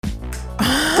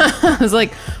I was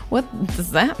like, what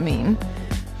does that mean?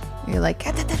 You're like,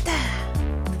 ah, da, da, da.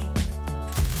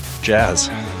 Jazz.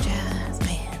 Jazz,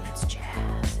 man, it's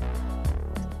jazz.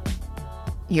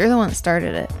 You're the one that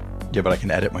started it. Yeah, but I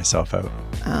can edit myself out.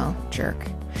 Oh, jerk.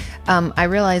 I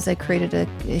realized I created an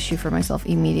issue for myself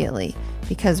immediately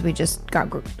because we just got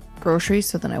groceries.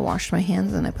 So then I washed my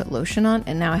hands and I put lotion on,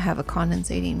 and now I have a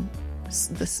condensating.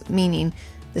 This meaning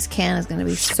this can is going to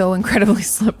be so incredibly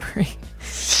slippery.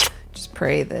 Just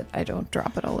pray that I don't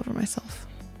drop it all over myself.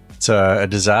 It's a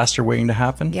disaster waiting to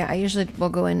happen. Yeah, I usually will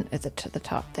go in at the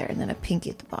top there and then a pinky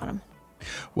at the bottom.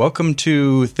 Welcome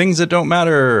to Things That Don't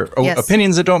Matter. Oh, Yes.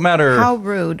 Opinions That Don't Matter. How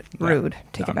rude. Rude.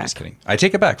 Take it I'm back. just kidding. I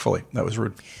take it back fully. That was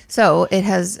rude. So it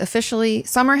has officially,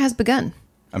 summer has begun.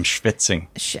 I'm schwitzing.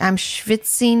 I'm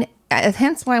schwitzing.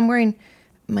 Hence why I'm wearing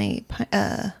my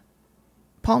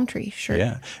palm tree shirt.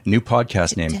 Yeah. New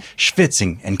podcast name,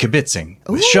 Schwitzing and Kibitzing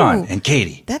with Ooh. Sean and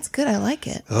Katie. That's good. I like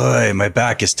it. Oy, my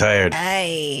back is tired.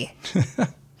 Hey.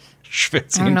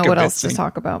 Schwitzing I don't and know what else to kibitzing.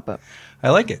 talk about, but I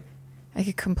like it. I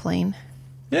could complain.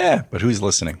 Yeah, but who's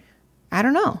listening? I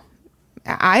don't know.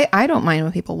 I don't mind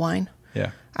when people whine.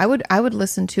 Yeah. I would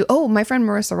listen to, my friend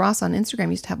Marissa Ross on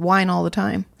Instagram used to have wine all the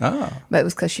time. Ah. But it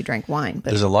was because she drank wine. But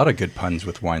There's a lot of good puns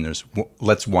with wine. There's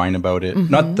let's whine about it.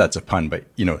 Not that's a pun, but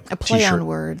a play t-shirt. on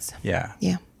words. Yeah.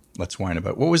 Yeah. Let's whine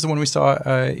about. What was the one we saw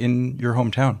in your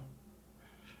hometown?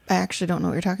 I actually don't know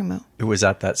what you're talking about. It was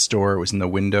at that store. It was in the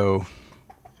window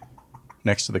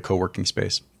next to the co-working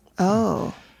space.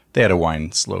 Oh. They had a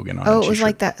wine slogan on it. Oh, it was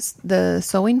like that, the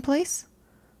sewing place?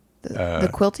 The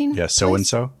quilting? Yeah,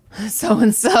 so-and-so.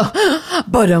 So-and-so.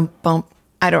 Bump.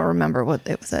 I don't remember what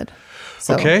it said.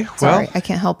 So, Okay, sorry, well- I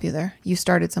can't help you there. You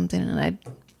started something and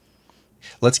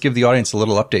Let's give the audience a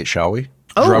little update, shall we?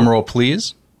 Oh. Drum roll,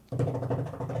 please.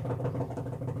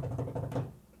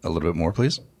 A little bit more,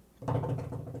 please.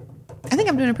 I think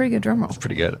I'm doing a pretty good drum roll.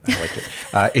 Pretty good. I like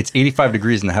it. It's 85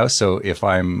 degrees in the house, so if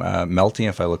I'm melting,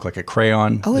 if I look like a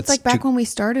crayon... Oh, it's like back too- when we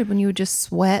started when you would just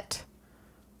sweat.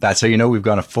 That's how you know we've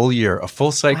gone a full year, a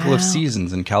full cycle of Wow.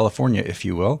 seasons in California, if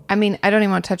you will. I mean, I don't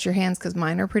even want to touch your hands because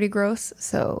mine are pretty gross.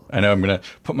 So, I know I'm going to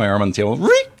put my arm on the table.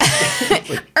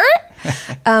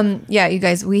 yeah, you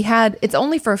guys, it's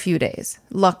only for a few days.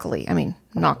 Luckily, I mean,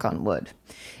 knock on wood.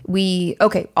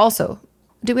 Also,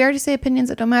 did we already say opinions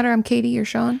that don't matter? I'm Katie or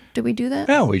Sean. Did we do that?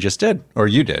 Yeah, we just did. Or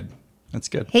you did. That's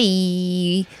good.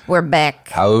 Hey, we're back.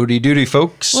 Howdy doody,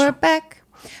 folks. We're back.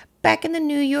 Back in the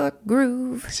New York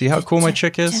groove. See how cool my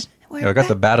chick is? We're Yeah, I got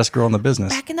the back. baddest girl in the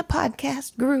business. Back in the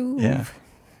podcast groove. Yeah.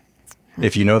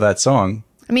 If you know that song,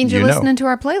 I mean, you're you know. listening to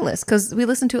our playlist because we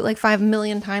listened to it like 5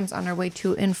 million times on our way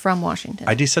to and from Washington.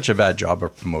 I do such a bad job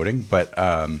of promoting, but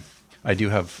I do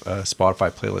have a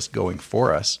Spotify playlist going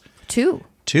for us, Too.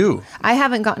 too. I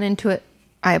haven't gotten into it.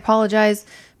 I apologize,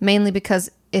 mainly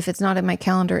because if it's not in my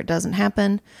calendar, it doesn't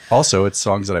happen. Also, it's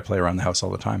songs that I play around the house all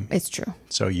the time. It's true.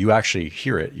 So you actually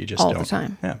hear it. You just All don't. the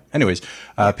time. Yeah. Anyways,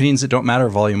 Opinions That Don't Matter,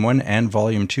 Volume 1 and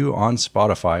Volume 2 on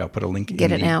Spotify. I'll put a link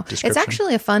Get in it the now. description. It's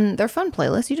actually they're fun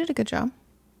playlists. You did a good job.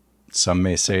 Some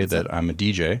may say that I'm a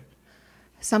DJ.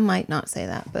 Some might not say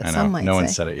that, but I know. some might no say. one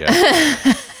said it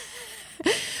yet.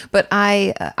 But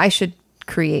I should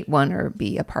create one or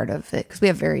be a part of it because we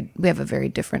have a very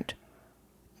different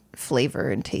flavor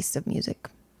and taste of music.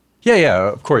 Yeah.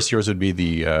 Of course, yours would be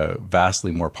the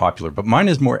vastly more popular, but mine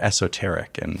is more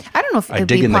esoteric. And I don't know if I it'd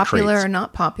dig be in the popular crates. or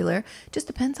not popular. Just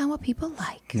depends on what people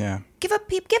like. Yeah. Give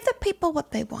the people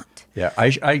what they want. Yeah.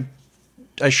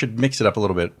 I should mix it up a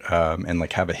little bit and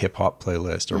like have a hip hop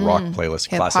playlist or rock playlist,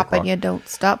 Hip classic hop and rock, you don't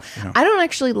stop. I don't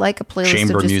actually like a playlist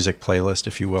chamber of just, music playlist,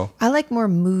 if you will. I like more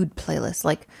mood playlists,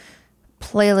 like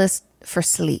playlist for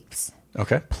sleeps,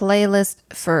 Okay. playlist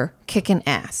for kicking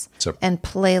ass, So- and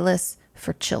playlist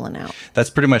for chilling out.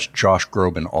 That's pretty much Josh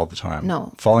Groban all the time.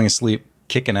 No. Falling asleep,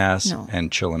 kicking ass, No.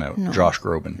 and chilling out. Josh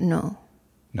Groban. No.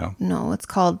 It's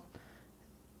called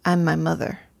I'm My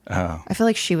Mother. Oh. I feel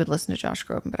like she would listen to Josh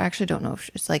Groban, but I actually don't know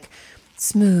if it's like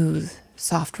smooth,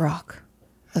 soft rock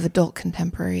of adult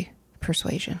contemporary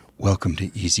persuasion. Welcome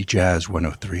to Easy Jazz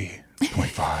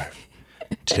 103.5.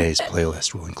 Today's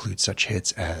playlist will include such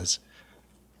hits as...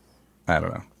 I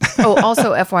don't know. Oh,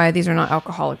 also, FYI, these are not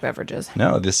alcoholic beverages.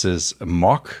 No, this is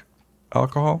mock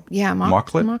alcohol. Yeah,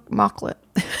 Mocklet. Mocklet.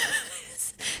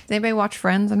 Does anybody watch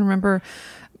Friends and remember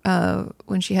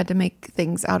when she had to make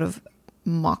things out of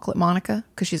Mocklet Monica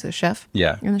because she's a chef?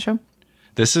 Yeah. in the show.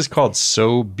 This is called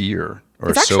So Beer. Or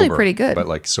It's actually Sober, pretty good. But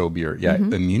like So Beer. Yeah,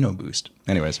 Immuno Boost.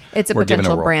 Anyways. It's a we're giving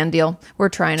potential whirl. brand deal. We're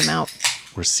trying them out.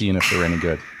 We're seeing if they're any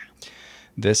good.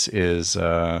 This is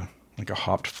like a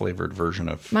hopped flavored version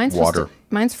of water.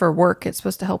 Mine's for work. It's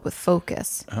supposed to help with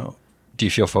focus. Oh. Do you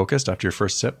feel focused after your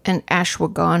first sip? And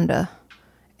ashwagandha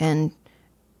and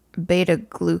beta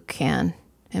glucan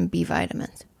and B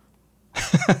vitamins.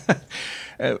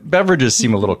 Beverages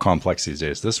seem a little complex these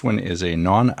days. This one is a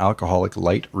non-alcoholic,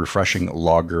 light, refreshing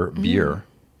lager beer.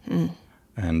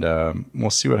 And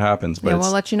we'll see what happens. But Yeah,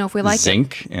 we'll let you know if we like it.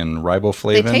 zinc and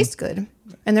riboflavin. They taste good.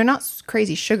 And they're not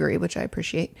crazy sugary, which I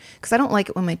appreciate. Because I don't like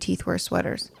it when my teeth wear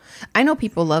sweaters. I know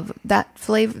people love that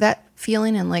flavor, that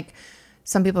feeling. And like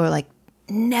some people are like,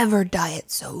 never diet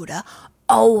soda.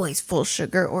 Always full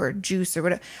sugar or juice or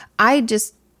whatever. I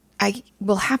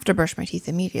will have to brush my teeth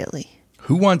immediately.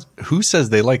 Who says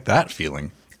they like that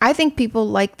feeling? I think people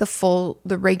like the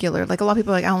regular. Like a lot of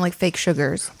people are like, I don't like fake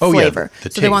sugars Oh, yeah, flavor.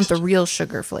 the So they want the taste. real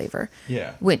sugar flavor.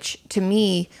 Yeah. Which to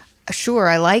me, sure,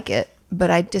 I like it,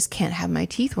 but I just can't have my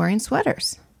teeth wearing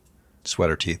sweaters.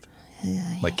 Sweater teeth.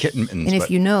 Like kitten mittens. And if but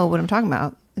you know what I'm talking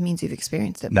about, it means you've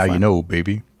experienced it now before. you know,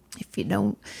 baby. If you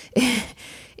don't,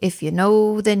 if you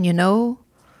know, then you know.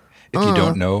 If you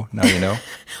don't know, now you know.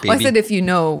 Well, I baby. said if you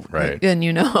know, Right. then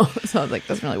you know. So I was like,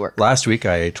 doesn't really work. Last week,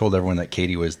 I told everyone that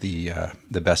Katie was the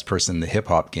best person in the hip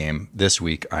hop game. This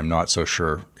week, I'm not so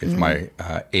sure if my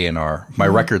A&R, my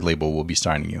record label, will be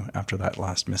signing you after that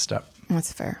last misstep.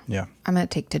 That's fair. Yeah. I'm going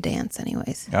to take to dance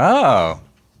anyways. Oh,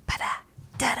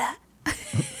 Da-da.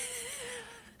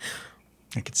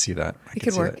 I could see that. It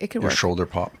could see work. that. It could Your work. shoulder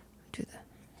pop. Do the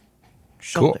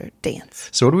shoulder dance.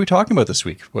 So, what are we talking about this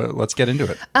week? Well, let's get into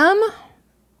it.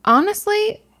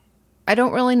 Honestly, I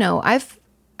don't really know. I've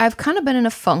kind of been in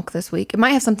a funk this week. It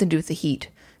might have something to do with the heat,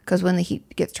 because when the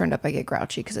heat gets turned up, I get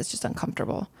grouchy because it's just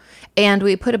uncomfortable. And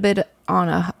we put a bid on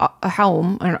a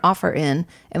home, an offer in,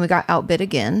 and we got outbid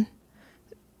again.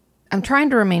 I'm trying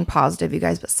to remain positive, you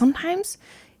guys, but sometimes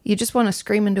you just want to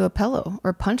scream into a pillow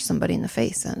or punch somebody in the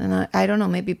face. And I don't know,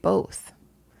 maybe both.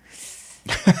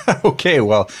 Okay,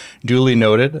 well, duly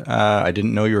noted. I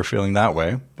didn't know you were feeling that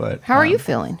way, but How are you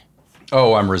feeling?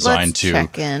 oh, I'm resigned Let's to.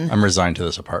 check in. I'm resigned to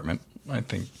this apartment. I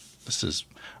think this is.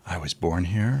 I was born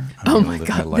here. I'm Oh gonna my live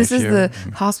God. life This is here.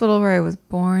 the hospital where I was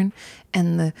born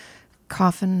and the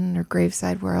coffin or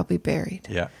graveside where I'll be buried.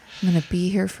 Yeah, I'm going to be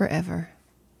here forever.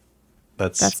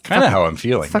 that's That's kind of fucking- how I'm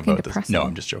feeling fucking about this. depressing. No,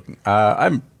 I'm just joking.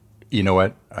 I'm. You know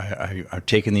what? I've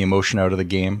taken the emotion out of the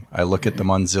game. I look at them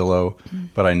on Zillow,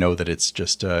 but I know that it's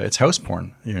just it's house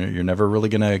porn. You're never really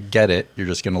gonna get it. You're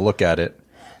just gonna look at it.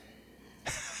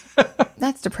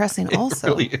 That's depressing also. It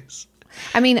really is.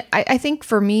 I mean, I think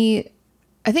for me,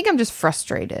 I think I'm just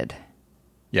frustrated.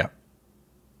 Yeah.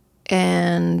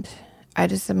 And I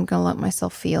just am going to let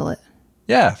myself feel it.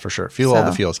 Yeah, for sure. Feel all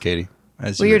the So- feels, Katie.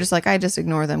 As Well, you- you're just like, I just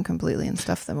ignore them completely and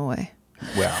stuff them away.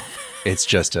 Well, it's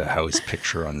just a house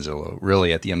picture on Zillow.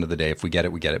 Really, at the end of the day, if we get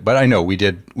it, we get it. But I know we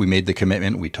made the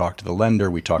commitment. We talked to the lender.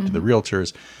 We talked to the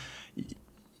realtors.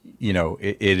 You know,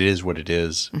 it is what it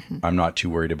is. I'm not too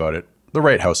worried about it. The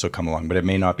right house will come along, but it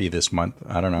may not be this month.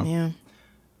 I don't know. Yeah.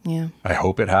 Yeah. I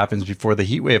hope it happens before the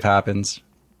heat wave happens.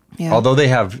 Yeah. Although they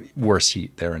have worse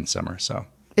heat there in summer. So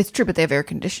It's true, but they have air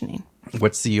conditioning.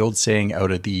 what's the old saying,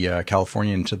 out of the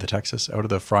California into the Texas, out of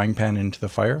the frying pan into the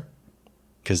fire?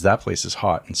 Because that place is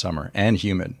hot in summer and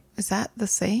humid. Is that the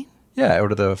saying? Yeah,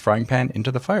 out of the frying pan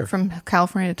into the fire. From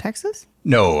California to Texas?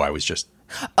 No, I was just,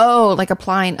 Oh, like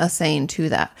applying a saying to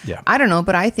that. Yeah. I don't know,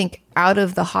 but I think out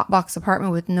of the hot box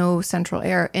apartment with no central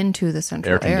air into the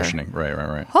central air conditioning.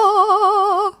 Right.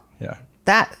 Oh, Yeah.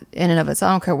 that in and of itself,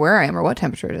 I don't care where I am or what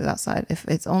temperature it is outside. If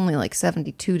it's only like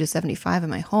 72 to 75 in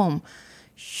my home,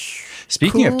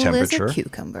 Speaking cool of temperature, as a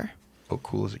cucumber. oh,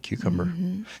 cool as a cucumber.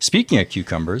 Speaking of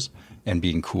cucumbers and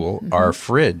being cool, our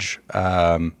fridge.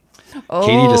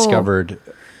 Katie discovered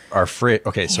our fridge.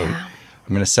 Okay, so Yeah. I'm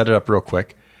going to set it up real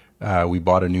quick. We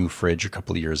bought a new fridge a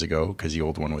couple of years ago because the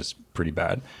old one was pretty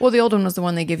bad. Well, the old one was the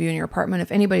one they give you in your apartment.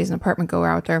 If anybody's an apartment goer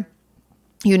out there,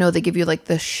 you know they give you like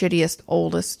the shittiest,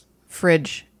 oldest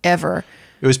fridge ever.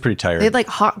 It was pretty tired. They like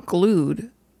hot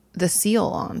glued the seal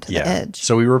on to the edge.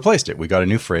 So we replaced it. We got a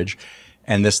new fridge,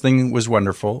 and this thing was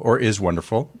wonderful, or is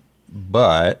wonderful,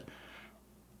 but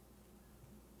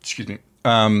excuse me.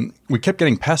 We kept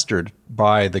getting pestered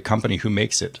by the company who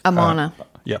makes it. Amana.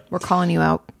 Yep. We're calling you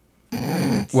out.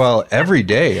 Well, every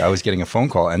day I was getting a phone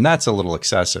call, and that's a little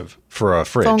excessive for a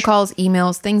fridge. Phone calls,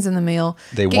 emails, things in the mail.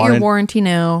 They Get wanted- your warranty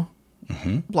now.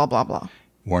 Blah, blah, blah.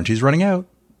 Warranty's running out.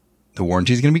 The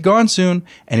warranty's going to be gone soon,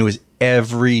 and it was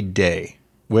every day,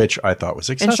 which I thought was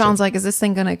excessive. And Sean's like, is this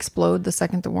thing going to explode the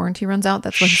second the warranty runs out?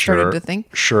 That's what he started to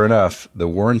think. Sure enough, the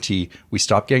warranty, we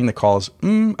stopped getting the calls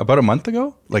about a month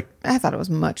ago. Like, I thought it was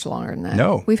much longer than that.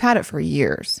 No. We've had it for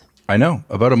years. I know,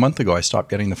 about a month ago, I stopped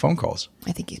getting the phone calls.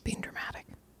 I think he's being dramatic.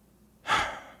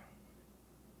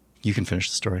 You can finish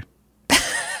the story.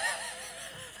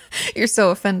 You're so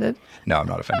offended. No, I'm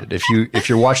not offended. If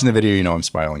you're watching the video, you know I'm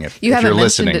smiling. If You haven't you're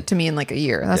mentioned listening, it to me in like a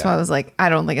year. That's why I was like, I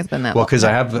don't think it's been that well, long. because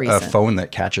I have recent. a phone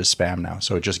that catches spam now,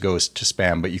 so it just goes to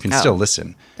spam, but you can still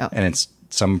listen. Oh. And it's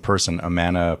some person,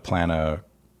 Amana Plana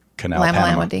Canal Lama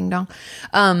Panama. Lama Ding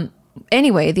Dong.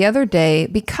 Anyway, the other day,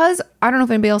 because I don't know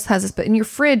if anybody else has this, but in your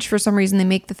fridge, for some reason, they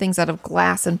make the things out of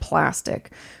glass and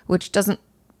plastic, which doesn't,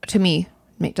 to me,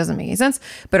 doesn't make any sense.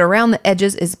 But around the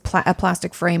edges is a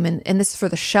plastic frame, and this is for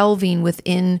the shelving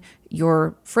within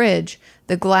your fridge.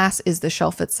 The glass is the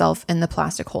shelf itself, and the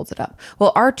plastic holds it up.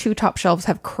 Well, our two top shelves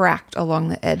have cracked along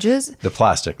the edges. The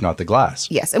plastic, not the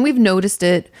glass. Yes, and we've noticed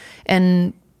it,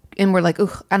 and we're like,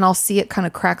 ugh, and I'll see it kind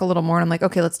of crack a little more. And I'm like,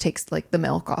 okay, let's take like the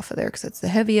milk off of there because it's the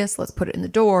heaviest. Let's put it in the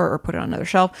door or put it on another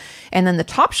shelf. And then the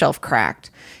top shelf cracked.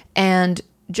 And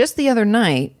just the other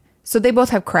night, so they both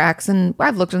have cracks, and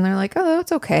I've looked and they're like, oh,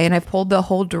 it's okay. And I've pulled the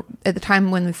whole, at the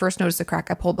time when we first noticed the crack,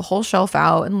 I pulled the whole shelf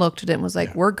out and looked at it and was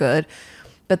like, we're good.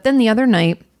 But then the other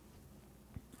night,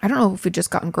 I don't know if we'd just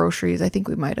gotten groceries. I think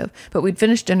we might have, but we'd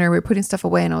finished dinner. We were putting stuff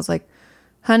away, and I was like,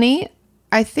 honey,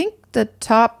 I think the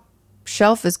top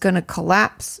shelf is going to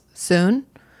collapse soon.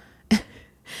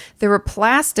 There were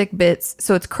plastic bits,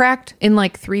 so it's cracked in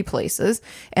like 3 places,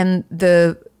 and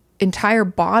the entire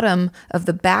bottom of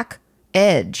the back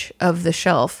edge of the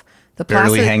shelf, the Barely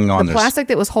plastic, hanging on. the plastic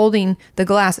that was holding the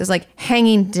glass is like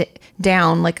hanging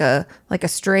down like a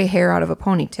stray hair out of a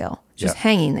ponytail, just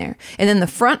hanging there. And then the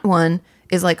front one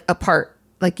is like apart.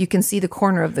 Like you can see the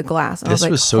corner of the glass. And This I was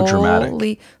like, was so dramatic.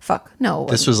 Holy fuck. No.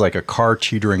 This was like a car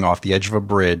teetering off the edge of a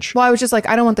bridge. Well, I was just like,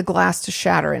 I don't want the glass to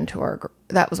shatter into our...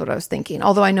 That was what I was thinking.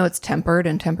 Although I know it's tempered,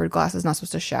 and tempered glass is not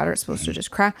supposed to shatter. It's supposed to just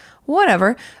crack.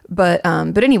 Whatever. But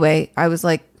anyway, I was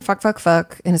like, fuck.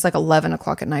 And it's like 11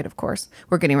 o'clock at night, of course.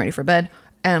 We're getting ready for bed.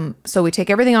 So we take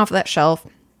everything off of that shelf.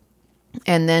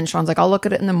 And then Sean's like, I'll look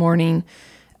at it in the morning.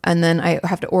 And then I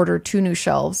have to order 2 new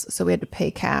shelves. So we had to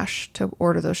pay cash to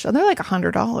order those shelves. They're like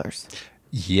 $100.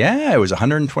 Yeah, it was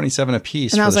 127 a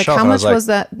piece. And for I was the like, shelf. how And I much was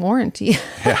that warranty?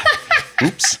 Yeah.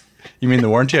 Oops. You mean the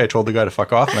warranty? I told the guy to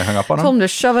fuck off and I hung up on Told him. him to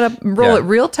shove it up and roll it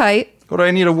real tight. What do I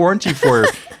need a warranty for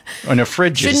on a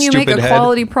fridge? Shouldn't you make a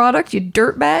quality product, you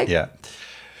dirtbag? Yeah.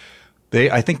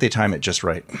 I think they time it just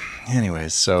right.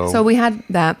 Anyways, So we had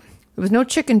that. There was no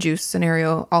chicken juice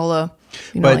scenario a la,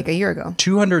 But like a year ago.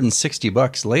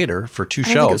 $260 later for 2 I don't think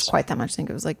it shelves. was quite that much. I think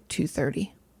it was like $230.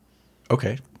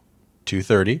 Okay.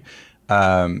 $230.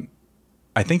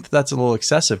 I think that's a little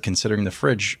excessive considering the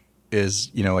fridge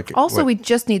is, like... Also, we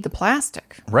just need the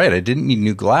plastic. Right. I didn't need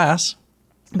new glass.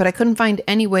 But I couldn't find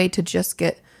any way to just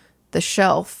get the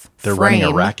shelf They're frame.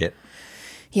 running a racket.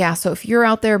 Yeah, so if you're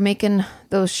out there making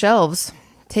those shelves,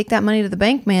 take that money to the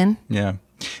bank, man. Yeah.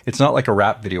 It's not like a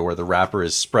rap video where the rapper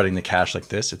is spreading the cash like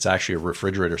this. It's actually a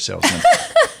refrigerator salesman.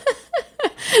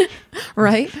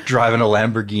 Right? Driving a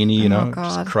Lamborghini, God.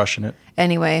 just crushing it.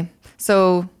 Anyway,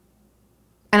 so...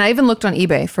 And I even looked on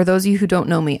eBay. For those of you who don't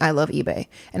know me, I love eBay.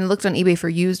 And I looked on eBay for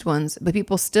used ones, but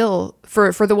people still,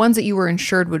 for the ones that you were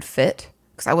insured would fit,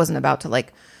 because I wasn't about to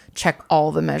like check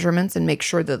all the measurements and make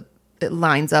sure that it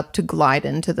lines up to glide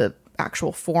into the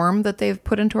actual form that they've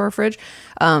put into our fridge.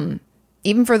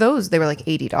 Even for those, they were like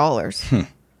 $80.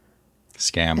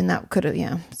 Scam. And that could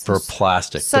have, For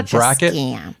plastic. Such the bracket, a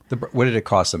scam. What did it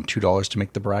cost them? $2 to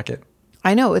make the bracket?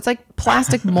 I know. It's like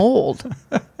plastic mold.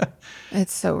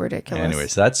 It's so ridiculous.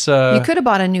 Anyways, that's... You could have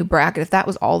bought a new bracket. If that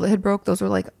was all that had broke, those were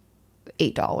like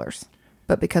 $8.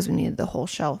 But because we needed the whole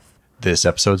shelf. This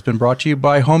episode's been brought to you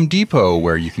by Home Depot,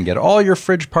 where you can get all your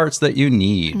fridge parts that you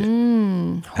need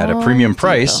at a premium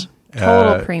price.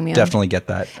 Total premium. Definitely get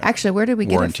that. Actually, where did we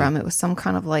get warranty. it from? It was some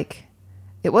kind of like...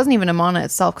 It wasn't even Amana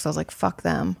itself, because I was like, fuck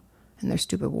them and their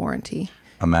stupid warranty.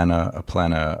 Amana,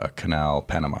 Plana, Canal,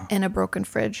 Panama. And a broken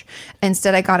fridge.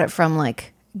 Instead, I got it from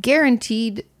like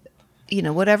guaranteed,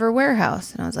 whatever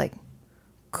warehouse. And I was like,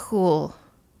 cool.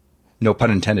 No pun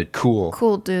intended. Cool.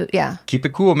 Cool, dude. Yeah. Keep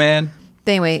it cool, man.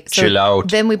 Anyway, so Chill out.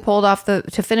 Then we pulled off to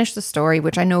finish the story,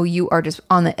 which I know you are just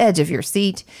on the edge of your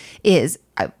seat, is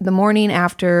the morning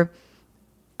after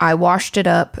I washed it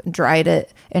up, dried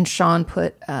it, and Sean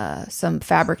put some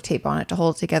fabric tape on it to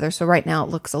hold it together. So right now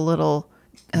it looks a little...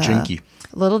 Jinky.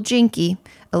 A little jinky,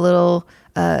 a little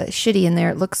shitty in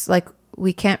there. It looks like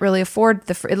we can't really afford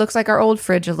it looks like our old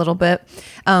fridge a little bit.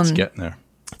 It's getting there.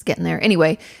 It's getting there.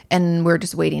 Anyway, and we're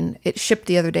just waiting. It shipped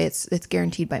the other day. It's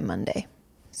guaranteed by Monday.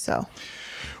 So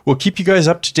We'll keep you guys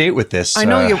up to date with this. I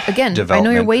know I know you're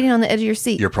development. waiting on the edge of your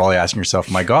seat. You're probably asking yourself,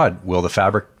 my God, will the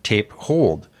fabric tape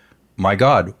hold? My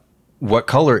God, what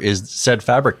color is said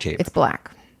fabric tape? It's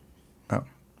black. Oh,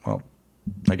 well,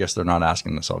 I guess they're not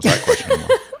asking themselves that question anymore.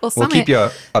 Well, We'll keep you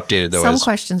updated, though, some as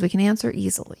questions we can answer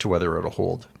easily. to whether it'll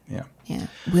hold. Yeah. Yeah.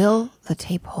 Will the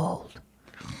tape hold?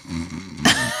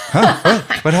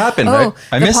 What happened? I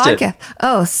the missed podcast. it.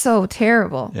 Oh, so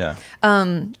terrible. Yeah.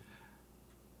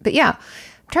 But yeah,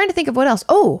 I'm trying to think of what else.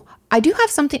 Oh, I do have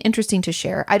something interesting to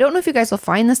share. I don't know if you guys will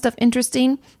find this stuff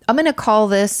interesting. I'm going to call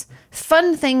this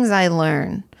Fun Things I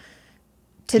Learn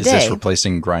today. Is this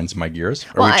replacing Grinds My Gears?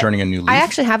 Are we turning a new leaf? I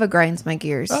actually have a Grinds My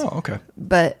Gears. Oh, okay.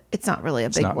 But it's not really a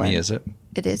big Not one. me, is it?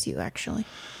 It is you, actually.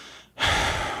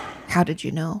 How did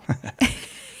you know?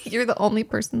 You're the only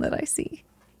person that I see.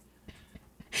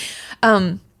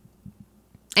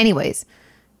 Anyways,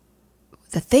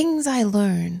 the things I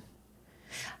learn.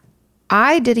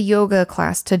 I did a yoga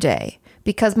class today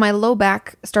because my low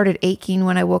back started aching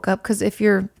when I woke up. Because if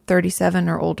you're 37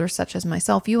 or older, such as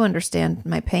myself, you understand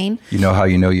my pain. You know how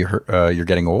you know you're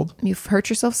getting old? You've hurt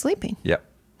yourself sleeping. Yeah.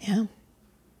 Yeah.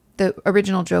 The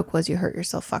original joke was you hurt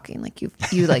yourself fucking. Like you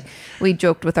like, we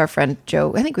joked with our friend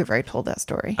Joe. I think we've already told that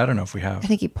story. I don't know if we have. I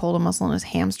think he pulled a muscle in his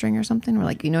hamstring or something. We're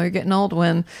like, you're getting old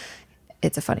when.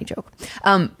 It's a funny joke.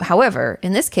 However,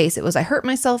 in this case, it was I hurt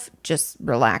myself just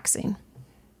relaxing.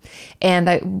 And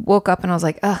I woke up and I was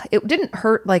like, ugh. It didn't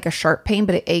hurt like a sharp pain,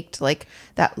 but it ached like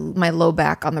that. My low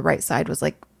back on the right side was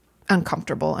like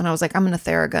uncomfortable. And I was like, I'm going to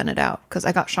Theragun it out because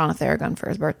I got Sean a Theragun for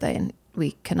his birthday and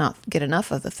we cannot get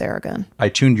enough of the Theragun. I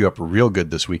tuned you up real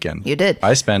good this weekend. You did.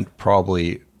 I spent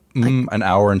probably an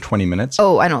hour and 20 minutes.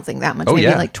 Oh, I don't think that much. Oh, Maybe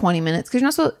yeah. like 20 minutes.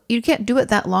 Because you can't do it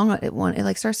that long at one. It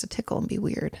like starts to tickle and be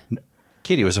weird.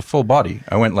 Katie, it was a full body.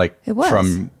 I went like It was.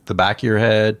 from the back of your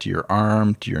head to your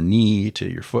arm to your knee to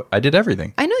your foot. I did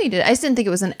everything. I know you did. I just didn't think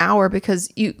it was an hour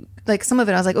because you like some of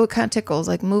it. I was like, oh, it kind of tickles.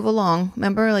 Like move along.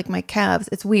 Remember, like my calves.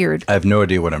 It's weird. I have no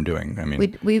idea what I'm doing. I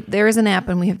mean, We there is an app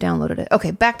and we have downloaded it. Okay,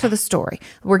 back to the story.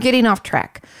 We're getting off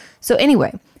track. So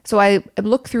anyway, I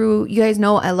looked through. You guys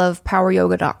know I love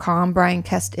PowerYoga.com. Brian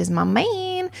Kest is my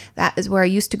man. That is where I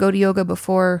used to go to yoga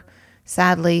before.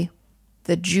 Sadly,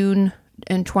 the June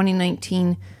in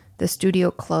 2019. The studio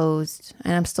closed,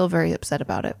 and I'm still very upset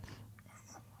about it.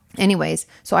 Anyways,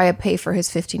 so I pay for his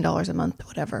 $15 a month,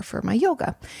 whatever, for my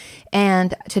yoga.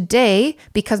 And today,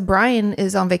 because Brian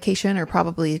is on vacation or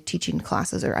probably teaching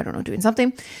classes or I don't know, doing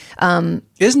something.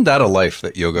 isn't that a life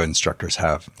that yoga instructors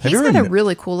have? He's got a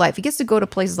really cool life. He gets to go to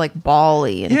places like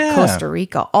Bali and Yeah. Costa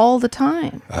Rica all the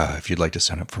time. If you'd like to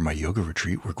sign up for my yoga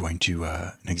retreat, we're going to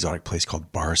an exotic place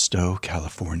called Barstow,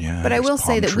 California. But I There's will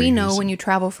say palm that we know trees. when you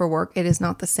travel for work, it is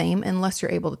not the same unless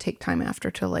you're able to take time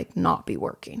after to like not be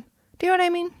working. Do you know what I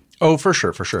mean? Oh, for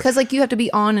sure, for sure. Because like you have to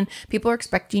be on and people are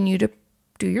expecting you to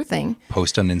do your thing.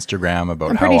 Post on Instagram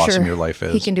about I'm how pretty awesome sure your life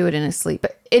is. he can do it in his sleep.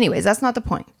 But anyways, that's not the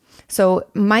point. So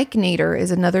Mike Nader is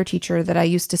another teacher that I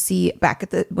used to see back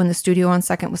at when the studio on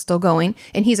Second was still going,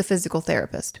 and he's a physical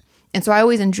therapist. And so I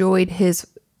always enjoyed his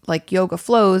like yoga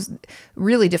flows.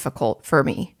 Really difficult for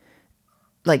me.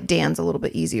 Like Dan's a little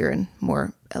bit easier and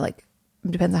more like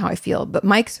depends on how I feel. But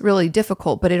Mike's really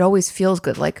difficult, but it always feels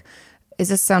good. Like, does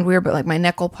this sound weird? But like my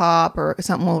neck will pop or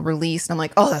something will release, and I'm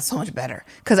like, oh, that's so much better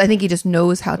because I think he just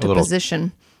knows how to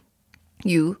position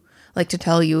you, like to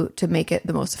tell you to make it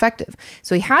the most effective.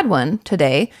 So he had one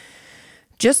today,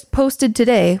 just posted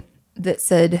today that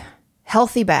said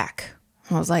healthy back.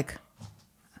 And I was like,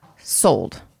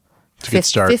 sold. It's a good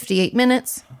start. 58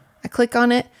 minutes. I click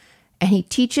on it and he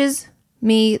teaches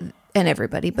me and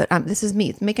everybody, but this is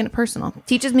me making it personal.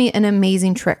 Teaches me an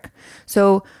amazing trick.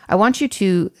 So I want you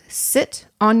to sit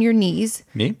on your knees.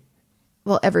 Me?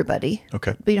 Well, everybody.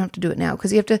 Okay. But you don't have to do it now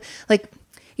because you have to like,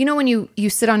 when you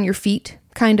sit on your feet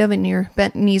kind of and your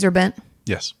knees are bent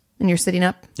Yes. and you're sitting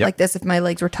up Yep. like this if my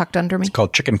legs were tucked under me. It's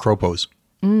called chicken crow pose.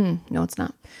 No, it's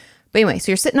not. But anyway,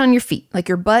 so you're sitting on your feet, like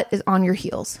your butt is on your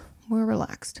heels. We're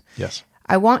relaxed. Yes.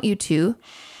 I want you to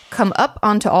come up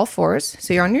onto all fours.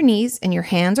 So you're on your knees and your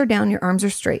hands are down, your arms are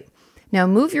straight. Now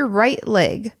move your right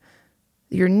leg,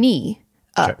 your knee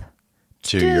up. Okay.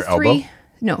 To your elbow?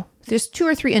 No, just 2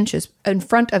 or 3 inches in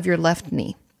front of your left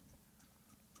knee.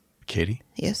 Katie,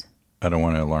 Yes. I don't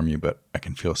want to alarm you, but I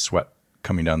can feel sweat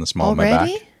coming down the small of my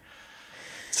Already? back.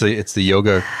 So it's the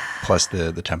yoga plus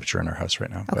the temperature in our house right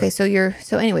now. Okay, so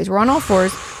anyways, we're on all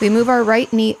fours. We move our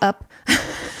right knee up.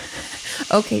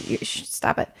 Okay,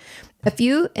 stop it. A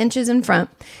few inches in front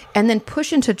and then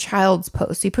push into child's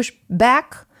pose. So you push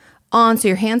back on so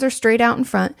your hands are straight out in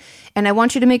front. And I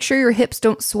want you to make sure your hips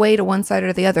don't sway to one side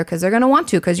or the other because they're going to want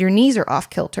to because your knees are off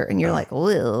kilter and you're like,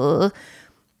 ugh.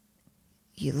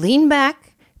 You lean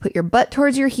back, put your butt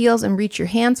towards your heels and reach your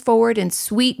hands forward. And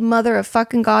sweet mother of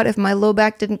fucking God, if my low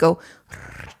back didn't go.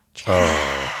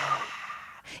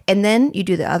 And And then you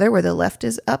do the other where the left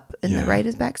is up and the right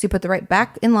is back. So you put the right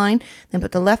back in line, then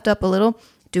put the left up a little,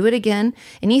 do it again.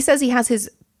 And he says he has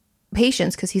his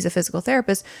patients, because he's a physical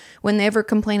therapist, when they ever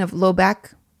complain of low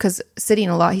back, because sitting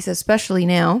a lot, he says, especially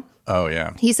now. Oh,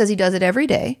 yeah. He says he does it every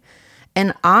day.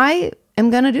 And I am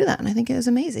going to do that. And I think it is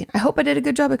amazing. I hope I did a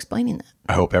good job explaining that.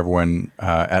 I hope everyone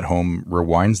at home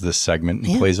rewinds this segment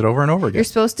and plays it over and over again. You're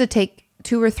supposed to take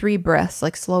 2 or 3 breaths,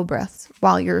 like slow breaths,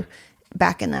 while you're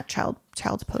back in that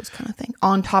child's pose kind of thing.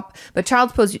 On top, but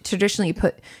child's pose, traditionally you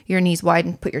put your knees wide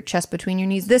and put your chest between your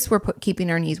knees. This, we're keeping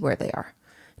our knees where they are.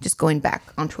 Just going back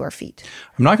onto our feet.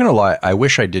 I'm not going to lie. I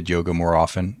wish I did yoga more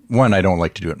often. One, I don't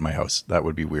like to do it in my house. That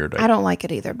would be weird. I don't like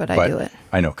it either, but I do it.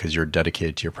 I know, because you're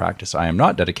dedicated to your practice. I am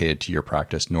not dedicated to your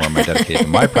practice, nor am I dedicated to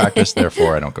my practice.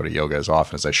 Therefore, I don't go to yoga as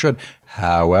often as I should.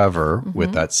 However,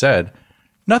 with that said,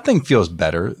 nothing feels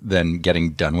better than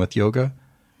getting done with yoga.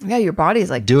 Yeah, your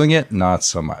body's like... Doing it, not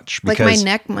so much. Like my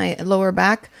neck, my lower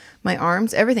back, my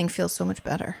arms, everything feels so much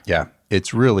better. Yeah,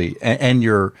 it's really... And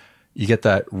you get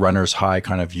that runner's high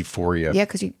kind of euphoria. Yeah,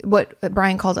 because what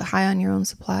Brian calls it, high on your own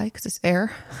supply, because it's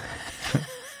air.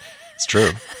 It's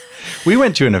true. We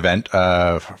went to an event,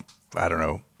 I don't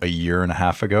know, a year and a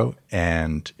half ago,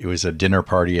 and it was a dinner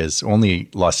party as only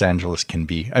Los Angeles can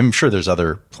be. I'm sure there's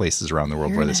other places around the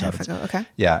world where this happens. Okay.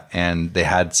 Yeah, and they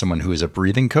had someone who was a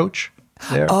breathing coach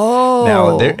there. Oh.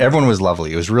 Now, everyone was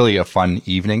lovely. It was really a fun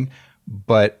evening,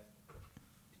 but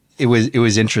it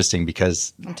was interesting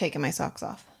because... I'm taking my socks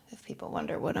off. People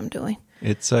wonder what I'm doing.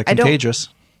 It's contagious.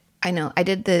 I know. I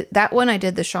did that one. I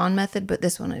did the Sean method, but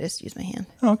this one I just used my hand.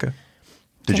 Oh, okay.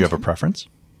 Did you have a preference?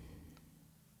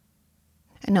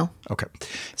 No. Okay.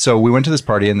 So we went to this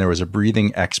party and there was a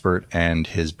breathing expert and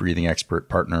his breathing expert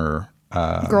partner.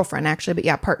 Girlfriend, actually, but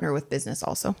yeah, partner with business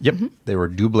also. Yep. Mm-hmm. They were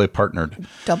double partnered.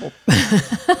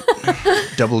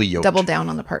 Doubly yoked. Double down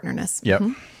on the partnerness. Yep.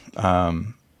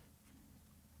 Mm-hmm.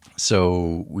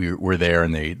 So we're there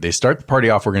and they start the party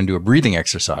off. We're going to do a breathing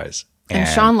exercise. And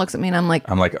Sean looks at me and I'm like,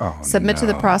 oh, submit to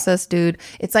the process, dude.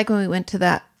 It's like when we went to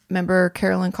that, remember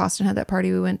Carolyn Costin had that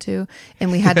party we went to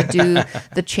and we had to do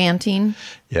the chanting.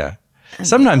 Yeah.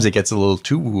 Sometimes it gets a little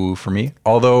too woo for me,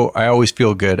 although I always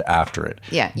feel good after it.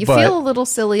 Yeah. You feel a little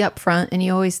silly up front and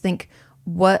you always think,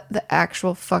 what the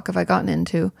actual fuck have I gotten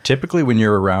into? Typically when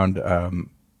you're around,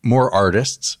 more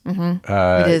artists,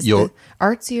 it is the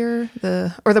artsier,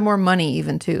 the more money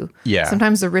even too. Yeah.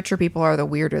 Sometimes the richer people are, the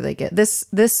weirder they get. This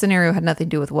scenario had nothing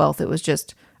to do with wealth. It was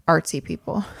just artsy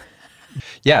people.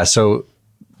 Yeah. So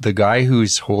the guy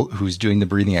who's doing the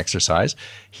breathing exercise,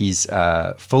 he's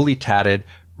fully tatted,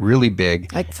 really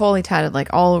big, like fully tatted,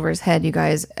 like all over his head. You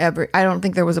guys, I don't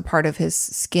think there was a part of his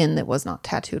skin that was not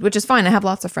tattooed, which is fine. I have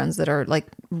lots of friends that are like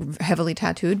heavily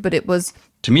tattooed, but it was,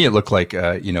 to me, it looked like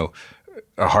a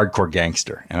hardcore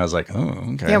gangster. And I was like,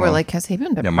 oh, okay. Yeah, we're like, has he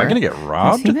been to prison? Am I going to get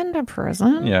robbed? Has he been to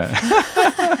prison? Yeah.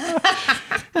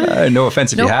 No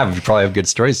offense if you have. You probably have good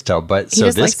stories to tell. But he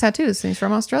just likes tattoos. He's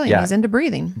from Australia. Yeah. He's into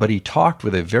breathing. But he talked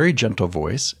with a very gentle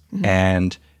voice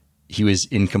and he was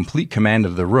in complete command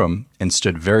of the room and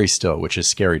stood very still, which is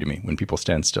scary to me when people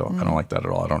stand still. I don't like that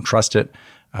at all. I don't trust it.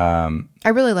 I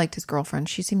really liked his girlfriend.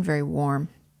 She seemed very warm.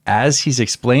 As he's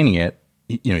explaining it,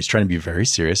 he's trying to be very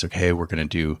serious. Okay, we're going to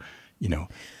do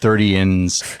 30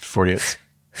 ins, 40 outs.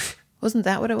 Wasn't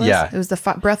that what it was? Yeah. It was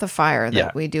the breath of fire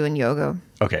that we do in yoga.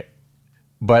 Okay.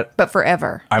 But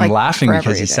forever. I'm laughing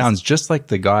because he sounds just like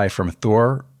the guy from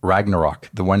Thor Ragnarok,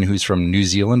 the one who's from New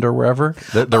Zealand or wherever.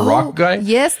 The rock guy?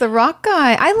 Yes, the rock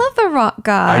guy. I love the rock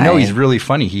guy. I know, he's really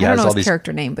funny. He has all these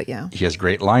character name, but yeah. He has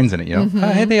great lines in it,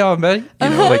 Hey, they all, buddy.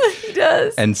 He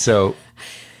does. And so...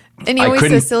 And he always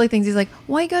says silly things. He's like,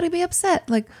 why you gotta be upset?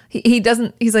 Like, he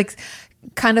doesn't, he's like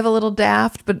kind of a little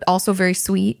daft, but also very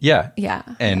sweet. Yeah. Yeah.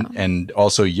 And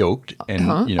also yoked and,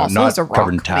 also not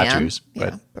covered in man. tattoos.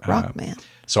 But rock man.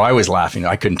 So I was laughing.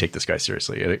 I couldn't take this guy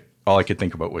seriously. All I could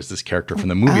think about was this character from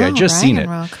the movie. I'd just seen it.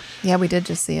 Yeah, we did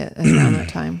just see it around that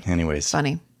time. Anyways.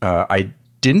 Funny. I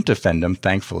didn't offend him,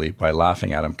 thankfully, by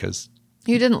laughing at him because...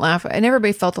 You didn't laugh. And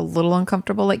everybody felt a little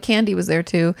uncomfortable. Like Candy was there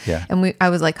too. Yeah. And I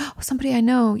was like, oh, somebody I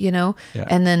know, Yeah.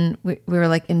 And then we were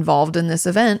like involved in this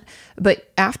event.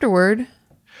 But afterward...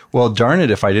 Well, darn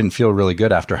it if I didn't feel really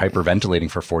good after hyperventilating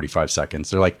for 45 seconds.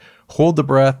 They're like, hold the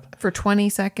breath. For 20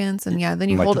 seconds. And then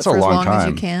you like, hold it for as long as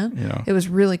you time, can. It was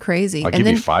really crazy. I'll give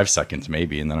you 5 seconds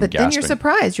maybe, and then I'm gasping. But then you're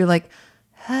surprised. You're like,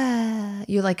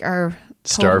 you like are...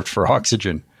 Starved for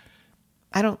oxygen.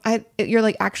 You're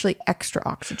like actually extra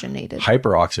oxygenated.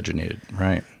 Hyper oxygenated,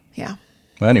 right. Yeah.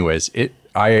 Well, anyways,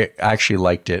 I actually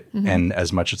liked it. And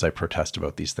as much as I protest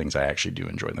about these things, I actually do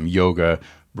enjoy them. Yoga,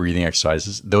 breathing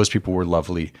exercises, those people were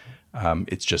lovely.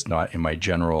 It's just not in my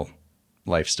general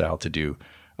lifestyle to do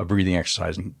a breathing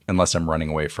exercise unless I'm running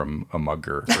away from a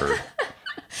mugger or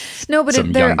No, but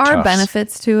some there young are toughs.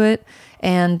 benefits to it.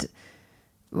 And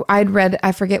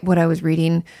I forget what I was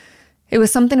reading. It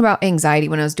was something about anxiety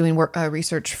when I was doing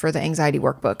research for the anxiety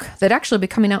workbook that actually will be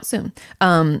coming out soon.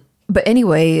 But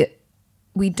anyway,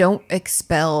 we don't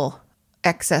expel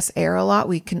excess air a lot.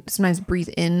 We can sometimes breathe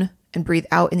in and breathe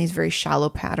out in these very shallow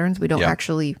patterns. We don't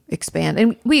actually expand.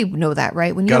 And we know that,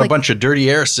 right? When got you're a bunch of dirty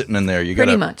air sitting in there. You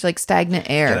pretty gotta, much like stagnant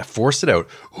air. gotta force it out.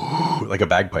 Ooh, like a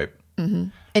bagpipe.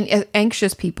 And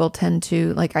anxious people tend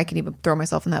to, like, I can even throw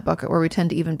myself in that bucket where we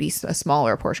tend to even be a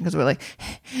smaller portion because we're like,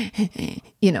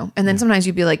 and then sometimes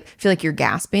you'd be like, feel like you're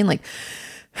gasping, like,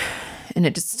 and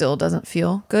it just still doesn't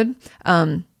feel good.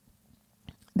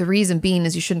 The reason being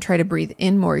is you shouldn't try to breathe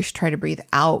in more. You should try to breathe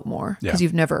out more because you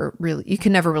can never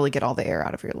really get all the air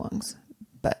out of your lungs.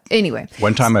 But anyway.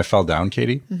 One time I fell down,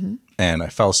 Katie, and I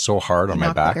fell so hard on my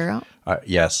knocked the back. air out?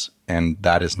 Yes. And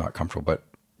that is not comfortable, but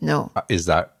No.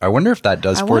 I wonder if that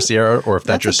does force the air out or if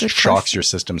that That's a just good shocks question. your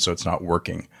system so it's not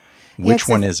working. Which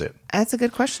one is it? That's a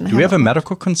good question. Do we have a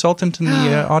medical consultant in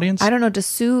the audience? I don't know. Does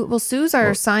Sue? Well, Sue's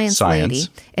our science lady,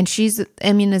 and she's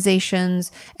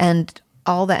immunizations and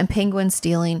all that, and penguin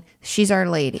stealing. She's our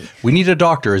lady. We need a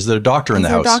doctor. Is there a doctor in the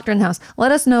house? Doctor in the house.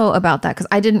 Let us know about that because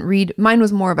I didn't read. Mine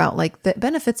was more about like the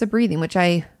benefits of breathing, which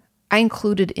I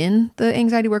included in the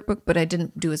anxiety workbook, but I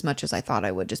didn't do as much as I thought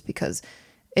I would, just because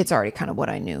it's already kind of what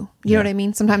I knew. You know what I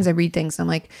mean? Sometimes I read things, I'm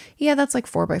like, yeah, that's like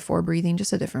 4x4 breathing,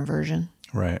 just a different version.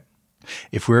 Right.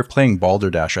 If we were playing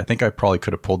Balderdash, I think I probably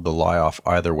could have pulled the lie off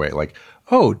either way. Like,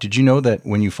 oh, did you know that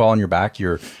when you fall on your back,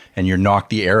 you knock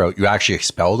the air out, you actually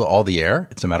expelled all the air?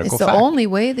 It's a medical It's the fact. only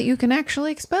way that you can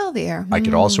actually expel the air. I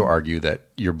could also argue that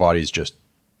your body's just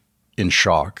in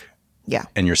shock. Yeah.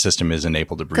 And your system isn't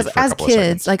able to breathe Because for a as couple of seconds.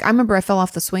 kids, like I remember I fell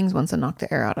off the swings once and knocked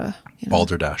the air out of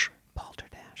Balderdash.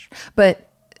 Balderdash. But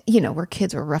we're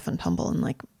kids, we're rough and tumble, and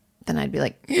like then I'd be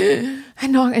like, I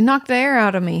knocked the air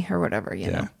out of me or whatever.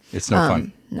 You know, it's no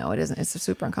fun. No, it isn't. It's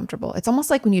super uncomfortable. It's almost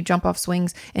like when you jump off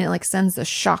swings and it like sends the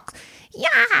shock,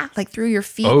 like through your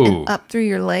feet and up through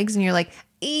your legs, and you're like,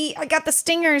 I got the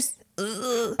stingers.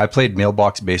 Ugh. I played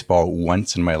mailbox baseball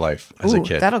once in my life as a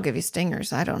kid. That'll give you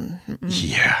stingers. I don't.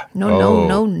 Yeah.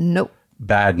 No.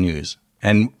 Bad news.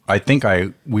 And I think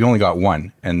we only got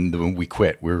one, and then we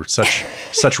quit. We were such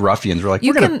ruffians. We're like,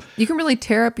 You can really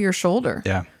tear up your shoulder.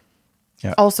 Yeah.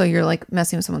 Also, you're like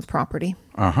messing with someone's property.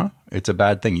 It's a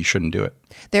bad thing. You shouldn't do it.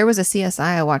 There was a CSI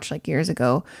I watched like years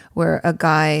ago where a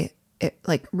guy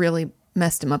like really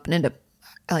messed him up and ended up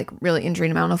like really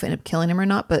injuring him. I don't know if it ended up killing him or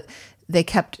not, but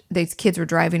these kids were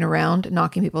driving around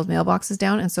knocking people's mailboxes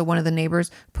down, and so one of the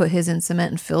neighbors put his in cement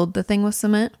and filled the thing with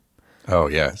cement. Oh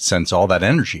yeah, sense all that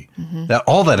energy.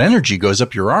 All that energy goes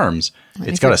up your arms.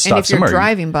 It's got to stop and if somewhere. you're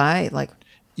driving by, like,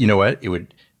 you know what?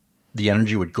 The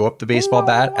energy would go up the baseball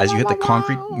bat as you hit the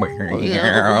concrete.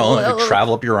 It would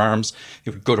travel up your arms.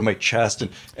 It would go to my chest,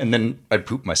 and then I'd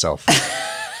poop myself.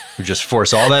 It would just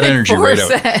force all that energy right out.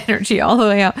 Force that energy all the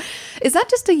way out. Is that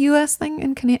just a U.S. thing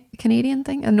and Canadian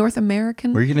thing? A North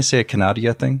American? Were you going to say a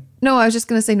Canada thing? No, I was just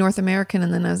going to say North American,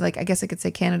 and then I was like, I guess I could say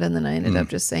Canada, and then I ended up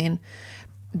just saying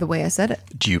the way I said it.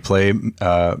 Do you play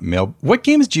What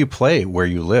games do you play where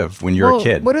you live when you're a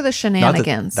kid? What are the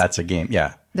shenanigans? That's a game,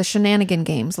 yeah. The shenanigan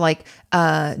games like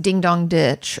Ding Dong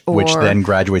Ditch, or Which then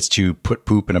graduates to put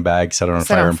poop in a bag, set it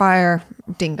on fire.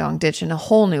 Ding Dong Ditch in a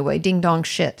whole new way, Ding Dong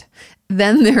Shit.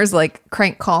 Then there's like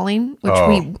crank calling,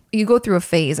 which you go through a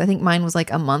phase. I think mine was like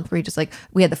a month where you just like,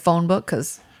 we had the phone book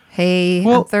because, hey,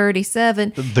 I'm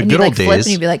 37. The and good you'd like old flip days.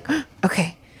 and you'd be like,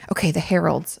 okay, the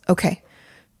heralds, okay.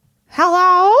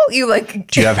 Hello? You like.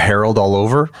 Do you have Harold all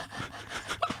over?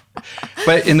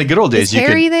 But in the good old days, Is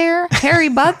Harry there? Harry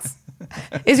Butts?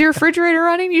 Is your refrigerator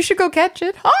running? You should go catch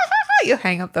it. You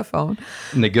hang up the phone.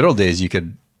 In the good old days, you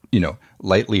could,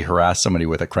 lightly harass somebody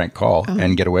with a crank call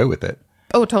and get away with it.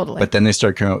 Oh, totally. But then they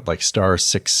start coming out like star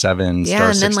 6-7,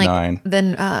 star 6-9.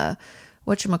 Then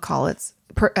whatchamacallits,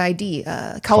 ID,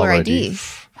 caller ID.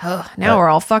 Oh, now we're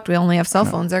all fucked. We only have cell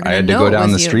phones. They're I going to had know to go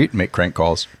down the you. street and make crank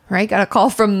calls. Right? Got a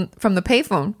call from the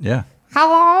payphone. Yeah,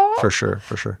 Hello? for sure.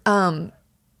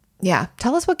 Yeah.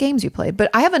 Tell us what games you played.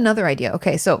 But I have another idea.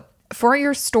 Okay, so for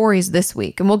your stories this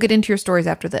week, and we'll get into your stories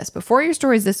after this, but for your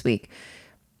stories this week,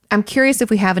 I'm curious if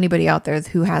we have anybody out there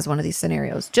who has one of these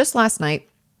scenarios. Just last night,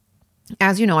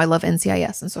 as you know, I love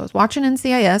NCIS. And so I was watching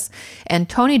NCIS, and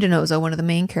Tony DiNozzo, one of the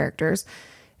main characters,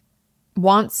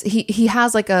 he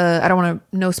has like I don't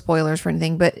want to, no spoilers for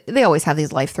anything, but they always have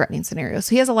these life-threatening scenarios. So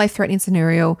he has a life-threatening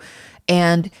scenario,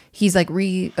 and he's like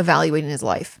reevaluating his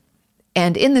life.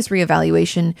 And in this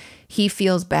reevaluation, he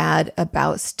feels bad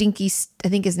about I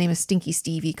think his name is Stinky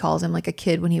Steve. He calls him, like a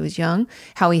kid when he was young,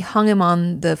 how he hung him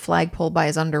on the flagpole by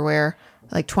his underwear,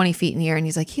 like 20 feet in the air. And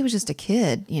he's like, he was just a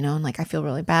kid, and like, I feel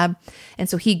really bad. And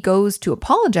so he goes to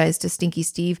apologize to Stinky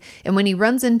Steve. And when he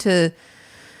runs into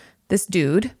this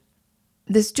dude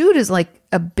is like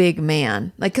a big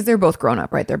man, like, because they're both grown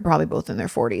up, right? They're probably both in their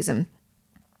 40s. And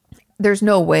there's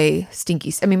no way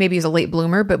maybe he's a late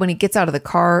bloomer, but when he gets out of the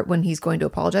car, when he's going to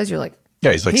apologize, you're like,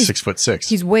 yeah, he's like 6'6".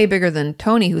 He's way bigger than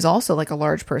Tony, who's also like a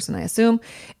large person, I assume.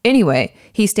 Anyway,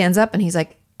 he stands up and he's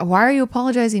like, why are you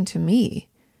apologizing to me?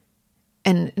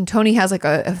 And Tony has like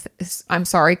a I'm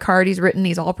sorry card he's written.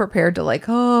 He's all prepared to like,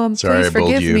 please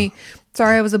forgive me.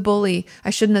 Sorry, I was a bully. I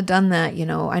shouldn't have done that.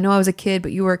 I know I was a kid,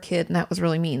 but you were a kid, and that was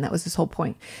really mean. That was his whole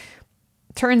point.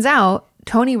 Turns out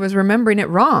Tony was remembering it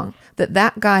wrong,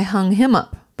 that guy hung him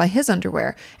up by his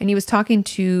underwear. And he was talking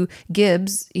to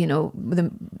Gibbs,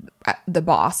 the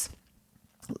boss,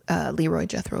 Leroy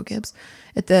Jethro Gibbs,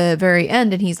 at the very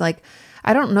end. And he's like,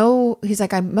 I don't know. He's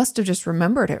like, I must have just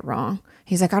remembered it wrong.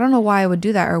 He's like, I don't know why I would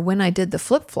do that. Or when I did the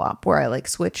flip-flop where I like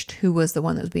switched who was the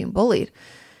one that was being bullied.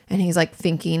 And he's like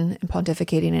thinking and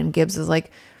pontificating. And Gibbs is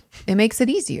like, it makes it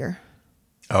easier.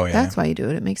 Oh, yeah. That's why you do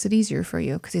it. It makes it easier for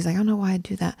you. Because he's like, I don't know why I'd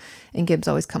do that. And Gibbs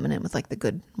always coming in with like the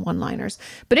good one-liners.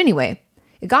 But anyway,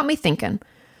 it got me thinking,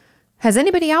 has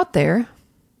anybody out there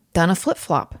done a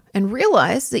flip-flop and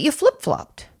realized that you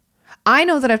flip-flopped? I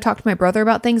know that I've talked to my brother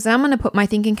about things. And I'm going to put my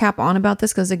thinking cap on about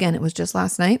this because, again, it was just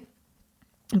last night.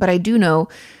 But I do know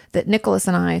that Nicholas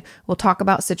and I will talk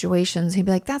about situations. He'd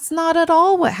be like, that's not at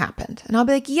all what happened. And I'll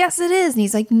be like, yes, it is. And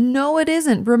he's like, no, it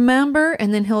isn't. Remember?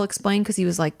 And then he'll explain because he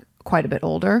was like quite a bit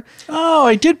older. Oh,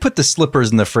 I did put the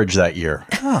slippers in the fridge that year.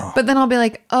 Oh. But then I'll be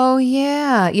like, oh,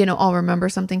 yeah. I'll remember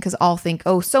something because I'll think,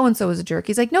 oh, so-and-so was a jerk.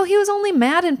 He's like, no, he was only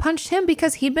mad and punched him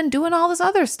because he'd been doing all this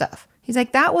other stuff. He's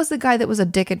like, that was the guy that was a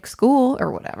dick at school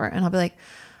or whatever. And I'll be like,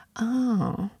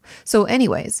 oh. So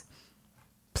anyways,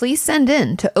 please send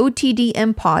in to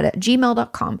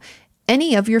otdmpod@gmail.com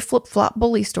any of your flip-flop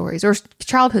bully stories or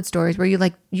childhood stories where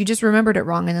you just remembered it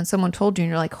wrong and then someone told you and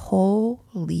you're like,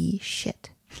 holy shit.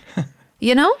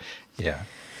 Yeah.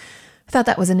 I thought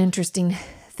that was an interesting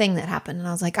thing that happened. And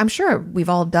I was like, I'm sure we've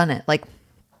all done it. Like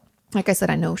I said,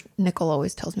 I know Nicole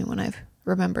always tells me when I've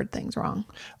remembered things wrong.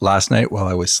 Last night while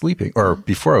I was sleeping, or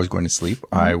before I was going to sleep,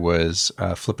 I was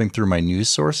flipping through my news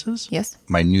sources. Yes.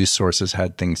 My news sources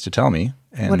had things to tell me.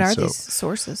 And what are these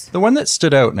sources? The one that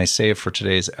stood out, and I saved for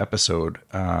today's episode,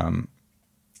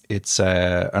 it's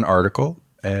an article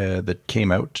that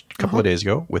came out a couple of days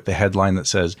ago with the headline that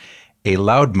says, "A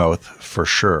loudmouth for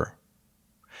sure.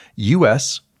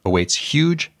 U.S. awaits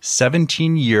huge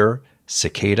 17-year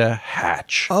cicada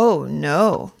hatch." Oh,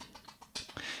 no.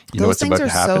 Those things are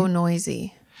so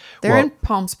noisy. They're in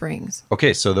Palm Springs.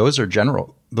 Okay, so those are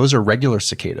regular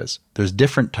cicadas. There's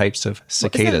different types of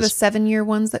cicadas. Isn't it the 7-year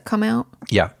ones that come out?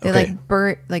 Yeah. They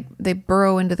they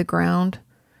burrow into the ground.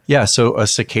 Yeah, so a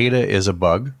cicada is a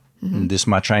bug. Mm-hmm. This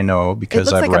much I know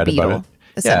because I've read about it.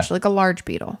 Essentially, like a large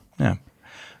beetle. Yeah.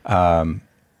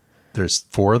 There's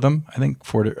 4 of them, I think.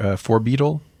 4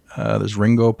 beetle. There's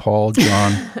Ringo, Paul,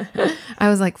 John. I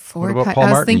was like, 4 What about types. Paul I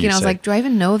was Martin, thinking, you I was say? like, do I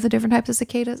even know of the different types of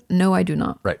cicadas? No, I do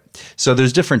not. Right. So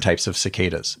there's different types of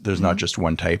cicadas. There's not just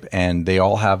one type. And they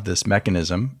all have this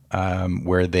mechanism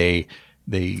where they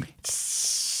make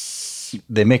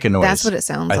a noise. That's what it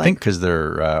sounds like. I think because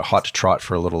they're hot to trot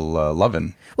for a little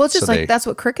loving. Well, it's just that's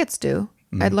what crickets do.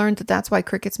 I learned that's why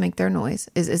crickets make their noise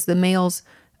is the males,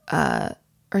 or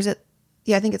is it?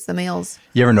 Yeah, I think it's the males.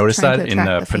 You ever notice trying that to in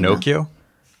attract the female. Pinocchio?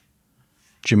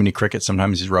 Jiminy Cricket,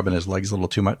 sometimes he's rubbing his legs a little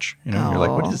too much. You're like,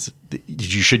 what is it?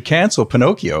 You should cancel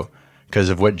Pinocchio because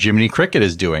of what Jiminy Cricket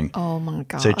is doing. Oh my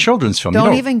God. It's a children's film.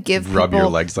 Don't You even give rub people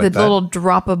your legs like the that. little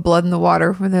drop of blood in the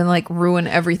water and then like ruin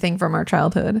everything from our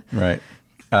childhood. Right.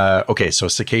 Okay, so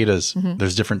cicadas,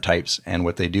 there's different types. And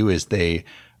what they do is they,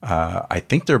 I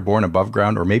think they're born above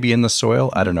ground or maybe in the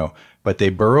soil. I don't know. But they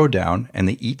burrow down and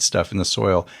they eat stuff in the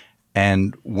soil.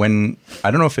 And when, I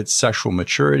don't know if it's sexual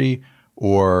maturity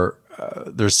or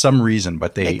there's some reason,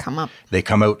 but they come up. They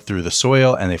come out through the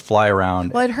soil and they fly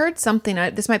around. Well, I'd heard something,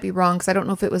 this might be wrong because I don't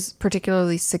know if it was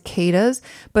particularly cicadas,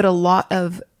 but a lot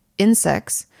of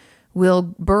insects will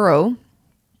burrow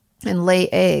and lay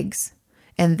eggs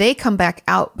and they come back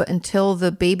out, but until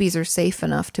the babies are safe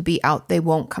enough to be out, they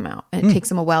won't come out. And it takes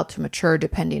them a while to mature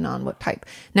depending on what type.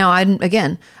 Now, I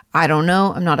don't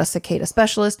know. I'm not a cicada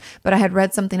specialist, but I had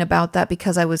read something about that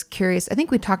because I was curious. I think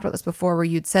we talked about this before where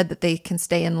you'd said that they can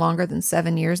stay in longer than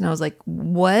 7 years. And I was like,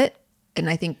 what? And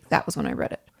I think that was when I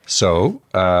read it. So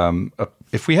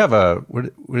if we have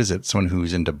what is it? Someone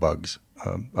who's into bugs,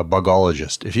 a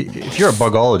bugologist. If you're a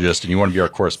bugologist and you want to be our I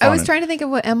correspondent. was trying to think of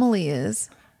what Emily is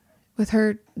with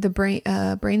her, the brain,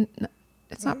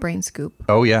 it's not Brain Scoop.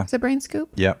 Oh, yeah. Is it Brain Scoop?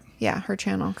 Yeah. Yeah, her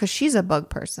channel, because she's a bug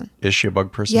person. Is she a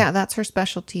bug person? Yeah, that's her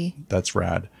specialty. That's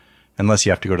rad. Unless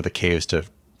you have to go to the caves to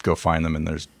go find them and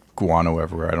there's guano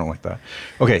everywhere. I don't like that.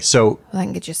 Okay, so That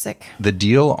can get you sick. the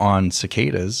deal on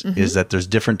cicadas is that there's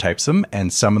different types of them,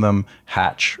 and some of them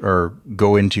hatch or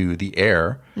go into the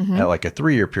air at like a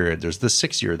 3-year period. There's the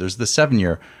 6-year, there's the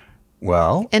 7-year.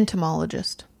 Well,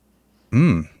 Entomologist.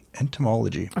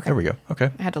 entomology. There we go.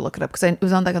 Okay. I had to look it up because it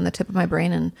was on the tip of my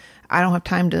brain, and I don't have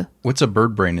time to. What's a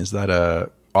bird brain? Is that a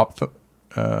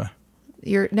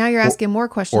You're asking more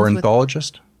questions.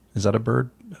 ornithologist? Is that a bird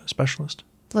specialist?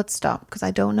 Let's stop because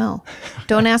I don't know.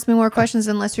 Don't ask me more questions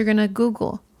unless you're gonna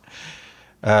Google.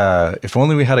 If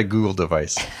only we had a Google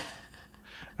device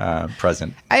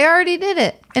present. I already did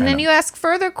it, and then know. you ask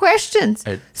further questions.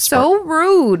 It So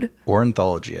rude.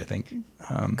 Ornithology, I think.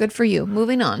 Good for you.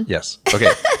 Moving on. Yes.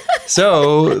 Okay.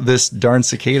 So this darn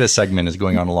cicada segment is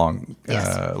going on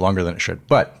Yes. longer than it should.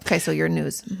 But Okay, so your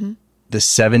news. the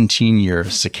 17-year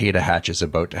cicada hatch is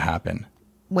about to happen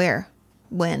Where?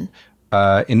 When?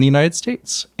 in the United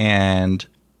States. And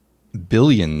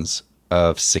billions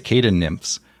of cicada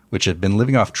nymphs, which have been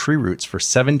living off tree roots for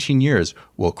 17 years,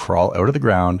 will crawl out of the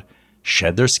ground,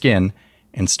 shed their skin,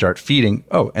 and start feeding.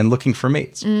 Oh, and looking for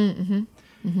mates.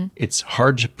 It's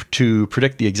hard to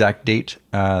predict the exact date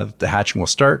the hatching will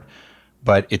start,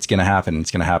 but it's going to happen.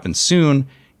 It's going to happen soon.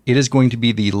 It is going to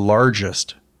be the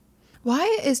largest.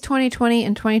 Why is 2020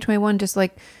 and 2021 just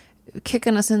like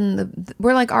kicking us in the?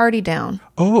 We're like already down.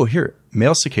 Oh, here.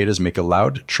 Male cicadas make a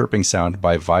loud chirping sound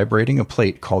by vibrating a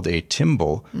plate called a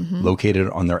timbal located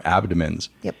on their abdomens.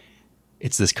 Yep.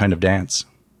 It's this kind of dance.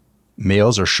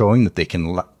 Males are showing that they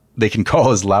can call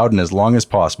as loud and as long as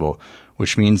possible,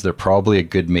 which means they're probably a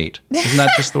good mate. Isn't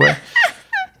that just the way?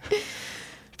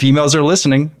 Females are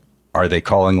listening. Are they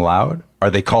calling loud? Are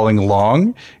they calling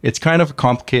long? It's kind of a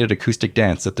complicated acoustic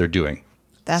dance that they're doing.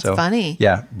 That's funny.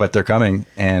 Yeah, but they're coming,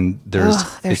 and They're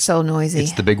it's so noisy.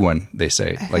 It's the big one, they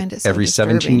say. I Like find it so every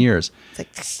 17 disturbing. years. It's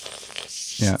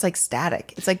like Yeah. it's like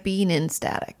static. It's like being in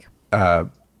static.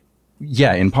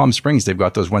 Yeah, in Palm Springs, they've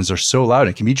got those ones that are so loud.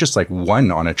 It can be just like one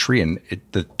on a tree, and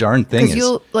the darn thing Because is...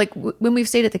 you'll like when we've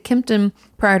stayed at the Kimpton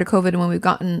prior to COVID, and when we've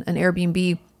gotten an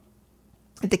Airbnb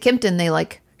at the Kimpton, they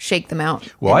like shake them out.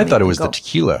 Well, and I thought make it was them the go.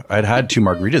 tequila. I'd had 2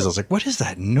 margaritas. I was like, what is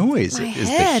that noise? My Is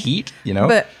the head. heat, you know?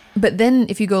 But then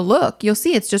if you go look, you'll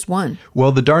see it's just one.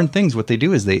 Well, the darn things, what they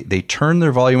do is they turn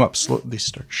their volume up slow. They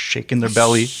start shaking their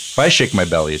belly. If I shake my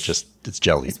belly, it's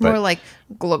jelly. It's more like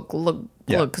glug glug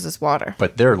Yeah. glug because it's water.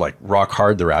 But they're like rock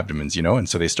hard, their abdomens, you know? And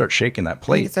so they start shaking that I think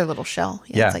plate. it's their little shell.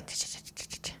 Yeah. It's like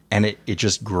And it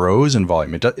just grows in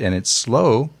volume. And it's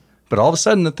slow. But all of a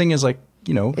sudden, the thing is like,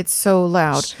 you know, it's so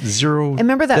loud. 0 I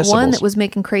remember that one decibels. that was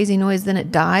making crazy noise. Then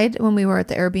it died when we were at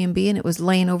the Airbnb, and it was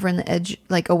laying over in the edge,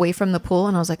 like away from the pool.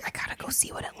 And I was like, I gotta go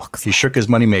see what it looks He like. shook his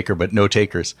moneymaker, but no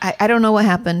takers. I don't know what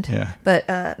happened. Yeah.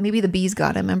 But maybe the bees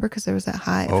got him. Remember, because there was that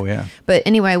hive. Oh, yeah. But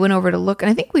anyway, I went over to look,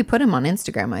 and I think we put him on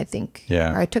Instagram. I think.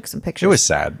 Yeah. Or I took some pictures. It was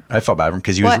sad. I felt bad for him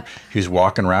because What? he was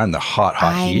walking around in the hot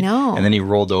I heat. know. And then he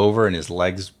rolled over and his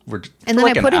legs were And for then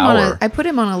like I put an him hour. I put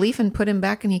him on a leaf and put him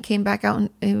back, and he came back out,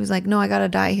 and he was like, "No, I gotta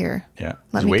die here. Yeah.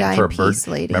 Let He's me waiting die for in a bird. peace,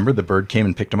 lady." Remember the bird came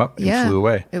and picked him up and Yeah. flew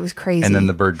away. It was crazy. And then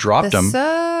the bird dropped him.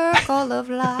 Circle of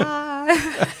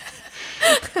life.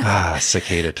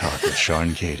 Cicada Talk with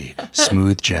Sean Katie.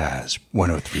 Smooth Jazz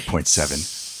 103.7.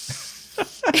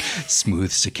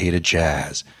 Smooth cicada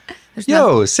jazz.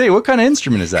 Yo, say, what kind of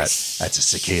instrument is that? That's a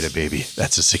cicada, baby.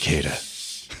 That's a cicada.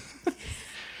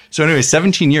 So anyway,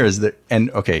 17 years. And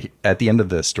okay, at the end of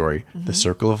the story, the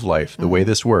circle of life, the way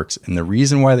this works, and the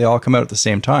reason why they all come out at the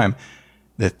same time,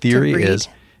 the theory breed. is,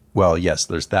 well, yes,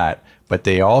 there's that, but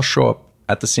they all show up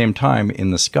at the same time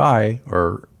in the sky,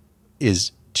 or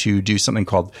is to do something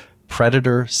called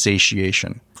predator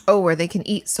satiation. Oh, where they can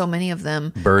eat so many of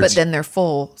them, Birds. but then they're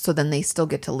full, so then they still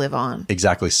get to live on.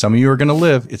 Exactly. Some of you are going to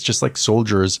live. It's just like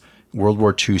soldiers, World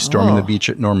War II, storming the Oh. beach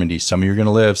at Normandy. Some of you are going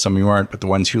to live, some of you aren't, but the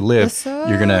ones who live,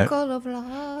 you're going to, Circle of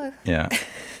life. yeah,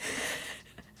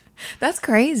 That's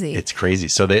crazy. it's crazy.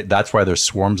 So that's why there's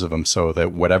swarms of them, so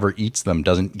that whatever eats them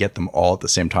doesn't get them all at the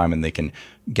same time, and they can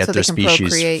get So their they can species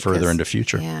procreate, further 'cause- into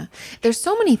future. Yeah. There's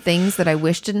so many things that I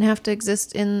wish didn't have to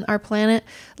exist in our planet.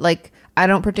 Like, I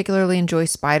don't particularly enjoy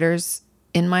spiders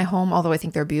in my home, although I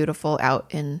think they're beautiful out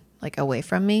in, like, away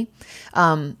from me. But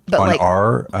On like,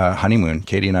 our honeymoon,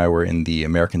 Katie and I were in the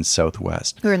American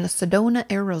Southwest. we're in the Sedona,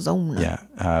 Arizona.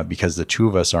 Yeah, because the two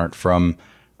of us aren't from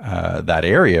that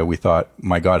area, we thought,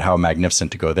 my God, how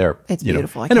magnificent to go there. It's you know.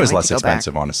 beautiful. I And can't it was wait less to go back.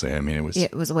 expensive, honestly. I mean,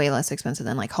 It was way less expensive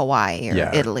than like Hawaii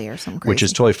or Italy or some crazy. which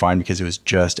is totally fine because it was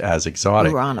just as exotic.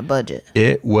 We were on a budget.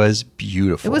 It was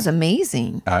beautiful. It was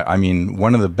amazing. I mean,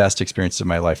 one of the best experiences of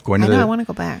my life. Going I to know. I the, want to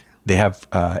go back. they have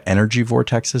energy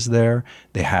vortexes there.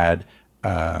 They had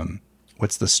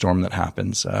what's the storm that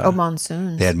happens?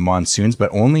 Monsoons. They had monsoons,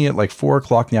 but only at like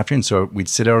 4:00 in the afternoon. So we'd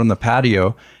sit out on the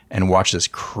patio and watch this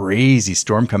crazy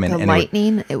storm come in. The and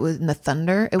lightning, it was and the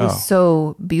thunder. It was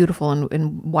so beautiful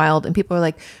and wild. And people were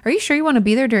like, "Are you sure you want to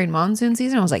be there during monsoon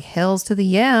season?" I was like, "Hells to the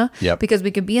yeah!" Yep. Because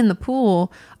we could be in the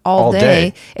pool all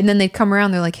day, and then they'd come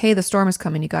around. They're like, "Hey, the storm is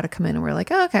coming. You got to come in." And we're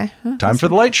like, "Oh, okay." time for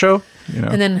the light show. You know.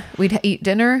 And then we'd eat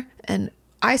dinner, and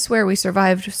I swear we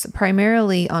survived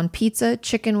primarily on pizza,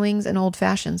 chicken wings, and old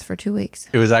fashions for 2 weeks.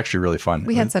 It was actually really fun.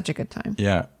 We had such a good time.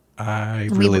 Yeah, I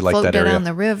We really would like float that area. down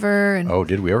the river, and Oh,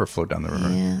 did we ever float down the river?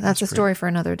 yeah, that's a story for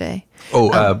another day.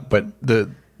 Oh, but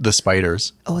the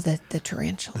spiders, Oh, the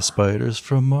tarantula. the spiders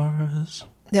from Mars.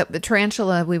 The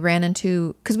tarantula we ran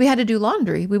into because we had to do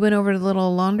laundry. We went over to the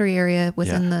little laundry area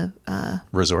within Yeah. the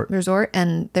Resort. resort,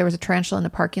 and there was a tarantula in the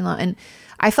parking lot. And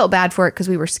I felt bad for it because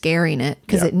we were scaring it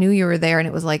because Yeah. it knew you were there, and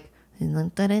it was like,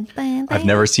 I've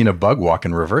never seen a bug walk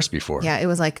in reverse before. Yeah, it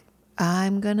was like,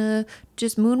 I'm gonna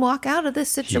just moonwalk out of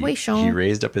this He situation.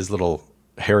 raised up his little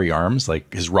hairy arms,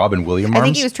 like his Robin Williams arms. I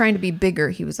think he was trying to be bigger.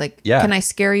 He was like, Yeah. "Can I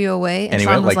scare you away?" And he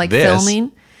Sean went was like like this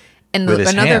filming, and with his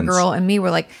another hands. girl and me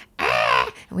were like,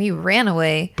 "Ah!" And we ran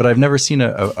away. But I've never seen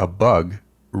a bug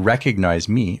recognize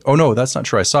me. Oh, no, that's not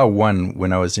true. I saw one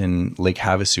when I was in Lake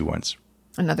Havasu once.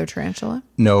 Another tarantula.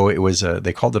 No, it was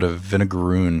they called it a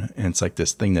vinegaroon, and it's like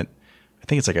this thing that I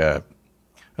think it's like a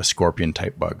scorpion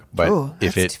type bug. But Oh,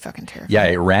 if that's it fucking terrifying. yeah,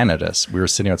 it ran at us. We were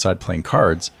sitting outside playing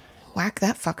cards. Whack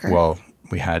that fucker. Well,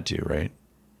 we had to, right?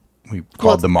 We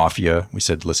called the mafia. We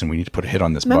said, "Listen, we need to put a hit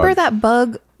on this Remember bug." that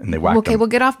bug? And they whacked Okay, him. we'll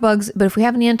get off bugs, but if we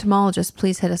have any entomologists,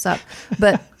 please hit us up.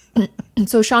 But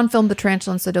so Sean filmed the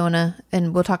tarantula in Sedona,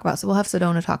 and we'll talk about. So we'll have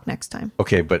Sedona talk next time.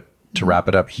 Okay, but to wrap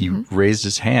it up, he raised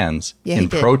his hands Yeah, he in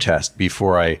did. protest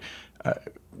before I.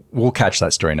 We'll catch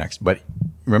that story next. But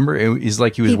remember, he's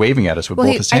like he was waving at us with both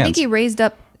his hands. I think he raised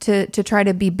up to try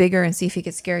to be bigger and see if he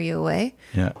could scare you away.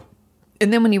 yeah.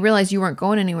 And then when he realized you weren't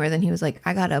going anywhere, then he was like,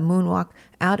 "I got to moonwalk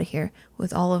out of here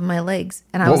with all of my legs."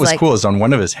 And I What was like, cool is on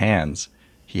one of his hands,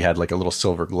 he had like a little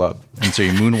silver glove, and so he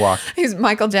moonwalked. He's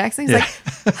Michael Jackson. He's Yeah.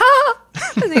 like, "Ha!"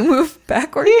 And he moved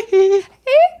backward.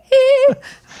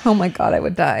 Oh my God, I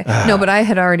would die. No, but I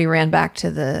had already ran back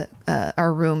to the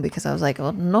our room because I was like,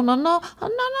 "Oh no, no, no, oh,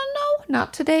 no,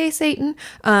 not today, Satan."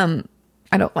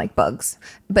 I don't like bugs,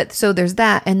 but so there's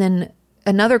that, and then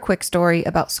another quick story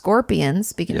about scorpions.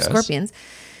 Speaking Yes. of scorpions,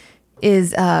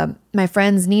 is my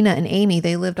friends Nina and Amy.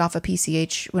 They lived off of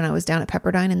PCH when I was down at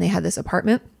Pepperdine, and they had this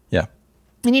apartment. Yeah.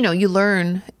 And you know, you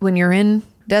learn when you're in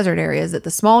desert areas that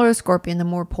the smaller the scorpion, the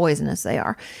more poisonous they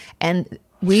are. And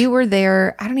we were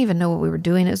there. I don't even know what we were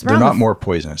doing. It was They're around not the- more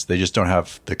poisonous. They just don't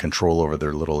have the control over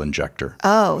their little injector.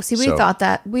 Oh, see, we So- thought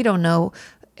that. We don't know.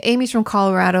 Amy's from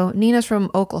Colorado. Nina's from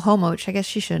Oklahoma, which I guess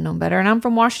she should have known better. And I'm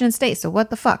from Washington State. So what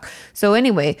the fuck? So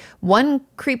anyway, one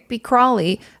creepy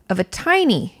crawly of a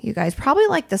tiny, you guys, probably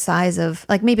like the size of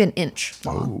like maybe an inch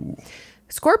long.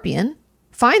 Scorpion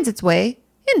finds its way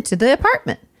into the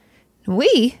apartment.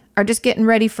 We are just getting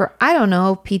ready for, I don't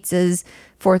know, pizzas,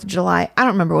 4th of July. I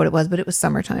don't remember what it was, but it was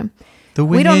summertime.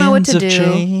 We don't know what to winds of do.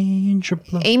 change are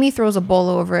blowing. Amy throws a bowl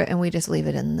over it, and we just leave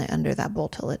it under that bowl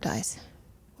till it dies,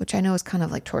 which I know is kind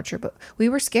of like torture, but we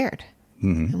were scared.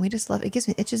 And we just love it. It gives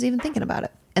me itches even thinking about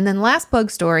it. And then last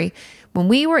bug story, when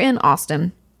we were in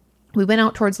Austin, we went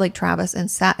out towards Lake Travis and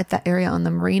sat at that area on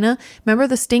the marina. Remember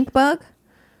the stink bug?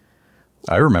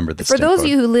 I remember the For stink those bug.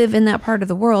 of you who live in that part of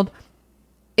the world,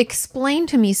 explain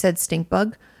to me said stink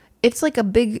bug. It's like a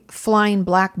big flying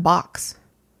black box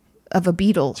of a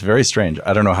beetle. It's very strange.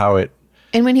 I don't know how it.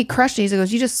 And when he crushed it, he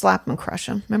goes, "You just slap him and crush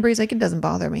him." Remember, he's like, "It doesn't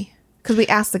bother me." Because we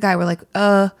asked the guy, we're like,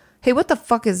 hey, what the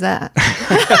fuck is that?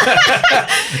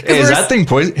 Hey, is that thing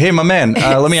poison? Hey, my man,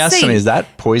 let me ask Say- something. Is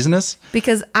that poisonous?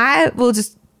 Because I will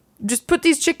just put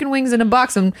these chicken wings in a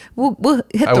box and we'll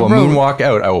hit I the will road. moonwalk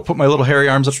out. I will put my little hairy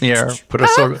arms up in the air. Put a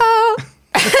silver. Oh.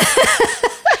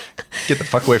 Get the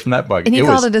fuck away from that bug. And he It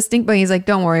called was- it a stink bug. He's like,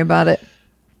 "Don't worry about it."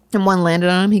 And one landed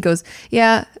on him. He goes,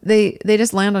 "Yeah, they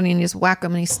just land on you and you just whack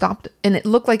them." And he stopped. And it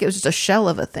looked like it was just a shell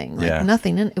of a thing. Like Yeah.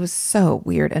 nothing. And it was so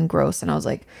weird and gross. And I was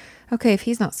like, okay, if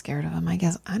he's not scared of him, I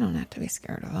guess I don't have to be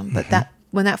scared of him. But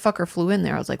when that fucker flew in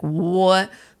there, I was like, what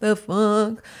the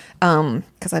fuck?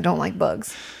 Because I don't like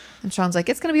bugs. And Sean's like,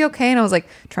 it's going to be okay. And I was like,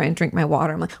 try and drink my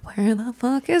water. I'm like, where the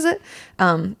fuck is it?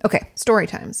 Okay, story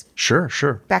times. Sure.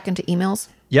 Back into emails.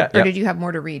 Yeah. Or did you have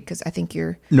more to read? Because I think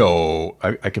you're... No,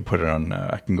 I could put it on.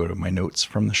 I can go to my notes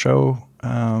from the show.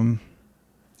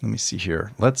 Let me see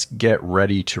here. Let's get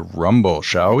ready to rumble,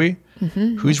 shall we?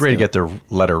 Mm-hmm. Who's ready to get their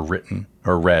letter written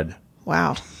or read?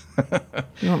 Wow.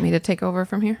 You want me to take over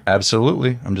from here?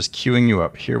 Absolutely. I'm just queuing you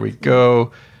up. Here we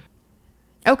go.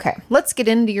 Okay, let's get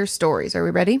into your stories. Are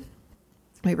we ready?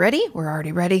 Are we ready? We're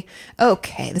already ready.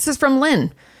 Okay, this is from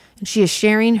Lynn, and she is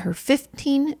sharing her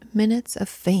 15 minutes of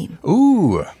fame.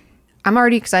 Ooh. I'm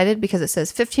already excited because it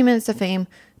says 15 minutes of fame,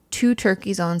 2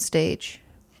 turkeys on stage.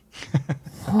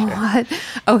 Okay.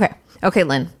 What? Okay,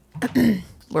 Lynn.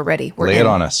 We're ready. We're Lay in. it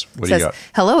on us. What do you got?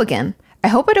 Hello again. I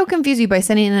hope I don't confuse you by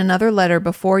sending in another letter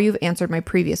before you've answered my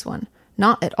previous one.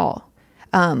 Not at all.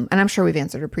 And I'm sure we've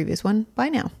answered a previous one by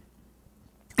now.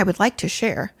 I would like to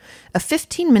share a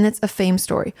 15 minutes of fame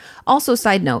story. Also,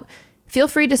 side note, feel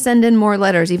free to send in more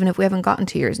letters even if we haven't gotten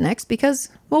to yours next because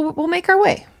we'll make our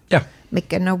way. Yeah.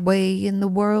 Making our way in the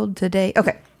world today.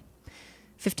 Okay.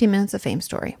 15 minutes of fame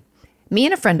story. Me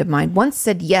and a friend of mine once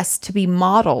said yes to be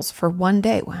models for one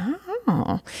day.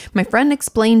 Wow. My friend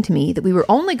explained to me that we were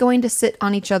only going to sit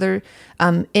on each other,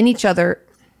 in each other.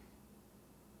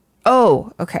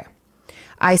 Oh, okay.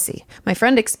 I see. My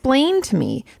friend explained to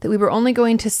me that we were only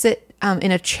going to sit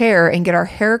in a chair and get our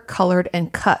hair colored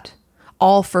and cut,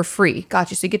 all for free.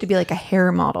 Gotcha. So you get to be like a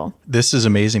hair model. This is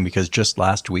amazing because just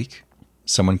last week,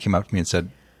 someone came up to me and said,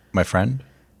 my friend,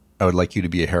 I would like you to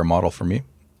be a hair model for me.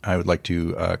 I would like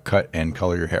to cut and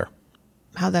color your hair.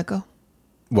 How'd that go?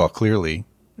 Well, clearly,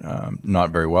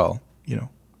 not very well,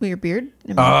 With your beard?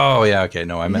 Oh, yeah. Okay.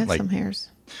 No, I meant like some hairs.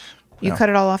 You cut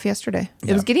it all off yesterday.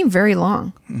 It was getting very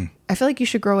long. I feel like you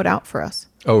should grow it out for us.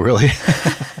 Oh, really?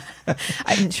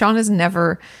 Sean has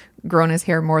never grown his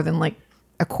hair more than like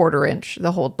a quarter inch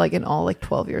the whole, like in all like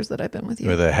 12 years that I've been with you.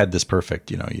 With a head this perfect,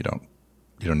 you don't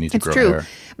need to It's grow true. hair.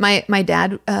 My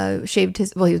dad shaved he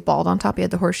was bald on top. He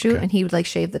had the horseshoe and he would like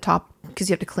shave the top because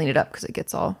you have to clean it up because it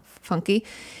gets all funky.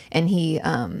 And he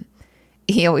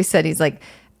always said, he's like,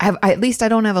 at least I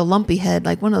don't have a lumpy head,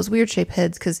 like one of those weird shaped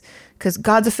heads because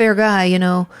God's a fair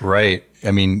guy, Right.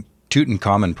 I mean,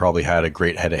 Tutankhamun probably had a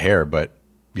great head of hair, but,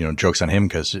 joke's on him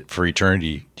because for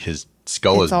eternity, his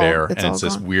skull is bare and it's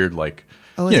this weird like...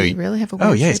 Oh, does he really have a weird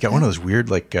Oh, yeah. He's got head? one of those weird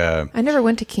like... I never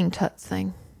went to King Tut's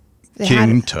thing.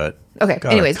 King Tut. Okay,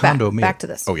 Got anyways, a condo back to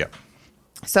this. Oh, yeah.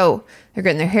 So they're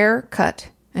getting their hair cut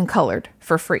and colored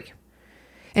for free.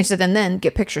 And she said, and then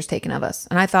get pictures taken of us.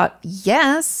 And I thought,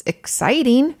 yes,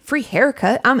 exciting, free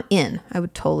haircut. I'm in. I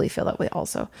would totally feel that way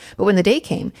also. But when the day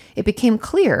came, it became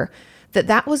clear that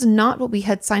that was not what we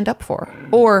had signed up for,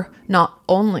 or not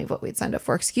only what we'd signed up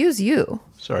for. Excuse you.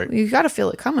 Sorry. You got to feel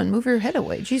it coming. Move your head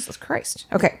away. Jesus Christ.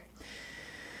 Okay.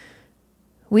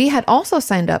 We had also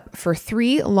signed up for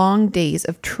 3 long days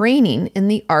of training in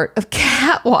the art of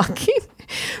catwalking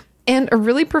and a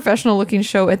really professional looking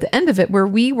show at the end of it where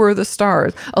we were the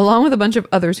stars, along with a bunch of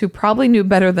others who probably knew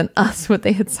better than us what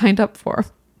they had signed up for.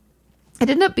 It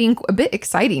ended up being a bit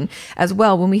exciting as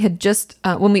well when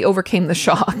we overcame the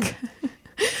shock.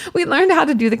 We learned how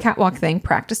to do the catwalk thing,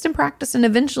 practiced, and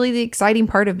eventually the exciting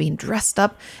part of being dressed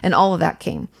up and all of that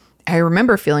came. I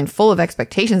remember feeling full of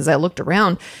expectations as I looked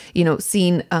around,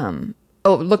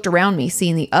 looked around me,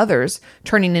 seeing the others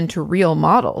turning into real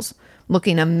models,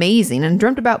 looking amazing, and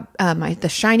dreamt about the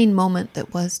shining moment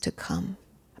that was to come.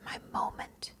 My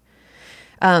moment.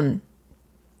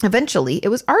 Eventually, it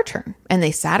was our turn, and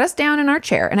they sat us down in our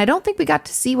chair, and I don't think we got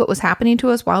to see what was happening to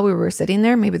us while we were sitting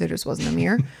there. Maybe there just wasn't a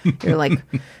mirror. You're like,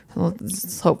 well,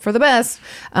 let's hope for the best.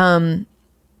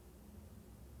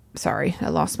 Sorry, I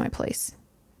lost my place.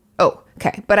 Oh,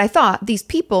 okay. But I thought these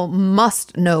people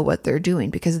must know what they're doing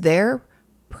because they're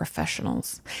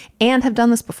professionals and have done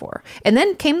this before. And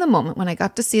then came the moment when I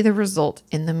got to see the result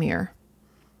in the mirror.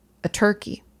 A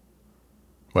turkey.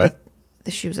 What?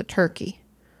 She was a turkey.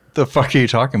 The fuck are you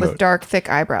talking With about? dark, thick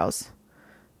eyebrows.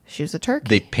 She was a turkey.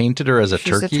 They painted her as a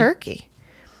turkey? She's a turkey.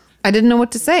 I didn't know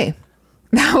what to say.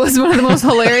 That was one of the most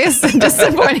hilarious and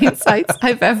disappointing sights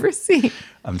I've ever seen.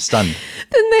 I'm stunned.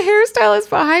 Then the hairstylist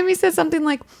behind me said something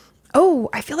like, oh,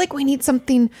 I feel like we need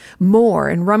something more,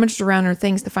 and rummaged around her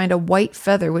things to find a white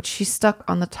feather, which she stuck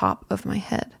on the top of my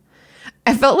head.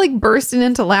 I felt like bursting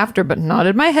into laughter, but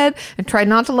nodded my head and tried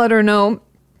not to let her know.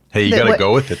 Hey, you got to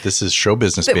go with it. This is show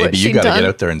business, baby. You got to get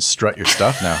out there and strut your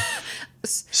stuff now.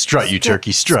 Strut, you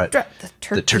turkey, strut. The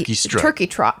turkey strut. The turkey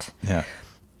trot. Yeah.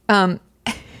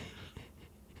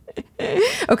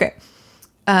 Okay.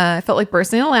 I felt like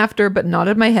bursting in laughter, but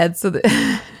nodded my head so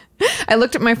that I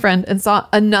looked at my friend and saw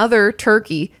another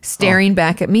turkey staring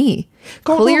back at me,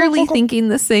 clearly thinking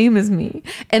the same as me.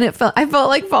 And I felt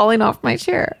like falling off my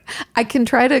chair. I can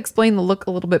try to explain the look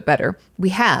a little bit better. We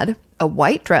had a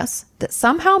white dress that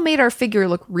somehow made our figure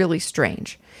look really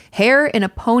strange. Hair in a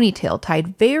ponytail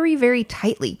tied very, very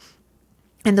tightly.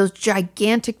 And those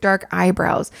gigantic dark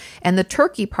eyebrows. And the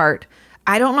turkey part,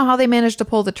 I don't know how they managed to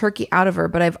pull the turkey out of her,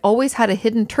 but I've always had a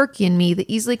hidden turkey in me that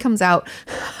easily comes out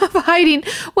of hiding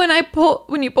when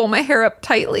you pull my hair up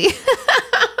tightly.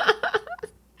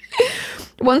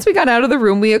 Once we got out of the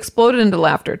room, we exploded into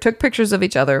laughter, took pictures of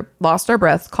each other, lost our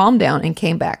breath, calmed down, and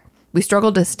came back. We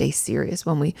struggled to stay serious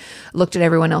when we looked at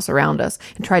everyone else around us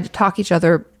and tried to talk to each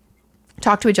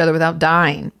other without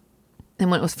dying. And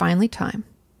when it was finally time,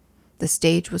 the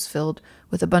stage was filled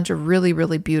with a bunch of really,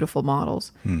 really beautiful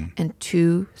models and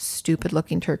two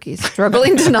stupid-looking turkeys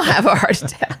struggling to not have a heart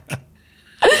attack.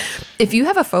 If you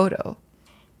have a photo,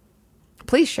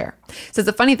 please share. So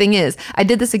the funny thing is, I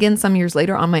did this again some years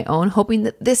later on my own, hoping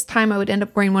that this time I would end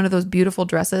up wearing one of those beautiful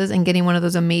dresses and getting one of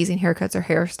those amazing haircuts or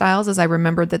hairstyles as I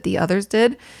remembered that the others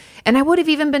did. And I would have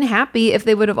even been happy if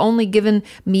they would have only given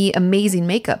me amazing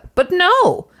makeup. But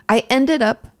no, I ended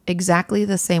up exactly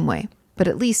the same way, but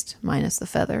at least minus the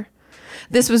feather.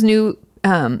 This was new.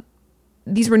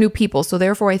 These were new people, so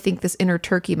therefore I think this inner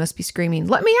turkey must be screaming,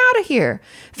 "Let me out of here,"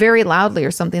 very loudly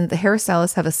or something that the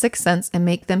hairstylists have a sixth sense and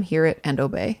make them hear it and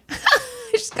obey.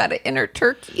 I just got an inner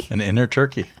turkey. An inner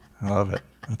turkey. I love it.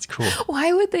 That's cool.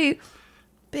 Why would they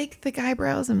big, thick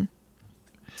eyebrows? And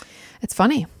it's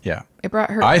funny. Yeah. It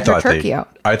brought her turkey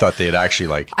out. I thought they'd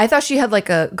actually I thought she had like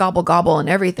a gobble gobble and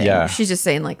everything. Yeah. She's just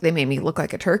saying like they made me look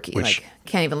like a turkey. Like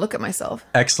can't even look at myself.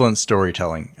 Excellent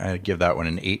storytelling. I give that one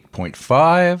an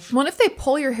 8.5. Well, if they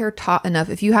pull your hair taut enough,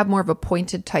 if you have more of a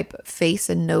pointed type face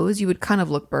and nose, you would kind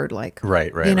of look bird-like.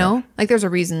 Right. You know? Like there's a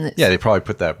reason that... Yeah, they probably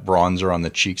put that bronzer on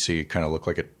the cheek so you kind of look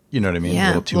like a, you know what I mean? Yeah, a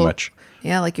little too much.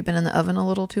 Yeah, like you've been in the oven a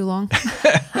little too long.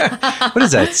 What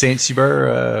is that? Saint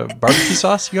Cyber barbecue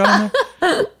sauce you got on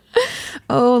there?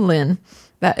 Oh, Lynn,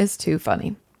 that is too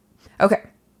funny. Okay.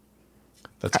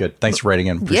 That's good. Thanks for writing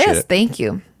in. Appreciate it. Yes, thank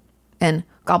you. And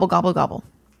gobble, gobble, gobble.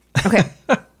 Okay.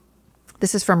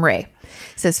 This is from Ray.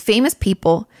 It says, famous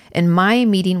people in my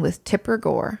meeting with Tipper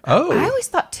Gore. Oh. I always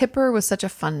thought Tipper was such a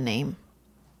fun name.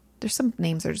 There's some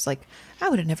names that are just like, I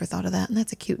would have never thought of that, and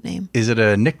that's a cute name. Is it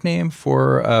a nickname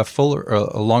for a fuller,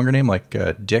 a longer name like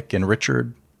Dick and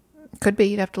Richard? Could be.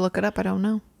 You'd have to look it up. I don't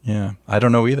know. Yeah, I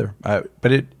don't know either.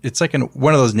 But it's like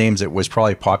one of those names that was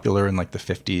probably popular in like the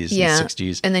 50s and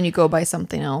 60s. And then you go by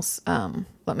something else.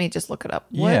 Let me just look it up.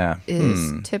 What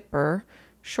is Tipper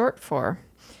short for?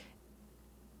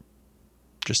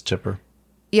 Just Tipper.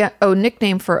 Yeah. Oh,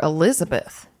 nickname for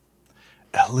Elizabeth.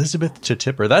 Elizabeth to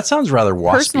Tipper. That sounds rather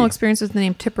waspy. Personal experience with the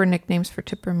name Tipper, nicknames for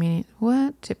Tipper meaning.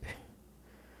 What? Tipper.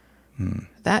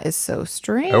 That is so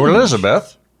strange. Oh,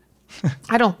 Elizabeth.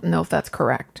 I don't know if that's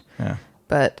correct. Yeah.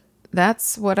 But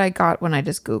that's what I got when I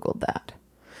just Googled that.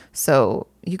 So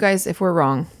you guys, if we're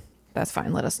wrong, that's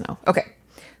fine. Let us know. Okay.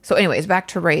 So anyways, back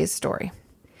to Ray's story.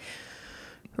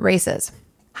 Ray says,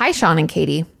 "Hi, Sean and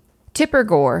Katie. Tipper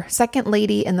Gore, second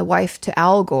lady and the wife to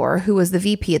Al Gore, who was the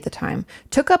VP at the time,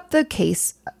 took up the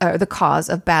cause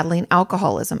of battling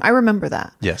alcoholism." I remember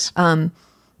that. Yes.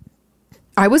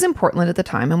 I was in Portland at the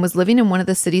time and was living in one of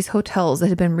the city's hotels that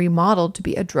had been remodeled to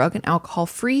be a drug and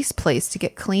alcohol-free place to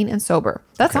get clean and sober.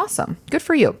 That's awesome. Good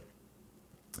for you.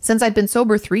 Since I'd been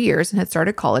sober 3 years and had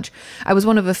started college, I was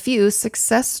one of a few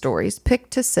success stories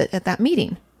picked to sit at that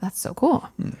meeting. That's so cool.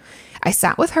 I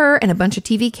sat with her and a bunch of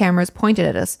TV cameras pointed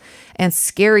at us and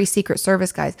scary Secret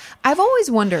Service guys. I've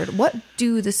always wondered, what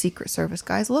do the Secret Service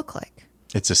guys look like?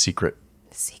 It's a secret.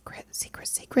 Secret.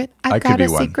 I I've could got be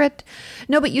a one. secret.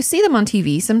 No, but you see them on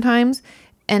TV sometimes.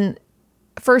 And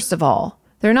first of all,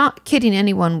 they're not kidding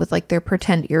anyone with like their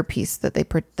pretend earpiece that they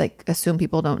like assume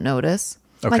people don't notice.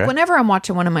 Okay. Like whenever I'm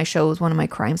watching one of my shows, one of my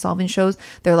crime solving shows,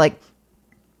 they're like,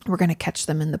 we're going to catch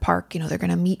them in the park. You know, they're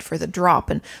going to meet for the drop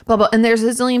and blah, blah. And there's a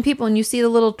zillion people and you see the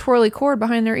little twirly cord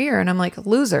behind their ear. And I'm like,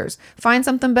 losers, find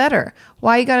something better.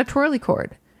 Why you got a twirly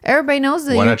cord? Everybody knows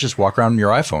that. Why not just walk around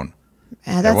your iPhone?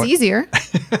 That's easier.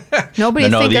 Nobody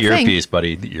No, think the a thing. earpiece,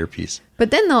 buddy. The earpiece. But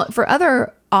then for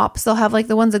other ops, they'll have like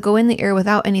the ones that go in the ear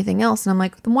without anything else. And I'm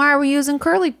like, then why are we using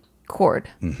curly cord?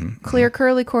 Clear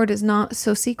curly cord is not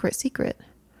so secret.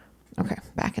 Okay,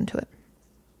 back into it.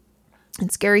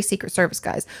 And scary Secret Service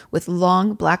guys with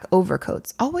long black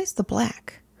overcoats. Always the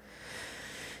black.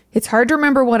 It's hard to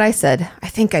remember what I said. I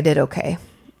think I did okay.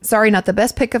 Sorry, not the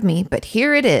best pick of me, but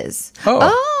here it is.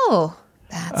 Oh.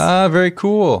 That's Very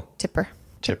cool. Tipper.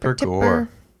 Tipper Gore.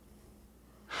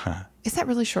 Is that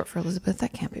really short for Elizabeth?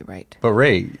 That can't be right. But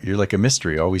Ray, you're like a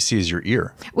mystery. All we see is your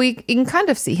ear. You can kind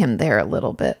of see him there a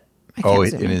little bit. I Oh, can't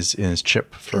zoom in his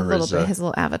chip for a little bit, his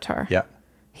little avatar. Yeah.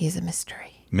 He's a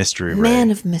mystery. Mystery Ray.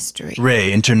 Man of mystery.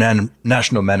 Ray,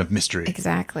 international man of mystery.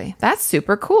 Exactly. That's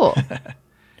super cool.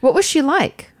 What was she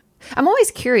like? I'm always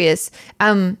curious.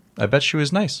 I bet she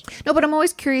was nice. No, but I'm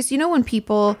always curious. You know, when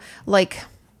people like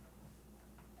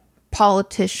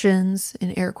politicians,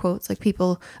 in air quotes, like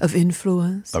people of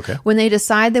influence, Okay. when they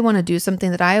decide they want to do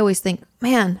something that I always think,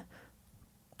 man,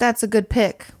 that's a good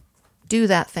pick. Do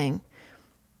that thing.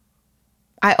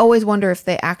 I always wonder if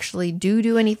they actually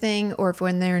do anything, or if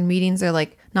when they're in meetings, they're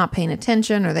like not paying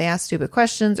attention, or they ask stupid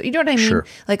questions. Or, you know what I mean? Sure.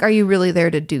 Like, are you really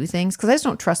there to do things? Because I just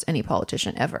don't trust any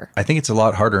politician ever. I think it's a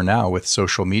lot harder now with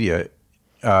social media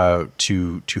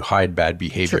to hide bad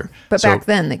behavior. True. But So back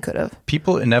then they could have.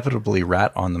 people inevitably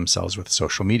rat on themselves with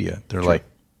social media. They're like,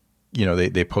 you know,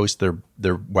 they post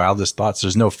their wildest thoughts.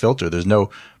 There's no filter. There's no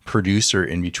producer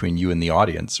in between you and the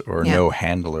audience, or Yeah. no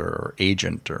handler or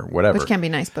agent or whatever. Which can be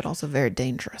nice, but also very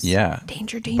dangerous. Yeah.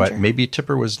 Danger, danger. But maybe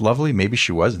Tipper was lovely. Maybe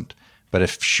she wasn't. But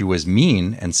if she was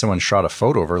mean and someone shot a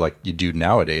photo of her, like you do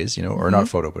nowadays, you know, or not a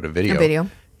photo, but a video. A video.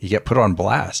 You get put on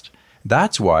blast.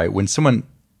 That's why when someone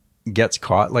gets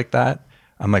caught like that,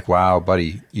 I'm like, wow,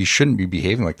 buddy, you shouldn't be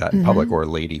behaving like that in public, or a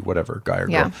lady, whatever, guy or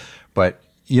girl. Yeah. But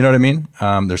you know what I mean?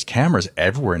 There's cameras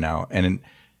everywhere now. And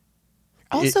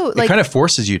Also, it like, kind of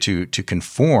forces you to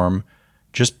conform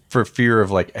just for fear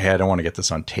of like, hey, I don't want to get this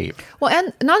on tape. well,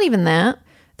 and not even that.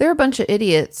 There are a bunch of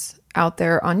idiots out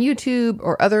there on YouTube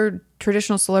or other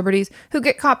traditional celebrities who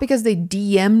get caught because they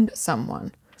DM'd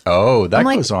someone. Oh, that I'm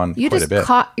like, goes on you quite just a bit.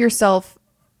 caught yourself.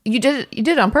 You did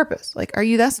it on purpose. Like, are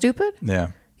you that stupid?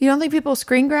 Yeah. You don't think people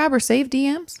screen grab or save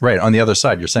DMs? Right. On the other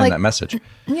side, you're sending Like- that message.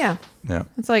 Yeah. Yeah.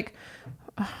 It's like,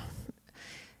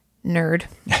 nerd,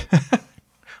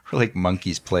 We're like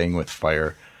monkeys playing with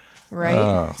fire. right?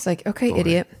 Oh, It's like, okay,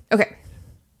 idiot. Okay.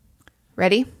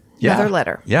 Ready? Yeah. Another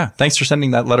letter. Yeah. Thanks for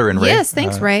sending that letter in, Ray. Yes,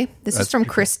 thanks, Ray. This is that's from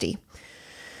beautiful. Christy.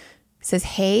 It says,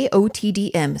 hey,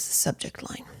 OTDM is the subject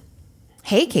line.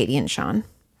 Hey, Katie and Sean.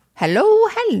 Hello.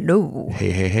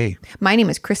 Hey. My name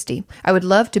is Christy. I would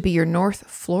love to be your North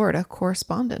Florida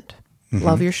correspondent.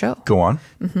 Love your show. Go on.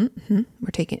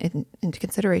 We're taking it into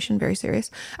consideration. Very serious.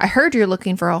 I heard you're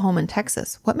looking for a home in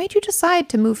Texas. What made you decide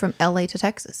to move from LA to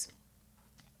Texas?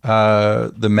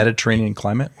 The Mediterranean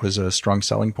climate was a strong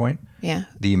selling point. Yeah.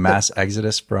 The mass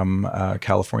exodus from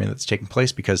California that's taking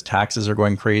place because taxes are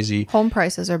going crazy. Home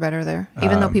prices are better there.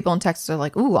 Even though people in Texas are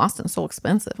like, ooh, Austin's so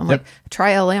expensive. I'm Yep. like,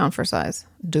 try LA on for size,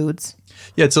 dudes.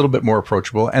 Yeah, it's a little bit more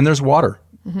approachable. And there's water.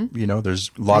 You know,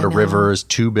 there's a lot of know. rivers,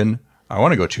 tubing. I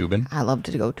want to go tubing. I love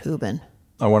to go tubing.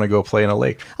 I want to go play in a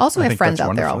lake. Also, I we have think friends that's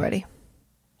out there wonderful. already.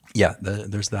 Yeah,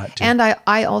 there's that too. And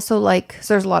I also like,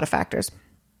 so there's a lot of factors.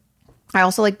 I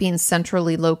also like being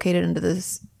centrally located into the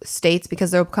States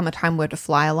because there'll come a time where to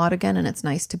fly a lot again. And it's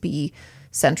nice to be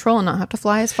central and not have to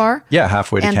fly as far. Yeah,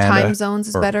 halfway to and Canada. time zones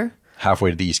is or better. Mm-hmm.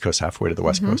 Halfway to the East Coast, halfway to the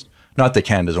West Coast. Not that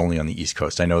Canada's only on the East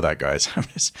Coast. I know that, guys.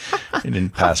 I didn't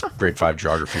pass grade 5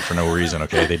 geography for no reason.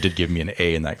 Okay, they did give me an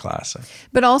A in that class.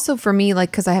 But also for me,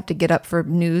 like, because I have to get up for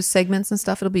news segments and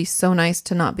stuff, it'll be so nice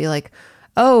to not be like,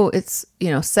 oh, it's,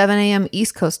 7 a.m.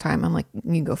 East Coast time. I'm like, you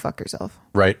can go fuck yourself.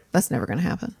 Right? That's never going to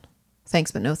happen.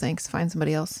 Thanks, but no thanks. Find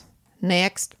somebody else.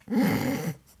 Next.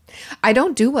 I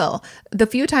don't do well. The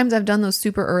few times I've done those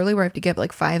super early where I have to get up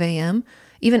like 5 a.m.,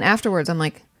 even afterwards, I'm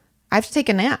like, I have to take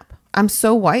a nap. I'm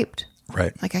so wiped.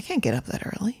 Right. Like, I can't get up that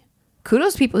early.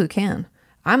 Kudos to people who can.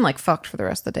 I'm like fucked for the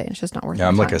rest of the day. It's just not worth it. Yeah,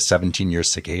 I'm like a 17-year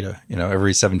cicada.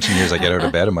 Every 17 years I get out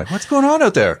of bed, I'm like, what's going on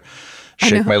out there?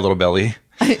 Shake my little belly.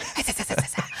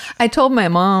 I told my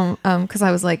mom, because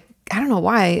I was like, I don't know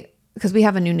why, because we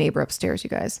have a new neighbor upstairs, you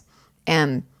guys,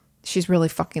 and she's really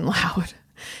fucking loud.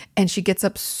 And she gets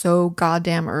up so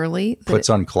goddamn early. that Puts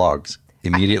on clogs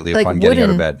immediately like upon getting out of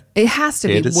wooden- bed. It has to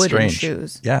be It is wooden strange.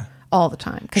 shoes. Yeah. All the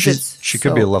time. Because She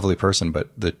could be a lovely person, but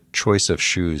the choice of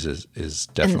shoes is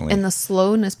definitely... And the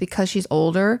slowness, because she's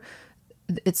older,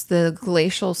 it's the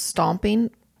glacial stomping.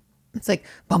 It's like,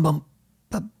 bum, bum,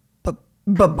 bum, bum,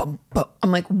 bum, bum, bum.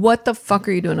 I'm like, what the fuck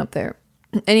are you doing up there?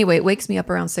 Anyway, it wakes me up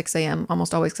around 6 a.m.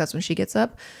 almost always, 'cause that's when she gets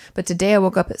up. But today I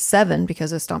woke up at 7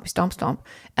 because of stompy stomp stomp,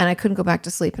 and I couldn't go back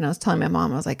to sleep. And I was telling my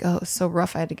mom, I was like, oh, it's so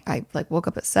rough. I woke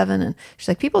up at 7, and she's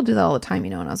like, people do that all the time,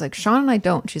 And I was like, Sean and I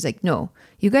don't. She's like, no,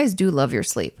 you guys do love your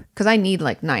sleep, because I need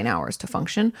like 9 hours to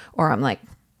function, or I'm like,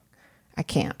 I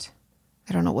can't.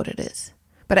 I don't know what it is.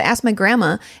 But I asked my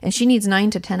grandma, and she needs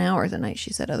 9 to 10 hours a night.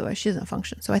 She said otherwise she doesn't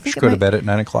function. So I think Should go to bed at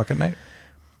 9 o'clock at night.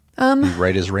 Be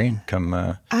right as rain come...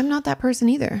 I'm not that person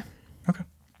either. Okay.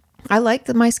 I like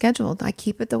my schedule. I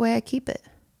keep it the way I keep it.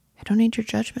 I don't need your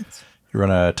judgments. You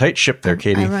run a tight ship there,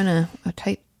 Katie. I run a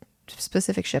tight,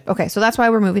 specific ship. Okay, so that's why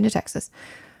we're moving to Texas.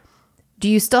 Do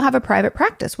you still have a private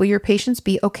practice? Will your patients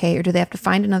be okay, or do they have to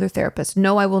find another therapist?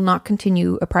 No, I will not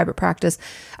continue a private practice.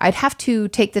 I'd have to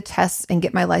take the tests and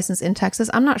get my license in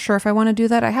Texas. I'm not sure if I want to do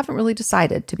that. I haven't really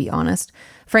decided, to be honest.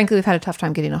 Frankly, we've had a tough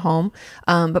time getting a home,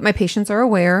 but my patients are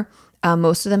aware.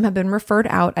 Most of them have been referred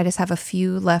out. I just have a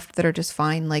few left that are just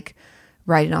fine, like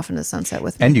riding off into the sunset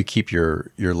with me. And you keep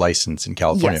your license in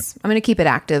California. Yes, I'm going to keep it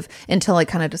active until I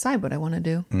kind of decide what I want to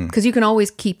do. Because you can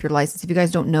always keep your license. If you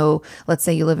guys don't know, let's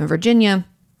say you live in Virginia,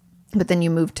 but then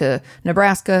you move to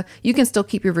Nebraska, you can still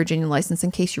keep your Virginia license in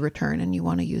case you return and you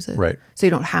want to use it. Right. So you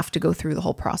don't have to go through the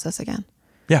whole process again.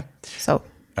 Yeah. So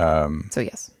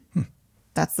yes,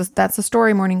 that's the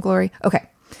story, Morning Glory. Okay.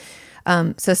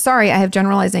 So sorry, I have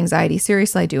generalized anxiety.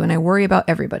 Seriously, I do. And I worry about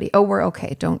everybody. Oh, we're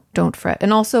okay. Don't fret.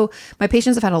 And also my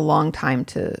patients have had a long time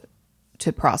to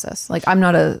process. Like, I'm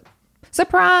not a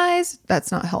surprise.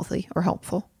 That's not healthy or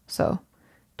helpful. So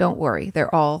don't worry.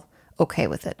 They're all okay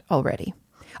with it already.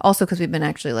 Also, because we've been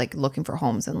actually like looking for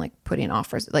homes and like putting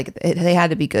offers, like they had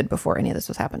to be good before any of this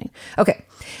was happening. Okay.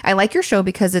 I like your show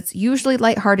because it's usually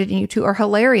lighthearted and you two are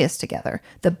hilarious together.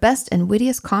 The best and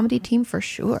wittiest comedy team for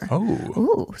sure.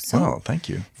 Oh, thank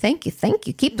you. Thank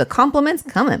you. Keep the compliments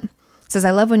coming. Says,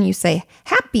 I love when you say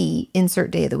happy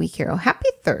insert day of the week hero. Happy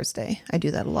Thursday. I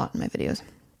do that a lot in my videos.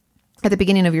 At the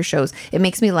beginning of your shows, it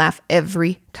makes me laugh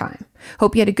every time.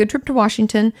 Hope you had a good trip to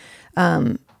Washington.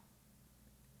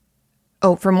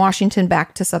 From Washington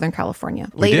back to Southern California.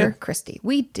 Later, Christy.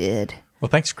 We did. Well,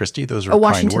 thanks, Christy. Those are kind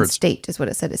Washington words. State is what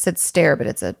it said. It said stare, but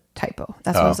it's a typo.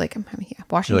 That's what I was like. Yeah,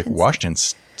 Washington. You're like, Washington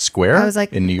Square? I was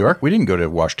like, in New York? We didn't go to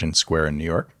Washington Square in New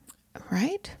York.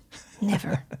 Right?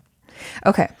 Never.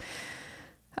 Okay.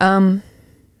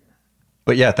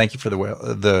 But yeah, thank you for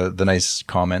the nice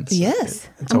comments. Yes.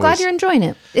 I'm glad you're enjoying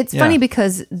it. It's funny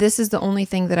because this is the only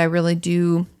thing that I really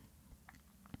do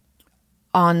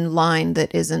online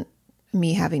that isn't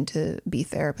me having to be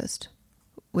therapist,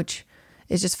 which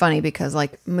is just funny because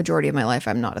like majority of my life,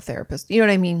 I'm not a therapist. You know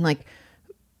what I mean? Like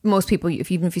most people,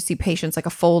 even if you see patients like a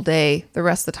full day, the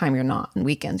rest of the time you're not, and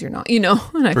weekends you're not, you know?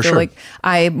 And I feel like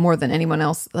I, more than anyone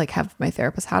else, like have my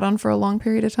therapist hat on for a long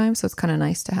period of time. So it's kind of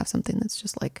nice to have something that's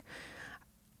just like,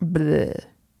 bleh.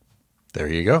 There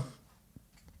you go.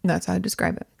 That's how I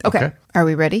describe it. Okay. Are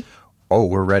we ready? Oh,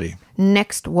 we're ready.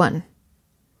 Next one.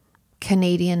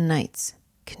 Canadian Nights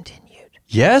continued.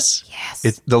 Yes?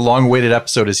 Yes. The long-awaited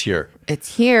episode is here.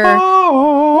 It's here.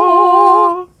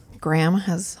 Oh. Graham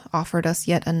has offered us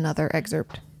yet another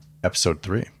excerpt. Episode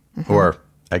 3. Or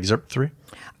excerpt 3?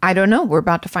 I don't know. We're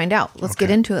about to find out. Let's get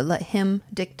into it. Let him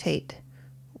dictate,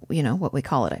 what we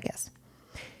call it, I guess.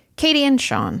 Katie and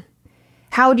Sean.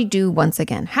 Howdy do once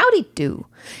again. Howdy do.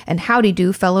 And howdy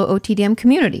do, fellow OTDM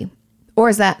community. Or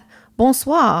is that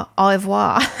bonsoir, au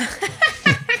revoir?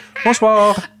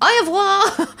 Bonsoir. Au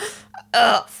revoir.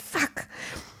 Oh, fuck.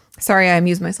 Sorry, I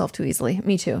amuse myself too easily.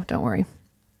 Me too. Don't worry.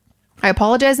 I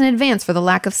apologize in advance for the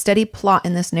lack of steady plot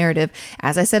in this narrative.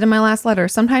 As I said in my last letter,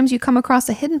 sometimes you come across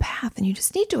a hidden path and you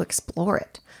just need to explore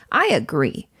it. I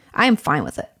agree. I am fine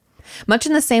with it. Much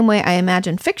in the same way I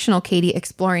imagine fictional Katie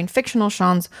exploring fictional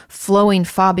Sean's flowing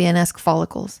Fabian-esque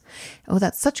follicles. Oh,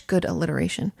 that's such good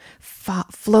alliteration.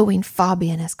 Flowing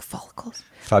Fabian-esque follicles.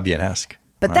 Fabian-esque.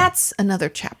 But that's another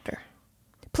chapter.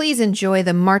 Please enjoy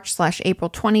the March/April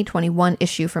 2021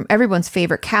 issue from everyone's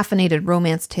favorite caffeinated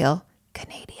romance tale,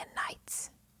 Canadian Nights.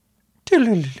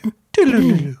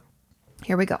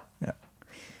 Here we go. Yeah.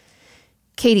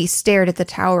 Katie stared at the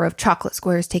tower of chocolate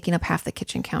squares taking up half the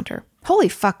kitchen counter. Holy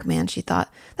fuck, man, she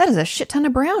thought. That is a shit ton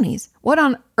of brownies. What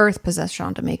on earth possessed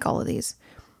Sean to make all of these?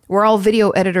 Were all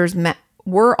video editors massive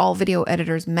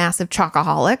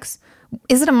chocoholics?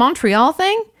 Is it a Montreal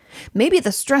thing? Maybe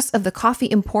the stress of the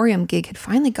coffee emporium gig had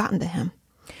finally gotten to him.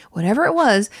 Whatever it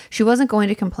was, she wasn't going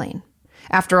to complain.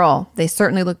 After all, they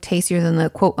certainly looked tastier than the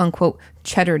quote-unquote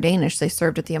cheddar Danish they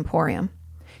served at the emporium.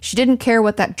 She didn't care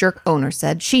what that jerk owner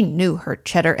said. She knew her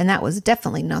cheddar, and that was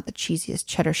definitely not the cheesiest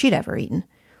cheddar she'd ever eaten.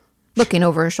 Looking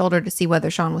over her shoulder to see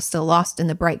whether Sean was still lost in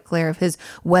the bright glare of his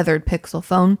weathered Pixel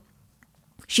phone,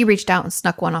 she reached out and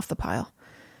snuck one off the pile.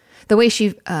 The way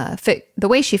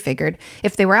she figured,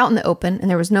 if they were out in the open and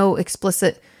there was no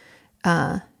explicit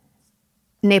ne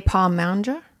pas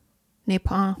manger, Ne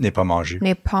pas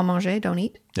manger. Don't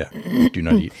eat. Yeah, do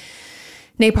not eat.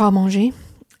 Ne pas manger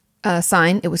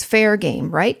sign, it was fair game,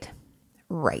 right?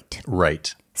 Right.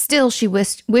 Still, she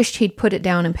wished he'd put it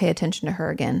down and pay attention to her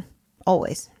again.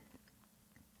 Always.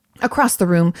 Across the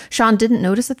room, Sean didn't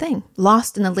notice a thing,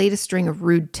 lost in the latest string of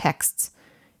rude texts.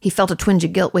 He felt a twinge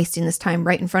of guilt wasting this time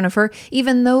right in front of her,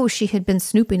 even though she had been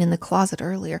snooping in the closet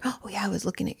earlier. Oh, yeah, I was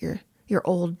looking at your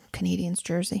old Canadiens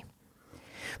jersey.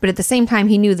 But at the same time,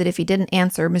 he knew that if he didn't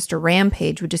answer, Mr.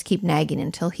 Rampage would just keep nagging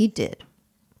until he did.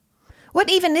 What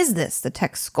even is this? The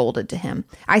text scolded to him.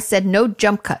 I said no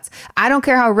jump cuts. I don't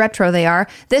care how retro they are.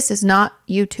 This is not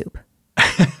YouTube.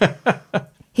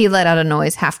 He let out a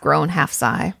noise, half groan, half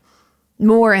sigh.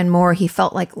 More and more, he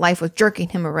felt like life was jerking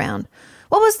him around.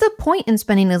 What was the point in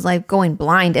spending his life going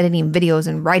blind, editing videos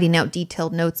and writing out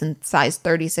detailed notes in size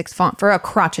 36 font for a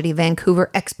crotchety Vancouver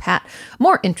expat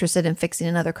more interested in fixing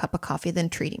another cup of coffee than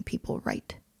treating people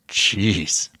right?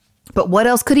 Jeez. But what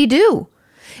else could he do?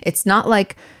 It's not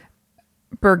like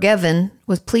Bergevin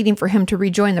was pleading for him to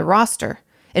rejoin the roster.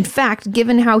 In fact,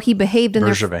 given how he behaved in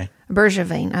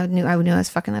Bergevin. I knew I was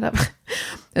fucking that up. I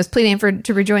was pleading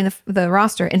to rejoin the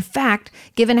roster. In fact,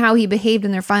 given how he behaved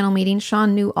in their final meeting,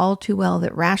 Sean knew all too well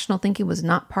that rational thinking was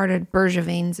not part of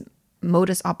Bergevin's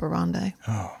modus operandi.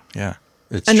 Oh, yeah.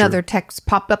 Another text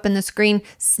popped up in the screen,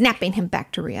 snapping him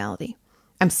back to reality.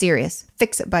 I'm serious.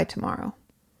 Fix it by tomorrow.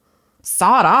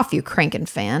 Saw it off, you crankin'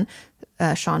 fan.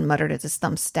 Sean muttered as his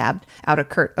thumb stabbed out a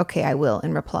curt, okay, I will,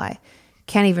 in reply.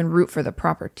 Can't even root for the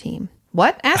proper team.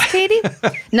 What? Asked Katie.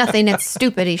 Nothing. It's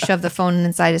stupid. He shoved the phone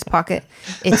inside his pocket.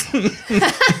 It's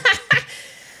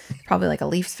probably like a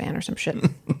Leafs fan or some shit.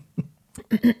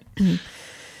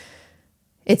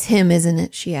 It's him, isn't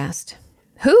it? She asked.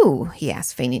 Who? He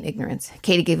asked, feigning ignorance.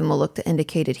 Katie gave him a look that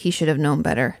indicated he should have known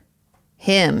better.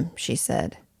 Him, she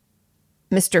said.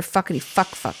 Mr. Fuckity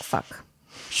fuck.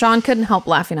 Sean couldn't help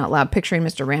laughing out loud, picturing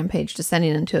Mr. Rampage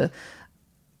descending into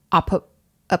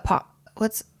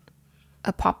what's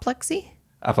apoplexy?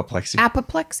 Apoplexy.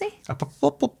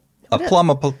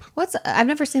 What's I've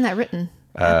never seen that written.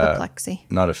 Apoplexy.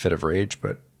 Not a fit of rage,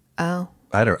 but oh,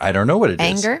 I don't know what it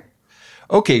is. Anger.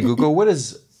 Okay, Google, what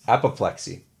is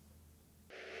apoplexy?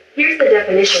 Here's the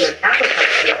definition of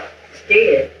apoplexy.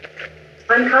 Stated: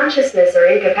 unconsciousness or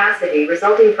incapacity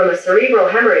resulting from a cerebral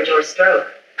hemorrhage or stroke.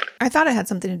 I thought it had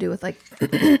something to do with like.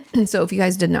 So if you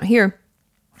guys did not hear,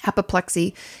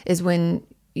 apoplexy is when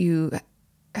you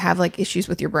have like issues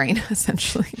with your brain,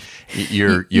 essentially.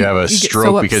 You have a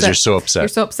stroke because you're so upset. You're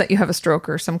so upset you have a stroke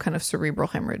or some kind of cerebral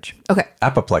hemorrhage. Okay.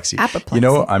 Apoplexy. You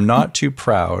know, I'm not too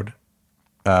proud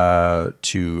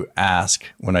to ask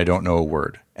when I don't know a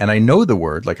word. And I know the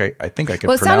word. Like, I think I could pronounce it.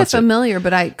 Well, it sounded familiar,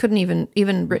 but I couldn't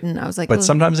even written. I was like, but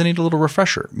sometimes I need a little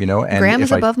refresher, you know? And Graham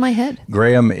is above my head.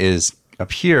 Graham is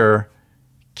up here,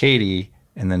 Katie,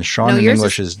 and then Sean in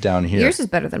English is down here. Yours is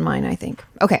better than mine, I think.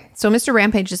 Okay, so Mr.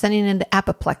 Rampage descending into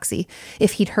apoplexy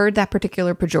if he'd heard that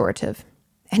particular pejorative.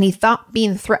 And he thought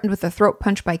being threatened with a throat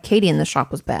punch by Katie in the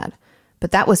shop was bad.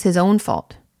 But that was his own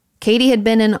fault. Katie had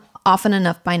been in often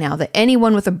enough by now that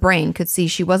anyone with a brain could see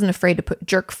she wasn't afraid to put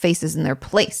jerk faces in their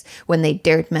place when they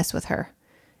dared mess with her.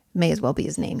 May as well be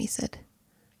his name, he said.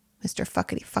 Mr.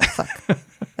 Fuckity fuck.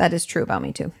 That is true about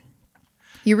me, too.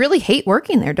 You really hate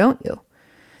working there, don't you?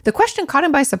 The question caught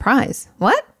him by surprise.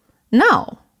 What?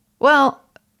 No. Well,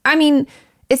 I mean,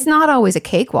 it's not always a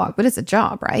cakewalk, but it's a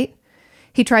job, right?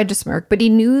 He tried to smirk, but he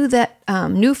knew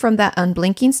from that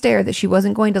unblinking stare that she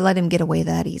wasn't going to let him get away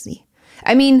that easy.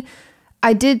 I mean,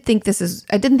 I didn't think this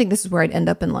is where I'd end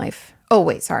up in life. Oh,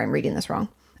 wait, sorry, I'm reading this wrong.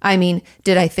 I mean,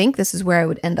 did I think this is where I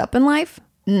would end up in life?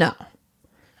 No.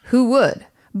 Who would?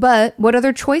 But what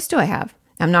other choice do I have?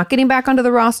 I'm not getting back onto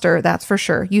the roster, that's for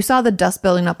sure. You saw the dust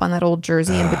building up on that old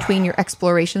jersey in between your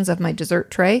explorations of my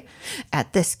dessert tray.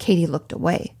 At this, Katie looked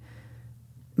away,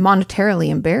 monetarily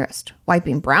embarrassed,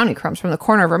 wiping brownie crumbs from the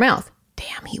corner of her mouth.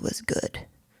 Damn, he was good.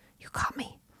 You caught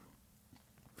me.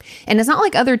 And it's not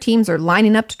like other teams are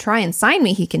lining up to try and sign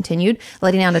me, he continued,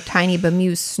 letting out a tiny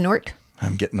bemused snort.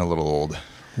 I'm getting a little old,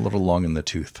 a little long in the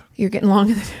tooth. You're getting long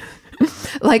in the tooth.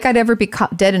 Like I'd ever be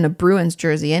caught dead in a Bruins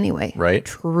jersey anyway. Right.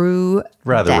 True.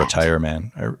 Rather retire,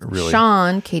 man. I really.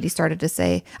 Sean, Katie started to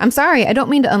say, I'm sorry, I don't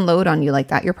mean to unload on you like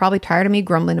that. You're probably tired of me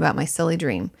grumbling about my silly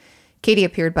dream. Katie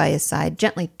appeared by his side,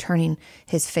 gently turning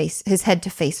his head to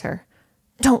face her.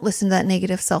 Don't listen to that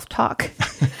negative self-talk.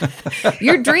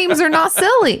 Your dreams are not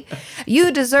silly.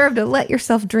 You deserve to let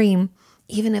yourself dream,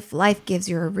 even if life gives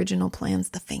your original plans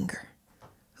the finger,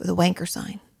 or the wanker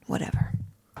sign, whatever.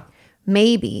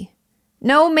 Maybe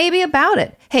about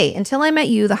it. Hey, until I met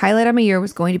you, the highlight of my year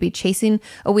was going to be chasing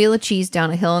a wheel of cheese down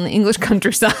a hill in the English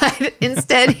countryside.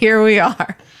 Instead, here we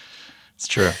are. It's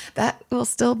true. That will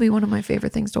still be one of my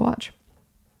favorite things to watch.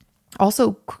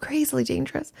 Also, crazily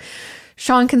dangerous.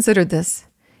 Sean considered this.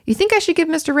 You think I should give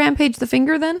Mr. Rampage the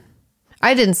finger then?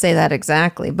 I didn't say that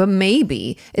exactly, but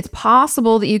maybe it's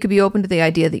possible that you could be open to the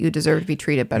idea that you deserve to be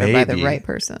treated better by the Maybe. right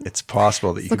person. It's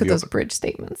possible that you Look could at be those open. bridge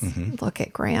statements. Look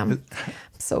at Graham. I'm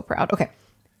so proud. Okay.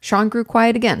 Sean grew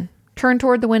quiet again, turned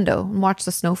toward the window, and watched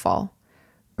the snow fall.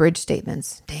 Bridge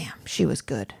statements. Damn, she was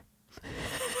good.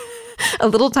 A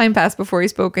little time passed before he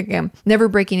spoke again. Never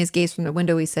breaking his gaze from the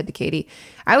window, he said to Katie,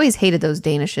 I always hated those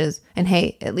Danishes. And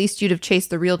hey, at least you'd have chased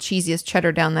the real cheesiest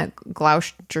cheddar down that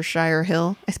Gloucestershire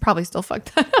hill. I probably still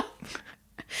fucked that up.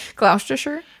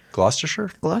 Gloucestershire?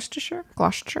 Gloucestershire?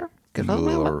 Gloucestershire? Good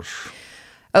luck.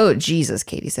 Oh, Jesus,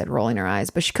 Katie said, rolling her eyes,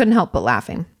 but she couldn't help but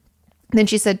laughing. Then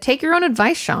she said, take your own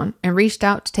advice, Sean, and reached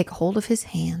out to take hold of his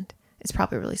hand. It's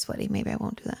probably really sweaty. Maybe I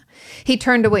won't do that. He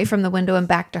turned away from the window and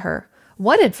back to her.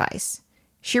 What advice?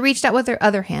 She reached out with her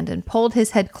other hand and pulled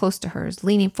his head close to hers.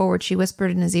 Leaning forward, she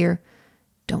whispered in his ear,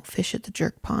 don't fish at the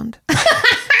jerk pond.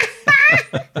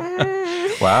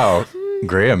 Wow.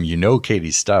 Graham, you know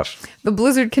Katie's stuff. The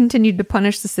blizzard continued to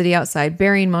punish the city outside,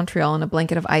 burying Montreal in a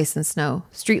blanket of ice and snow.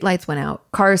 Street lights went out.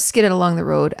 Cars skidded along the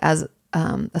road as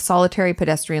a solitary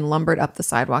pedestrian lumbered up the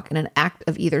sidewalk in an act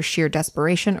of either sheer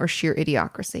desperation or sheer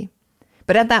idiocracy.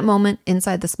 But at that moment,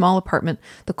 inside the small apartment,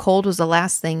 the cold was the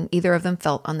last thing either of them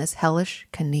felt on this hellish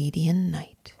Canadian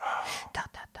night. Dot,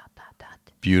 dot, dot, dot, dot.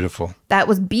 Beautiful. That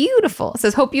was beautiful. It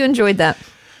says, hope you enjoyed that.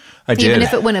 I did. Even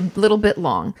if it went a little bit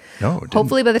long. No, it didn't.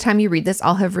 Hopefully by the time you read this,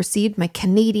 I'll have received my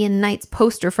Canadian Nights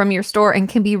poster from your store and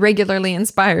can be regularly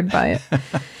inspired by it.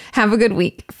 Have a good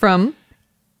week. From,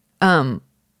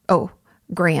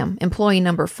 Graham, employee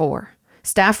number 4.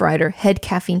 Staff writer, head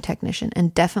caffeine technician,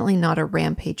 and definitely not a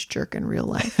rampage jerk in real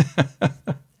life.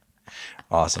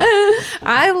 Awesome.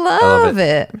 I love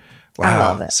it. Wow. I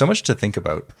love it. So much to think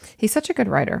about. He's such a good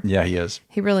writer. Yeah, he is.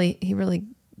 He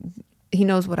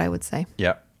knows what I would say.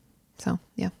 Yeah. So,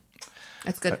 yeah.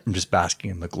 That's good. I'm just basking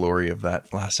in the glory of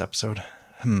that last episode.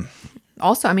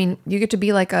 Also, I mean, you get to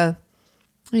be like a,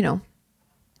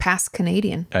 past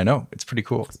Canadian. I know. It's pretty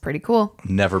cool. Pretty cool.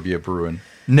 Never be a Bruin.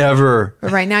 Never.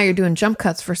 But right now you're doing jump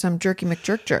cuts for some jerky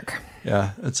McJerk.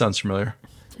 Yeah, it sounds familiar.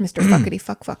 Mr. Fuckity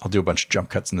Fuck Fuck. I'll do a bunch of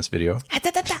jump cuts in this video.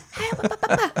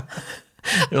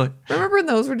 You're like, Remember when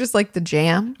those were just like the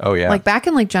jam? Oh, yeah. Like back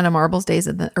in like Jenna Marbles days,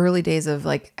 in the early days of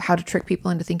like how to trick people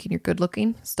into thinking you're good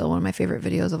looking. Still one of my favorite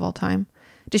videos of all time.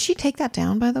 Did she take that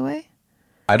down, by the way?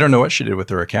 I don't know what she did with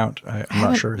her account. I'm not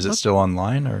haven't sure. Is it looked- still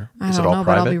online or I is don't it all know,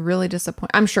 but I'll private? be really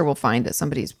disappointed. I'm sure we'll find it.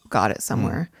 Somebody's got it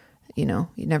somewhere. You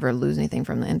never lose anything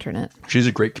from the internet. She's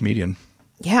a great comedian.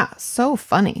 Yeah, so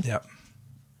funny. Yeah.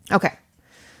 Okay.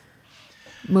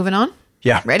 Moving on.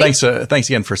 Yeah. Ready? Thanks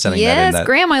again for sending that in. Yes, That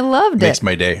Graham, I loved makes it.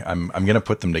 my day. I'm going to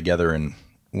put them together in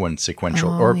one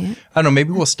sequential, Oh, or yeah. I don't know,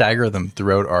 maybe we'll stagger them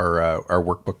throughout our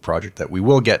workbook project that we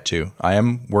will get to. I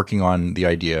am working on the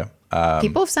idea.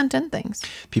 People have sent in things.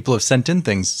 People have sent in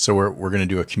things, so we're going to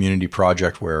do a community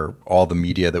project where all the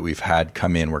media that we've had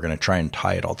come in, we're going to try and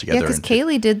tie it all together. Yeah, because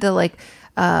Kaylee did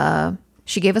the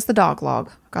she gave us the dog log.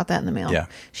 Got that in the mail. Yeah.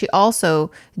 She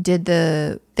also did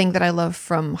the thing that I love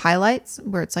from Highlights,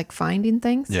 where it's like finding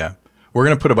things. Yeah. We're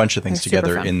going to put a bunch of things They're super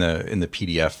together fun. in the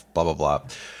PDF, blah, blah, blah.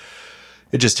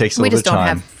 It just takes a We little just bit of don't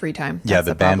time. have free time. Yeah, That's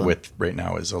the problem. bandwidth right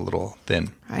now is a little thin.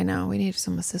 I know. We need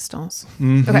some assistance.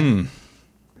 Mm-hmm. Okay.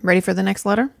 Ready for the next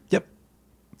letter? Yep.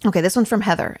 Okay, this one's from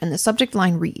Heather, and the subject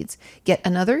line reads, "Get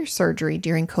another surgery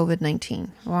during COVID-19.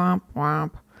 Womp,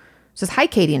 womp. It says, hi,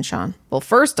 Katie and Sean. Well,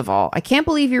 first of all, I can't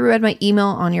believe you read my email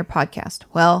on your podcast.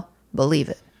 Well, believe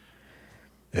it.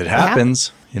 It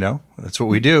happens. That's what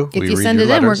we do. If we you read send your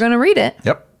it in, we're letters. going to read it.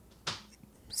 Yep.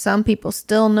 Some people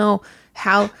still know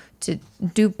how to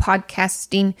do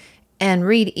podcasting and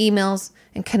read emails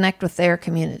and connect with their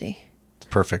community.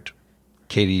 Perfect.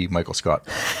 Katie Michael Scott.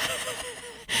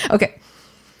 Okay.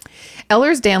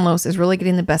 Ehlers-Danlos is really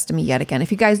getting the best of me yet again.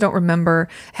 If you guys don't remember,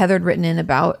 Heather had written in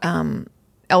about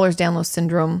Ehlers-Danlos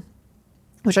syndrome,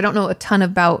 which I don't know a ton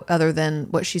about other than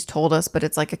what she's told us, but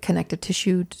it's like a connective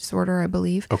tissue disorder, I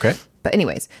believe. Okay. But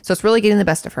anyways, so it's really getting the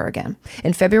best of her again.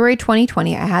 In February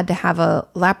 2020, I had to have a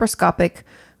laparoscopic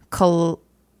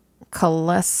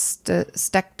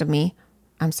cholecystectomy.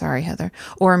 I'm sorry, Heather.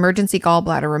 Or emergency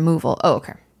gallbladder removal. Oh,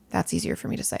 okay. That's easier for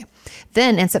me to say.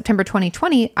 Then in September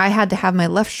 2020, I had to have my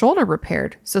left shoulder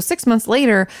repaired. So 6 months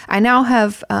later, I now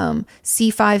have C5,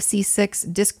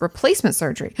 C6 disc replacement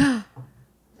surgery.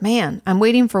 Man, I'm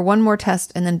waiting for one more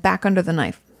test and then back under the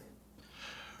knife.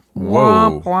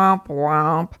 Whoa. Womp, womp,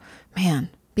 womp. Man,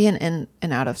 being in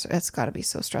and out of, it's got to be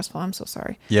so stressful. I'm so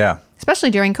sorry. Yeah.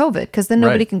 Especially during COVID, because then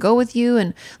nobody Right. can go with you.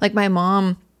 And like my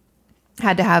mom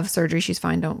had to have surgery. She's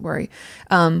fine, don't worry.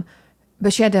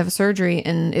 But she had to have surgery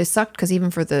and it sucked because even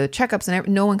for the checkups and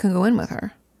no one can go in with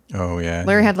her. Oh, yeah.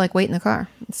 Larry had to like wait in the car.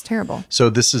 It's terrible. So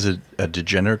this is a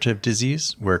degenerative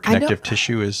disease where connective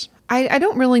tissue is... I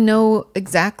don't really know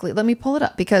exactly. Let me pull it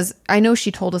up because I know she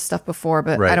told us stuff before,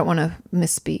 but Right. I don't want to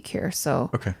misspeak here. So,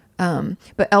 Okay.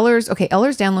 but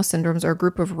Ehlers-Danlos syndromes are a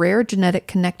group of rare genetic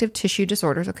connective tissue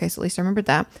disorders. Okay, so at least I remembered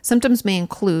that. Symptoms may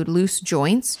include loose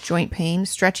joints, joint pain,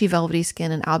 stretchy velvety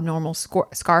skin, and abnormal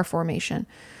scar formation.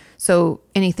 So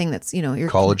anything that's, your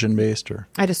Collagen based or...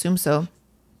 I'd assume so.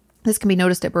 This can be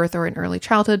noticed at birth or in early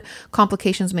childhood.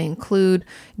 Complications may include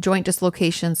joint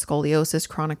dislocation, scoliosis,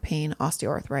 chronic pain,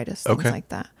 osteoarthritis, things like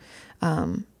that.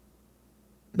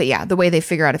 But yeah, the way they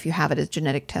figure out if you have it is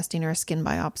genetic testing or a skin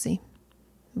biopsy.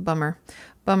 Bummer,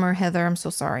 Heather. I'm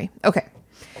so sorry. Okay.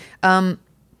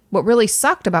 What really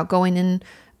sucked about going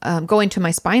to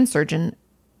my spine surgeon,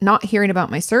 not hearing about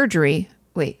my surgery.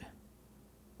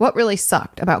 What really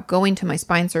sucked about going to my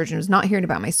spine surgeon was not hearing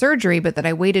about my surgery, but that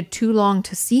I waited too long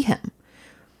to see him.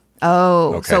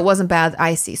 Oh, Okay. so it wasn't bad.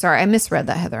 I see. Sorry, I misread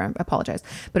that, Heather. I apologize.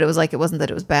 But it was like, it wasn't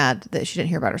that it was bad that she didn't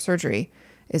hear about her surgery,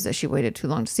 is that she waited too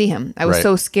long to see him. I was Right.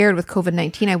 so scared with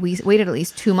COVID-19. I waited at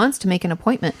least 2 months to make an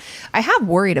appointment. I have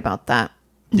worried about that.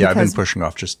 Yeah, I've been because- pushing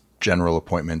off just general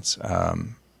appointments,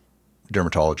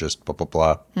 dermatologist, blah, blah,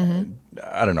 blah. Mm-hmm.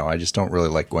 I don't know. I just don't really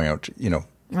like going out,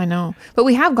 I know. But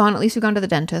we have gone, at least we've gone to the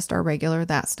dentist, our regular,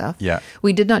 that stuff. Yeah.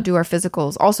 We did not do our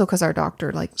physicals, also because our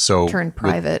doctor So turned with-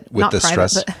 private. with Not the private,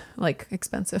 stress- but like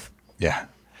expensive. Yeah.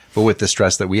 But with the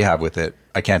stress that we have with it,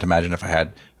 I can't imagine if I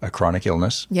had a chronic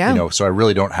illness. Yeah. So I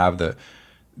really don't have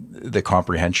the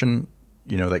comprehension,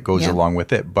 that goes Yeah. along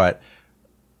with it. But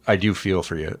I do feel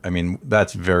for you. I mean,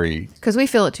 that's very... Because we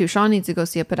feel it too. Sean needs to go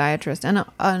see a podiatrist and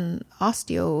an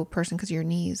osteo person because of your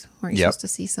knees. Weren't you Yep. supposed to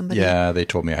see somebody? Yeah, they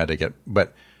told me I had to get...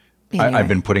 But Anyway. I've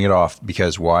been putting it off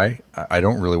because why? I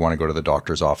don't really want to go to the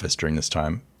doctor's office during this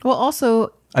time. Well,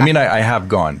 also, I mean, I have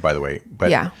gone, by the way. But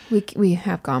yeah, we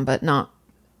have gone, but not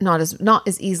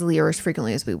as easily or as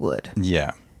frequently as we would.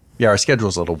 Yeah. Yeah, our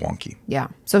schedule's a little wonky. Yeah.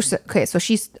 So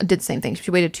she did the same thing.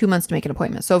 She waited 2 months to make an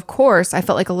appointment. So of course I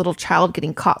felt like a little child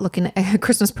getting caught looking at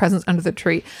Christmas presents under the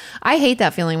tree. I hate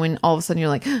that feeling when all of a sudden you're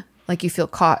like you feel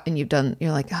caught and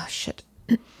you're like, oh shit.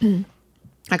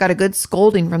 I got a good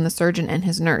scolding from the surgeon and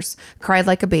his nurse. Cried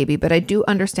like a baby, but I do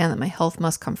understand that my health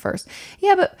must come first.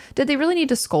 Yeah, but did they really need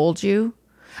to scold you?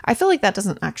 I feel like that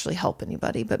doesn't actually help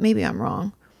anybody, but maybe I'm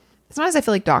wrong. Sometimes I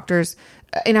feel like doctors,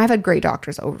 and I've had great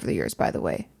doctors over the years, by the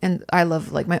way. And I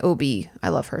love like my OB. I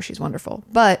love her. She's wonderful.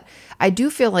 But I do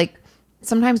feel like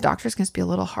sometimes doctors can just be a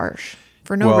little harsh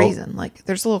for no Well- reason. Like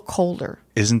they're just a little colder.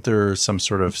 Isn't there some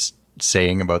sort of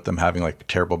saying about them having like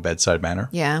terrible bedside manner?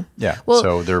 Yeah. Yeah. Well,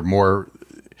 So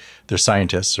they're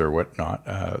scientists or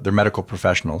whatnot. They're medical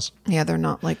professionals. yeah, they're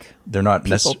not like They're not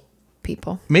necessarily...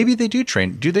 people. Maybe they do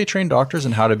train. Do they train doctors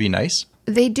in how to be nice?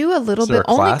 They do a little there bit,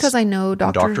 a only class because I know in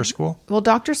Dr. doctor school? Well,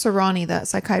 Dr. Sarani, that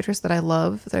psychiatrist that I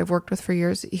love, that I've worked with for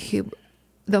years,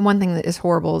 the one thing that is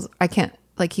horrible is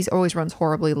he's always runs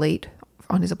horribly late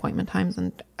on his appointment times.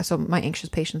 And so my anxious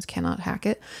patients cannot hack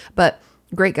it. But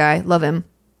great guy, love him.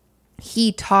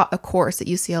 He taught a course at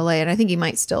UCLA, and I think he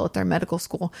might still at their medical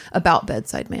school, about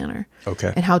bedside manner.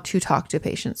 Okay. And how to talk to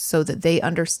patients so that they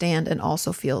understand and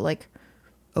also feel like,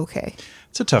 okay.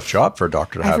 It's a tough job for a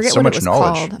doctor to I have forget so what much it was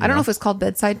knowledge. called. I don't know if it was called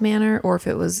bedside manner or if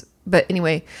it was, but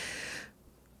anyway,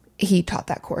 he taught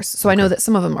that course. So I know that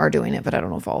some of them are doing it, but I don't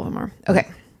know if all of them are. Okay.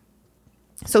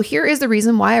 So here is the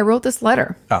reason why I wrote this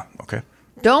letter. Okay.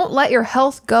 Don't let your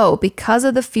health go because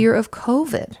of the fear of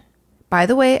COVID. By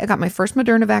the way, I got my first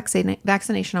Moderna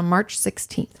vaccination on March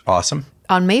 16th. Awesome.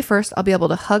 On May 1st, I'll be able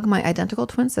to hug my identical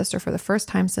twin sister for the first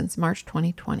time since March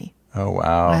 2020. Oh,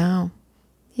 wow. Wow.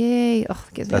 Yay. Oh,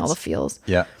 it gives me all the feels.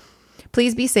 Yeah.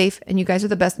 Please be safe, and you guys are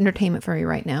the best entertainment for me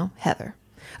right now, Heather.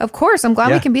 Of course, I'm glad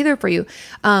Yeah. we can be there for you.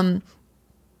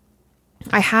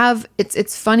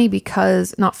 It's funny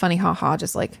because, not funny, haha,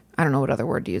 just like, I don't know what other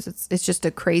word to use. It's just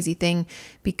a crazy thing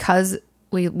because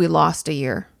we lost a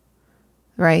year,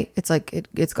 right? It's like,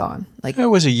 it's gone. Like, It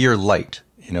was a year light.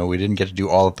 We didn't get to do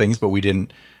all the things, but we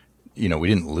didn't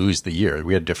lose the year.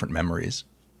 We had different memories.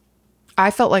 I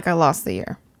felt like I lost the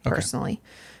year personally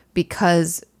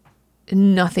because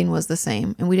nothing was the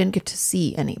same and we didn't get to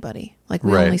see anybody. Like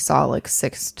we Right. only saw like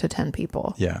 6 to 10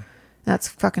 people. Yeah. That's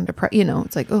fucking depressing.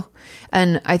 It's like, oh,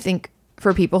 and I think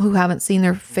for people who haven't seen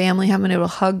their family, haven't been able to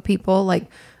hug people, like,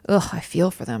 ugh, I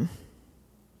feel for them.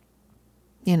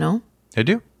 I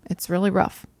do. It's really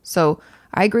rough. So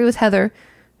I agree with Heather.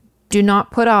 Do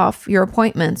not put off your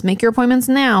appointments. Make your appointments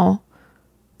now.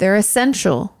 They're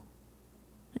essential.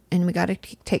 And we got to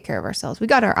take care of ourselves. We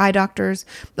got our eye doctors.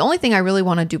 The only thing I really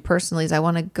want to do personally is I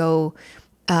want to go.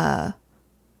 I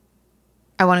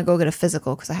I want to go get a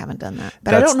physical because I haven't done that.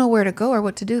 But I That's- don't know where to go or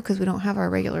what to do because we don't have our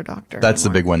regular doctor. That's the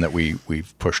anymore. big one that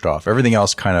we've pushed off. Everything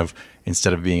else kind of,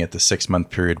 instead of being at the 6-month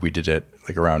period, we did it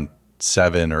like around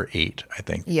 7 or 8, I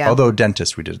think. Yeah. Although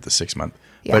dentist, we did it the 6 month.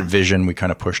 Yeah. But vision, we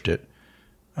kind of pushed it.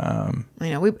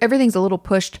 Everything's a little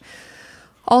pushed.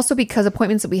 Also because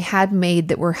appointments that we had made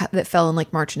that fell in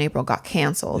like March and April got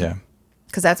canceled. Yeah.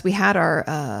 Because we had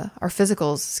our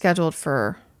physicals scheduled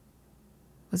for,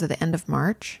 was it the end of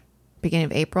March, beginning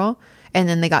of April, and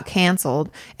then they got canceled,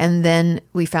 and then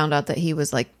we found out that he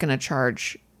was like going to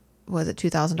charge, was it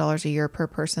 $2,000 a year per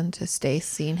person to stay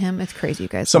seeing him? It's crazy, you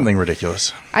guys. Something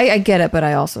ridiculous. I get it, but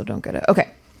I also don't get it.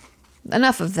 Okay,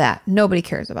 enough of that. Nobody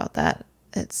cares about that.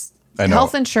 I know.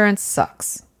 Health insurance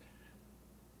sucks.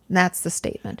 That's the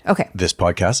statement. Okay. This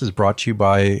podcast is brought to you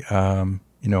by,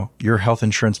 your health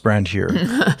insurance brand here.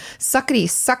 Suckety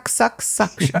suck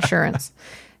insurance.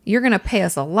 You're going to pay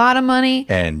us a lot of money.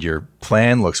 And your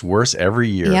plan looks worse every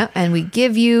year. Yeah, and we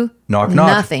give you Knock.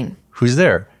 nothing. Who's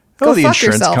there? Go the fuck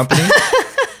insurance yourself.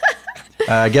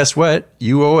 company. Guess what?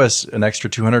 You owe us an extra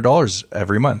 $200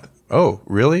 every month. Oh,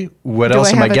 really? What Do else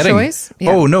I am I have a getting? choice?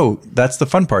 Yeah. Oh, no, that's the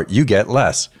fun part. You get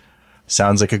less.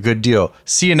 Sounds like a good deal.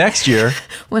 See you next year.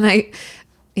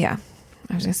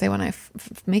 I was going to say when I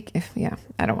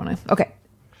I don't want to. Okay.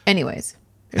 Anyways,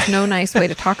 there's no nice way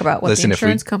to talk about what Listen, the if we-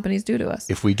 insurance companies do to us.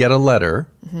 If we get a letter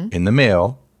Mm-hmm. in the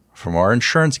mail from our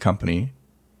insurance company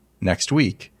next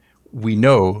week, we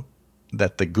know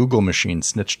that the Google machine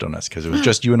snitched on us because it was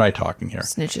just you and I talking here.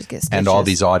 Snitches get stitches. And all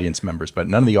these audience members, but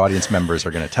none of the audience members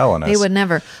are going to tell on us. They would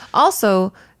never.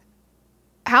 Also,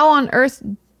 how on earth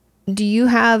do you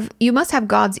must have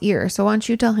God's ear. So why don't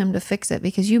you tell him to fix it?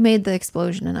 Because you made the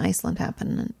explosion in Iceland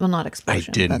happen. Well, not I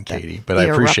explosion. didn't, but Katie, but the I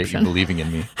appreciate eruption. you believing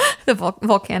in me. The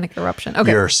volcanic eruption.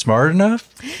 Okay. You're smart enough.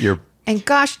 And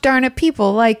gosh darn it,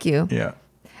 people like you. Yeah.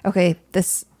 Okay,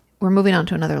 we're moving on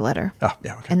to another letter. Oh,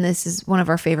 yeah. Okay. And this is one of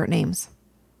our favorite names.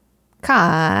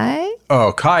 Kai.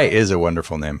 Oh, Kai is a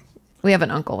wonderful name. We have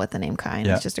an uncle with the name Kai, and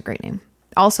Yeah. it's just a great name.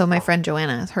 Also, my friend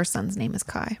Joanna, her son's name is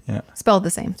Kai. Yeah. Spelled the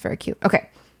same. It's very cute. Okay.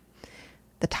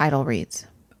 The title reads,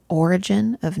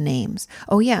 Origin of Names.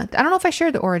 Oh, yeah. I don't know if I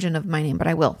shared the origin of my name, but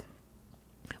I will.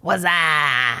 What's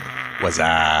up? What's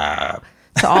up?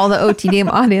 To all the OTDM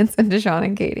audience and to Sean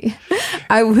and Katie.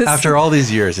 I was... After all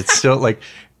these years, it's still like,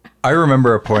 I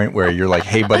remember a point where you're like,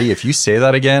 hey, buddy, if you say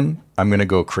that again, I'm going to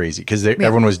go crazy because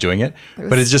everyone was doing it.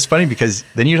 But it's just funny because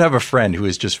then you'd have a friend who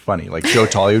is just funny. Like Joe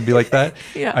Tolley would be like that.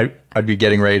 Yeah. I'd be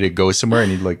getting ready to go somewhere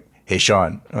and he'd like, hey,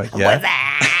 Sean. I'm like, yeah.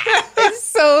 It's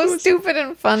so stupid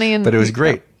and funny. And But it was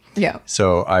great. Yeah.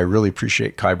 So I really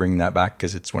appreciate Kai bringing that back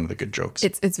because it's one of the good jokes.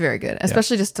 It's very good,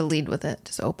 especially just to lead with it.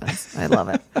 Just opens. I love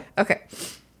it. Okay.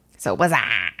 So what's up?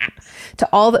 To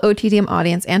all the OTDM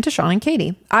audience and to Sean and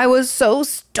Katie, I was so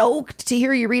stoked to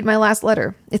hear you read my last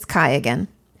letter. It's Kai again.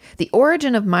 The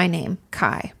origin of my name,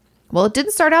 Kai. Well, it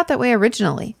didn't start out that way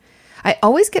originally. I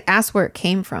always get asked where it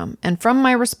came from, and from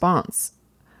my response,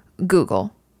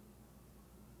 Google.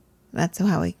 That's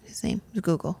how his name was,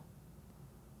 Google.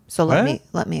 So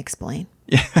let me explain.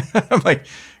 I'm like,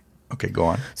 okay, go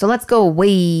on. So let's go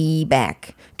way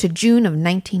back to June of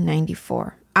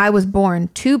 1994. I was born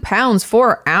 2 pounds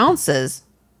 4 ounces.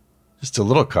 Just a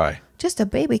little Kai. Just a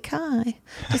baby Kai.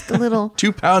 Just a little.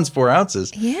 2 pounds 4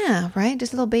 ounces. Yeah, right.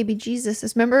 Just a little baby Jesus.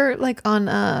 Remember, like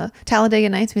on Talladega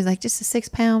Nights, he's like just a 6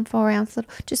 pound 4 ounce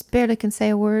little, just barely can say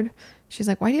a word. She's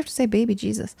like, why do you have to say baby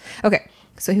Jesus? Okay,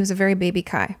 so he was a very baby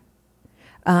Kai.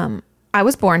 I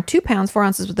was born 2 pounds 4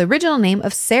 ounces with the original name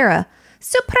of Sarah.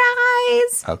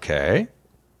 Surprise! Okay.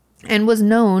 And was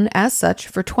known as such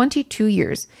for 22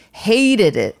 years.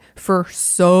 Hated it for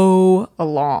so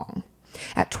long.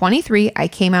 At 23, I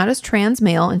came out as trans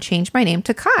male and changed my name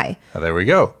to Kai. Now, there we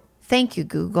go. Thank you,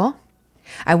 Google.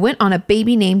 I went on a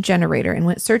baby name generator and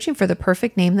went searching for the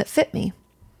perfect name that fit me.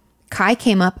 Kai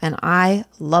came up and I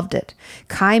loved it.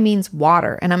 Kai means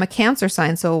water, and I'm a Cancer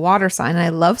sign, so a water sign, and I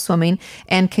love swimming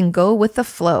and can go with the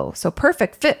flow. So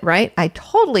perfect fit, right? I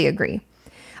totally agree.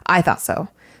 I thought so.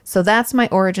 So that's my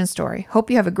origin story. Hope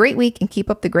you have a great week and keep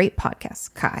up the great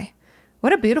podcast, Kai.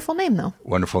 What a beautiful name, though.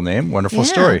 Wonderful name. Wonderful Yeah.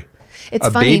 story. It's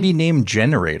a funny. baby name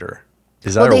generator.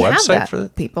 Is that Well, our they have website that. for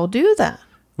that? People do that.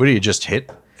 What do you just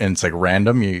hit and it's like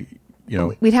random? You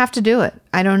know, We'd have to do it.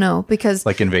 I don't know because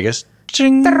like in Vegas.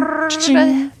 Ching,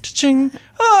 ching, ching.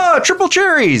 Oh, triple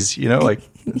cherries. You know, like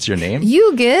that's your name.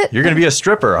 you get. You're going to be a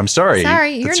stripper. I'm sorry.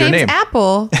 Sorry, your That's name's name.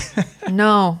 Apple.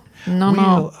 No.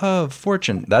 Wheel of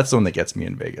Fortune. That's the one that gets me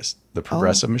in Vegas. The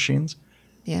progressive machines.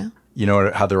 Yeah. You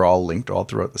know how they're all linked all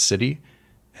throughout the city,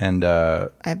 and I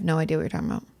have no idea what you're talking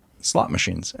about. slot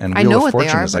machines. And I Wheel know of what they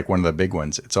Fortune are, is like one of the big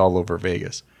ones. It's all over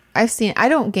Vegas. I've seen. I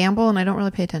don't gamble and I don't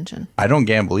really pay attention. I don't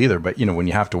gamble either, but when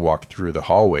you have to walk through the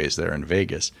hallways there in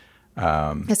Vegas,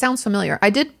 It sounds familiar. I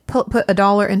did put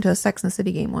 $1 into a Sex and the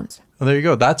City game once. well, there you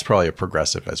go. That's probably a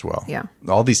progressive as well. Yeah.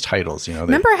 All these titles,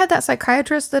 Remember I had that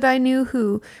psychiatrist that I knew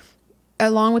who,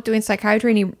 along with doing psychiatry,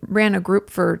 and he ran a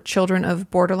group for children of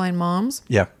borderline moms.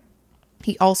 Yeah.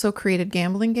 He also created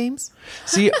gambling games.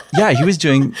 See, yeah, he was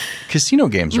doing casino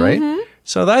games, right? Mm-hmm.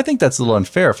 So I think that's a little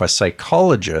unfair if a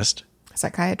psychiatrist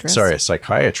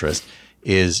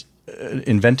is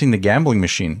inventing the gambling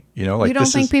machine. You don't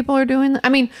think people are doing that? I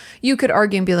mean, you could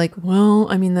argue and be like, well,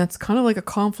 I mean, that's kind of like a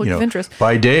conflict of interest.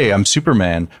 By day, I'm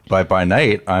Superman. By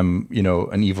night, I'm,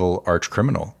 an evil arch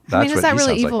criminal. That's is that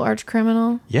really evil arch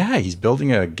criminal? Yeah, he's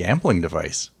building a gambling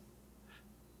device.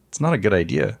 It's not a good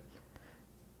idea.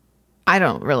 I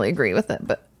don't really agree with it,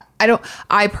 but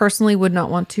I personally would not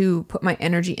want to put my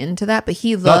energy into that, but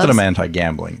he loves... Not that I'm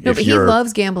anti-gambling. No, but he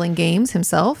loves gambling games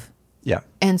himself. Yeah.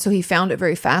 And so he found it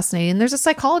very fascinating. There's a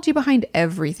psychology behind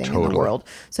everything in the world.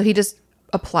 So he just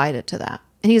applied it to that.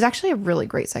 And he's actually a really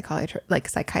great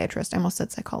psychiatrist. I almost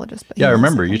said psychologist. But yeah, I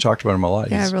remember. You talked about him a lot.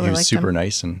 Yeah, I really he was liked super him.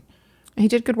 nice. And he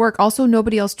did good work. Also,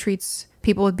 nobody else treats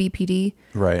people with BPD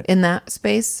right in that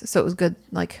space. So it was good.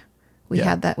 Like, we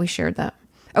had that. We shared that.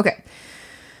 Okay.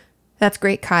 That's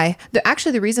great, Kai.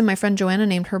 Actually, the reason my friend Joanna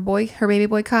named her baby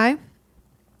boy Kai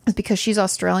is because she's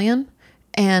Australian,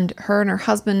 and her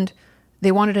husband,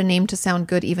 they wanted a name to sound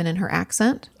good even in her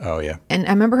accent. Oh, yeah. And I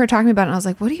remember her talking about it, and I was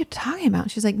like, what are you talking about?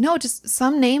 And she's like, no, just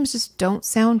some names just don't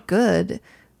sound good.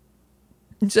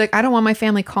 And she's like, I don't want my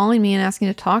family calling me and asking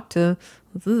to talk to,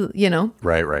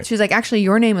 Right. She's like, actually,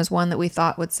 your name is one that we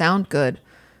thought would sound good.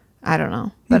 I don't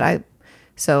know. But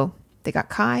so they got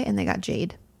Kai and they got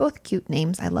Jade. Both cute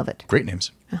names. I love it. Great names.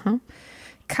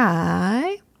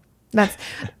 Kai. That's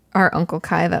our Uncle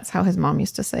Kai. That's how his mom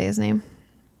used to say his name.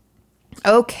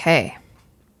 Okay.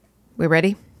 We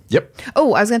ready? Yep.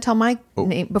 Oh, I was going to tell my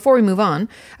name. Before we move on,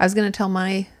 I was going to tell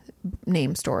my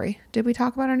name story. Did we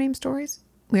talk about our name stories?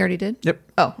 We already did? Yep.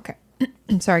 Oh, okay.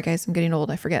 Sorry, guys. I'm getting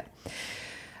old. I forget.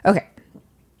 Okay.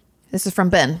 This is from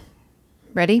Ben.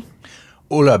 Ready?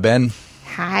 Hola, Ben.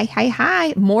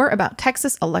 Hi. More about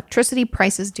Texas electricity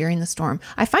prices during the storm.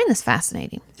 I find this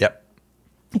fascinating. Yep.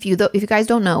 If you guys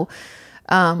don't know,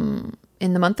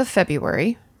 in the month of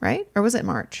February, right? Or was it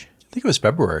March? I think it was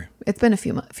February. It's been a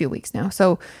few weeks now.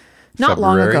 So not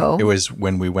long ago. It was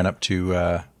when we went up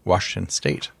to Washington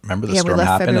State. Remember the storm we left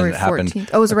happened February and it happened 14th.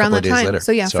 Oh, it was around that time. Later.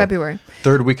 So February.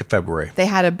 Third week of February. They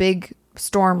had a big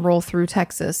storm roll through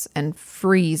Texas and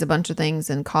freeze a bunch of things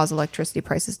and cause electricity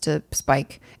prices to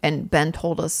spike. And Ben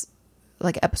told us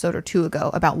like an episode or two ago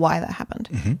about why that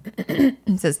happened.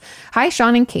 It says, hi,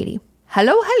 Sean and Katie.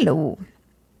 Hello.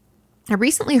 I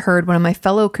recently heard one of my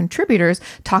fellow contributors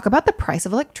talk about the price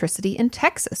of electricity in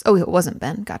Texas. Oh, it wasn't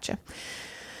Ben. Gotcha.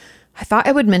 I thought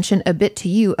I would mention a bit to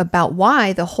you about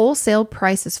why the wholesale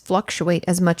prices fluctuate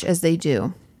as much as they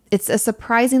do. It's a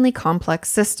surprisingly complex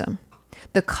system.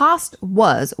 The cost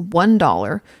was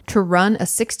 $1 to run a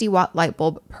 60-watt light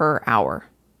bulb per hour.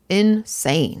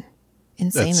 Insane in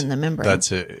the membrane.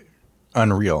 That's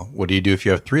unreal. What do you do if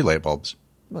you have 3 light bulbs?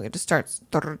 Well, it just starts,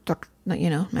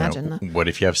 imagine. What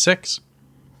if you have 6?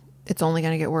 It's only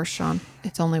going to get worse, Sean.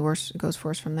 It's only worse. It goes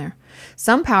worse from there.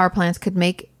 Some power plants could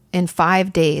make in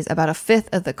 5 days about a fifth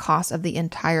of the cost of the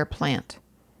entire plant.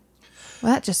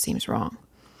 Well, that just seems wrong.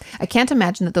 I can't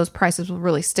imagine that those prices will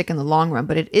really stick in the long run,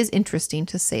 but it is interesting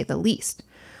to say the least.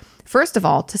 First of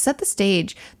all, to set the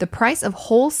stage, the price of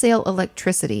wholesale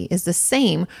electricity is the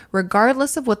same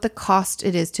regardless of what the cost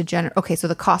it is to generate. Okay, so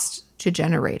the cost to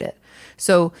generate it.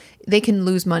 So they can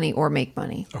lose money or make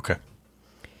money. Okay.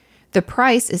 The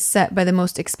price is set by the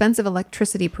most expensive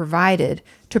electricity provided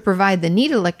to provide the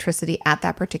needed electricity at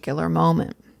that particular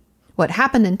moment. What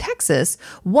happened in Texas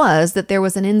was that there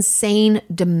was an insane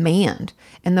demand,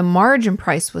 and the margin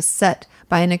price was set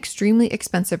by an extremely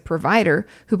expensive provider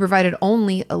who provided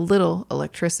only a little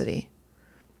electricity.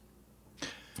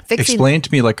 Explain it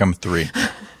to me like I'm 3.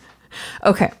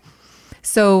 Okay.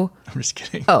 So I'm just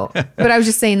kidding. Oh, but I was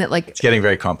just saying that it's getting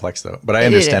very complex though, but I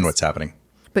understand what's happening.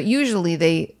 But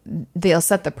usually they'll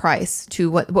set the price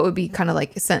to what would be kind of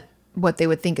like what they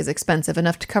would think is expensive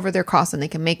enough to cover their costs, and they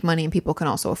can make money and people can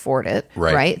also afford it.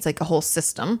 Right? It's like a whole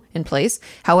system in place.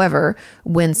 However,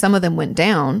 when some of them went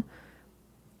down,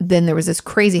 then there was this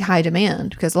crazy high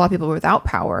demand because a lot of people were without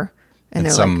power. And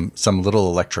some little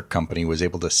electric company was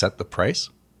able to set the price?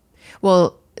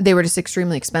 Well, they were just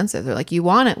extremely expensive. They're like, you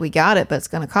want it, we got it, but it's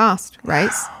going to cost, right?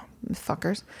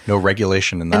 Fuckers. No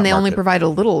regulation in that. And they market. only provide a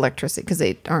little electricity because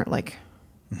they aren't like,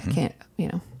 can't.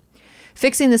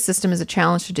 Fixing the system is a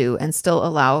challenge to do and still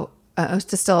allow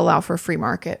to still allow for a free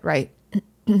market, right?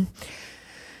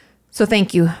 So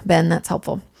thank you, Ben. That's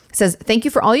helpful. It says, thank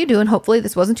you for all you do, and hopefully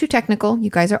this wasn't too technical. You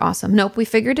guys are awesome. Nope, we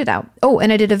figured it out. Oh,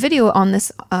 and I did a video on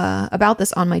this about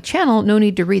this on my channel. No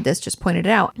need to read this, just pointed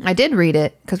it out. I did read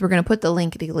it because we're going to put the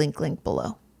link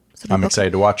below. So I'm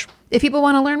excited to watch. If people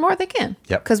want to learn more, they can.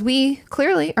 Yep. Because we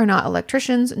clearly are not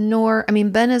electricians,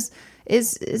 Ben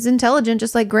is intelligent,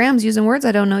 just like Graham's using words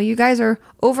I don't know. You guys are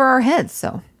over our heads,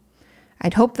 so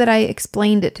I'd hope that I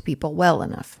explained it to people well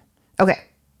enough. Okay.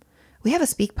 We have a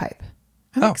speak pipe.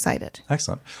 I'm excited.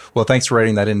 Excellent. Well, thanks for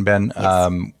writing that in, Ben.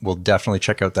 Yes. We'll definitely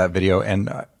check out that video. And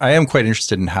I am quite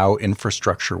interested in how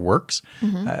infrastructure works,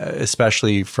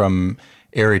 especially from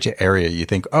area to area. You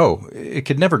think, oh, it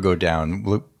could never go down.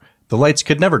 The lights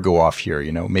could never go off here.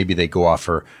 Maybe they go off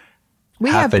for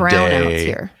half a day. We have brownouts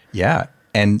here. Yeah.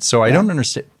 And so I don't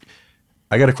understand.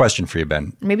 I got a question for you,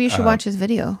 Ben. Maybe you should watch his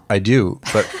video. I do.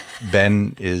 But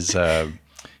Ben is,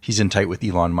 he's in tight with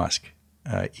Elon Musk.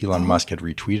 Elon Musk had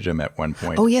retweeted him at one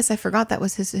point. Oh, yes. I forgot that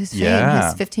was his fame,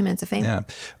 his 15 minutes of fame. Yeah.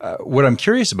 What I'm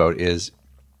curious about is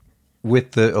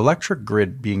with the electric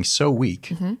grid being so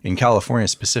weak, in California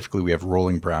specifically, we have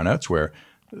rolling brownouts where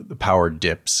the power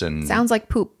dips and... Sounds like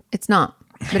poop. It's not,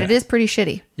 but it is pretty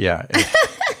shitty. Yeah.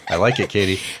 I like it,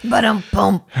 Katie. But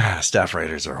Staff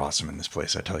writers are awesome in this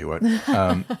place, I tell you what.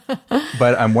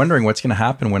 But I'm wondering what's going to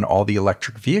happen when all the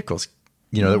electric vehicles,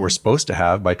 that we're supposed to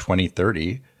have by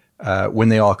 2030... when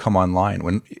they all come online,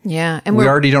 and we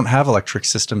already don't have electric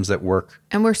systems that work.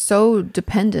 And we're so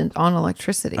dependent on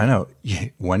electricity. I know.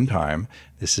 One time,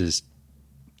 this is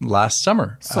last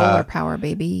summer. Solar power,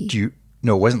 baby.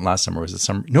 No, it wasn't last summer. Was it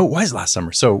summer? No, it was last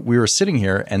summer. So we were sitting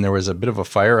here and there was a bit of a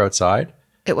fire outside.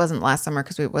 It wasn't last summer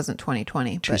because it wasn't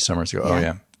 2020. Two summers ago. Yeah. Oh,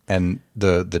 yeah. And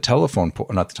the telephone pole,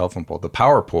 not the telephone pole, the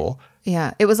power pole.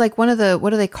 Yeah, it was like one of the,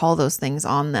 what do they call those things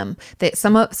on them?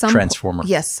 Some transformer.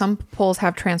 Yes, some poles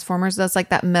have transformers. That's like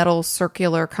that metal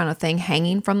circular kind of thing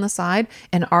hanging from the side,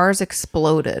 and ours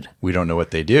exploded. We don't know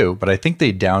what they do, but I think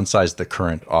they downsized the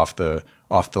current off the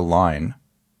line,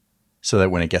 so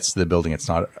that when it gets to the building, it's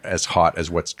not as hot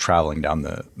as what's traveling down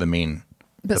the main.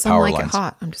 But the some power like lines. it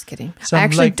hot. I'm just kidding. Some I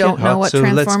actually like don't know what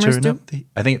transformers do.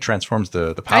 I think it transforms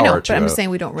the power. I know, but I'm just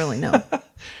saying we don't really know.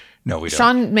 No, we don't.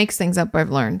 Sean makes things up,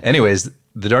 I've learned. Anyways,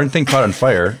 the darn thing caught on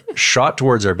fire, shot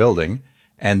towards our building,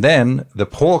 and then the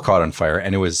pole caught on fire,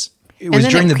 and it was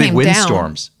during the big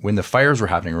windstorms when the fires were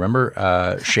happening.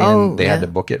 Remember, Shane, they had to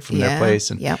book it from their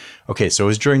place. And okay, so it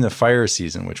was during the fire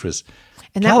season, which was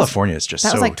California is just so.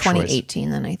 That was like 2018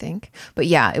 then, I think. But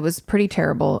yeah, it was pretty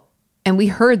terrible, and we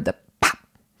heard the pop.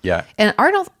 Yeah, and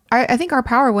I think our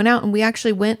power went out, and we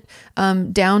actually went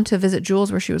down to visit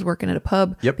Jules where she was working at a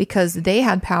pub because they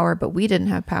had power, but we didn't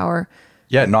have power.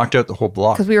 Yeah, it knocked out the whole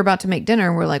block. Because we were about to make dinner,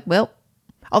 and we're like, well,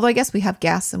 although I guess we have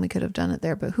gas and we could have done it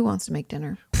there, but who wants to make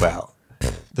dinner? Well,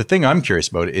 the thing I'm curious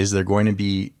about is they're going to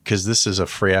be, because this is a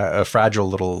fragile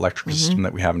little electrical system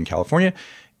that we have in California,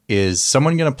 is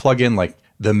someone going to plug in like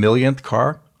the millionth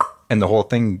car and the whole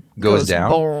thing goes down?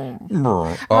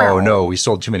 Boom. Oh, no, we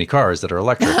sold too many cars that are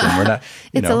electric and we're not,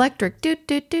 it's electric.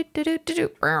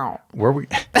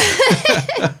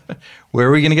 Where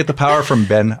are we going to get the power from,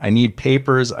 Ben? I need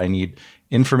papers. I need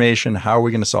information. How are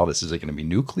we going to solve this? Is it going to be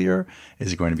nuclear?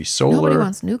 Is it going to be solar? Nobody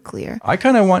wants nuclear. I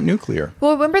kind of want nuclear.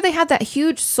 Well, remember they had that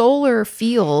huge solar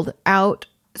field out.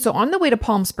 So on the way to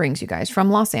Palm Springs, you guys, from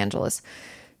Los Angeles,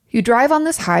 you drive on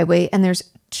this highway and there's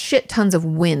shit tons of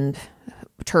wind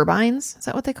turbines. Is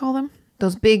that what they call them?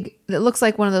 Those big, it looks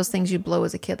like one of those things you blow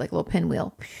as a kid, like a little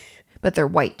pinwheel, but they're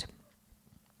white.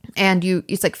 And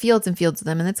it's like fields and fields of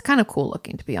them. And it's kind of cool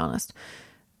looking, to be honest.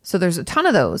 So there's a ton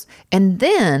of those. And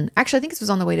then, actually, I think this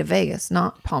was on the way to Vegas,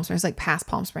 not Palm Springs, like past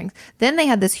Palm Springs. Then they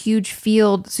had this huge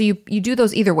field. So you do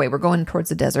those either way. We're going towards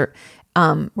the desert.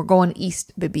 We're going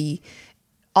east, baby.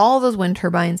 All those wind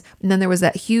turbines. And then there was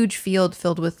that huge field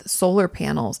filled with solar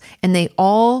panels. And they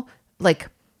all like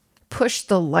push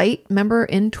the light, remember,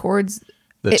 in towards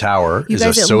the tower. You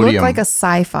guys, it looked like a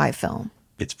sci-fi film.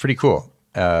 It's pretty cool.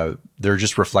 They're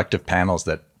just reflective panels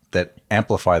that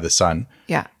amplify the sun.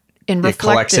 Yeah. It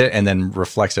collects it and then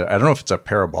reflects it. I don't know if it's a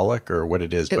parabolic or what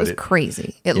it is. It was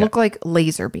crazy. It looked like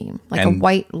laser beam, like a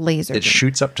white laser beam. It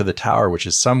shoots up to the tower, which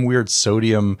is some weird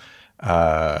sodium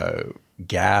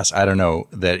gas, I don't know,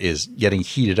 that is getting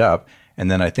heated up.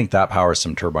 And then I think that powers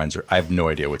some turbines. I have no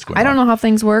idea what's going on. I don't know how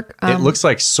things work. It looks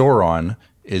like Sauron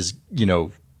is,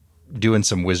 doing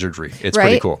some wizardry. It's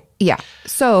pretty cool. Yeah.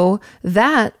 So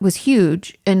that was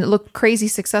huge and it looked crazy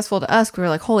successful to us. We were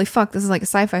like, holy fuck, this is like a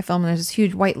sci-fi film and there's this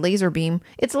huge white laser beam.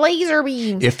 It's laser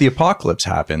beam. If the apocalypse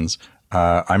happens,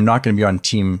 I'm not going to be on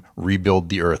team rebuild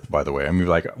the earth, by the way. I'm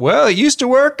like, well, it used to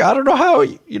work. I don't know how,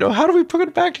 how do we put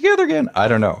it back together again? I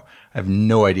don't know. I have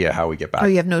no idea how we get back. Oh,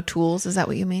 you have no tools? Is that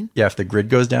what you mean? Yeah, if the grid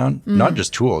goes down, not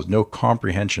just tools, no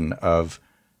comprehension of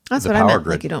That's the what power I meant.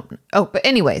 grid. Like you don't. Oh, but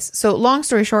anyways, so long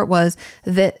story short was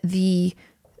that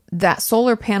that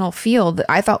solar panel field that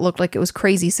I thought looked like it was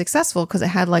crazy successful because it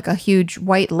had like a huge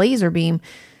white laser beam.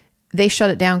 They shut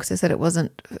it down because they said it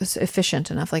wasn't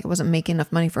efficient enough. Like it wasn't making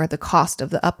enough money for the cost of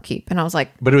the upkeep. And I was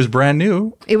like, But it was brand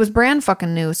new. it was brand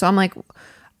fucking new. So I'm like,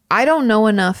 I don't know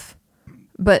enough,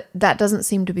 but that doesn't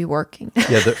seem to be working.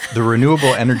 Yeah, the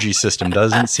renewable energy system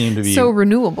doesn't seem to be. So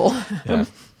renewable. Yeah.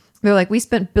 They're like, we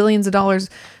spent billions of dollars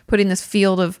putting this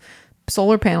field of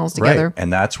solar panels together. Right.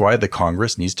 And that's why the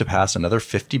Congress needs to pass another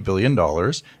 $50 billion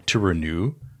to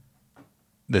renew.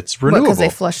 That's renewable. Because they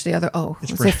flushed the other. Oh,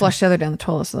 they flushed the other down the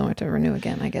toilet, so they want to renew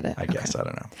again. I get it. I guess. I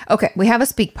don't know. Okay, we have a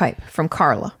speak pipe from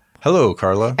Carla. Hello,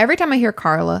 Carla. Every time I hear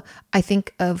Carla, I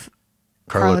think of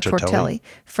Carla Carla Tortelli? Tortelli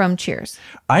from Cheers.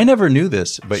 I never knew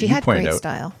this, but She you had pointed great out.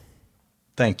 style.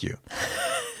 Thank you.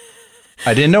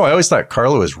 I didn't know. I always thought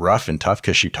Carla was rough and tough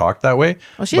because she talked that way.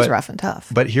 Well, she's rough and tough.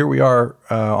 But here we are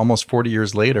almost 40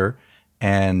 years later,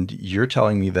 and you're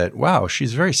telling me that, wow,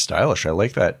 she's very stylish. I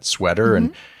like that sweater.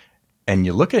 And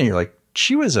you look at it and you're like,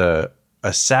 she was a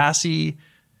sassy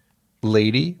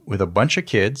lady with a bunch of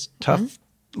kids, tough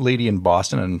lady in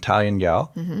Boston, an Italian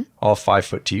gal, all 5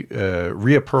 foot.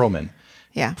 Rhea Perlman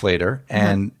Yeah. played her,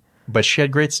 but she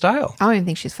had great style. I don't even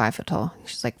think she's 5 foot tall.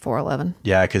 She's like 4'11".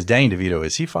 Yeah, because Danny DeVito,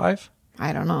 is he 5?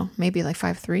 I don't know. Maybe like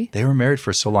 5'3". They were married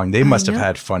for so long. They must have know.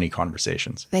 had funny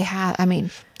conversations. They had, I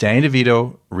mean, Danny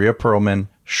DeVito, Rhea Perlman,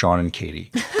 Sean and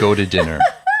Katie go to dinner.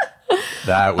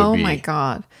 That would be. oh my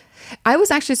God. I was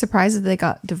actually surprised that they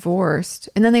got divorced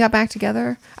and then they got back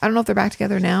together. I don't know if they're back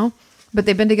together now, but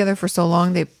they've been together for so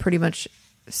long. They pretty much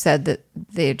said that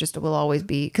they just will always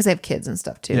be, because they have kids and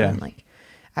stuff too. Yeah. And like,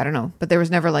 I don't know, but there was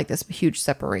never like this huge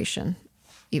separation,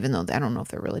 even though I don't know if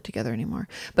they're really together anymore.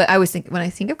 But I always think, when I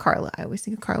think of Carla, I always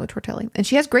think of Carla Tortelli, and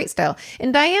she has great style.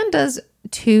 And Diane does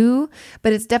too,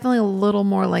 but it's definitely a little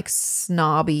more like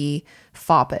snobby,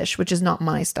 foppish, which is not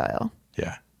my style.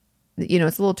 Yeah. You know,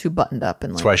 it's a little too buttoned up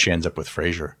and That's like, why she ends up with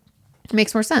Frasier. it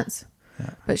makes more sense.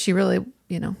 But she really,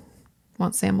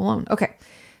 wants Sam Malone. Okay.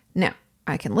 Now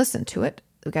I can listen to it.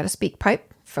 We got a speak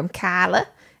pipe from Carla,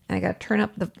 and I got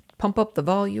to pump up the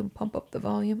volume.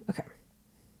 Okay.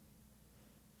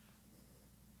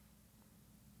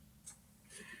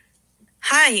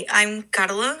 Hi, I'm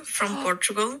Carla from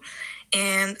Portugal,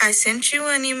 and I sent you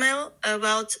an email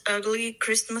about ugly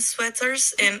Christmas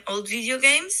sweaters and old video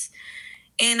games.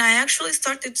 And I actually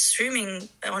started streaming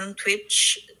on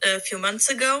Twitch a few months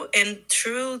ago, and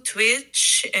through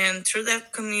Twitch and through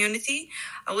that community,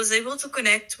 I was able to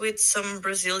connect with some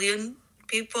Brazilian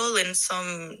people and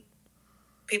some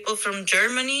people from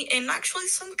Germany and actually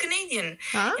some Canadian.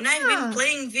 And I've been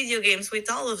playing video games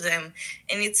with all of them.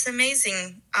 And it's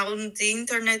amazing how the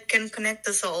internet can connect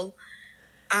us all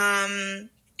and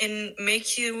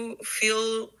make you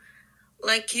feel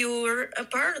like you're a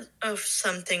part of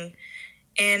something.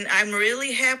 And I'm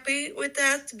really happy with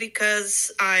that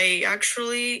because I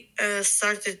actually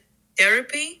started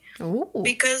therapy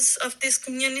because of this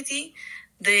community.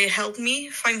 They helped me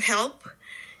find help.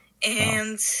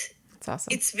 And That's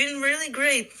awesome. it's been really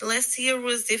great. Last year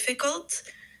was difficult,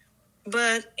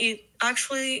 but it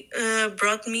actually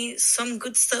brought me some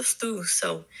good stuff too.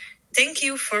 So thank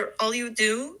you for all you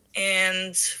do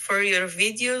and for your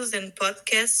videos and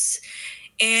podcasts.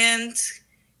 And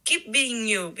keep being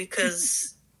you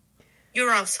because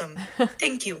you're awesome.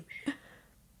 Thank you.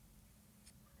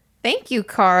 Thank you,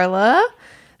 Carla.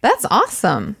 That's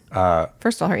awesome.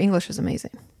 First of all, her English is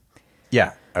amazing.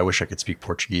 Yeah. I wish I could speak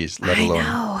Portuguese, let I alone.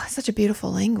 know. Such a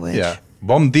beautiful language. Yeah.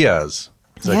 Bom dias.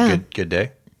 Is that Yeah. good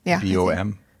day? Yeah, I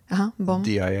think. BOM. Bom.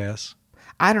 DIS.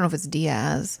 I don't know if it's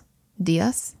Diaz.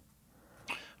 Diaz?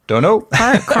 Don't know.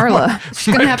 Carla. She's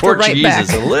going to My have to write Portuguese back.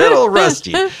 is a little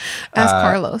rusty. Ask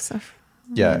Carlos.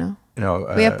 Yeah.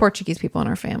 We have Portuguese people in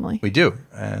our family. We do,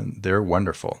 and they're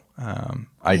wonderful.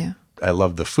 I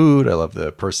love the food. I love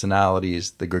the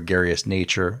personalities, the gregarious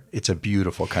nature. It's a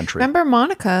beautiful country. Remember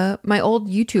Monica, my old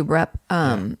YouTube rep,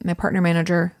 my partner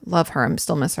manager, love her. I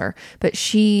still miss her. But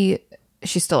she's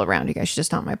still around, you guys. She's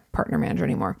just not my partner manager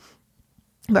anymore.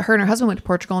 But her and her husband went to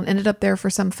Portugal and ended up there for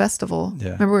some festival.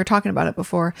 Yeah. Remember we were talking about it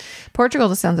before. Portugal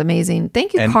just sounds amazing.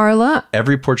 Thank you, Carla.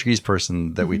 Every Portuguese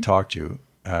person that we talk to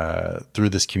through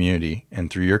this community and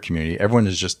through your community, everyone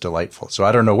is just delightful. So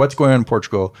I don't know what's going on in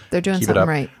Portugal. They're doing Keep it something up.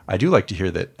 right. I do like to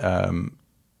hear that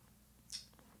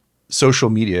social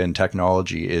media and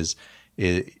technology is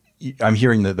I'm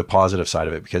hearing the positive side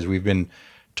of it, because we've been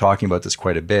talking about this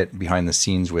quite a bit behind the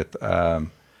scenes with,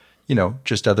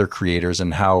 just other creators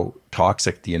and how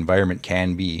toxic the environment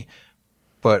can be.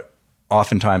 But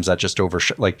oftentimes that just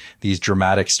like these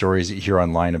dramatic stories that you hear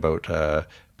online about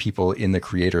people in the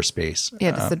creator space.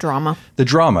 Yeah, just the drama. The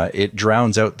drama, it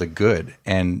drowns out the good.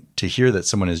 And to hear that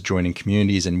someone is joining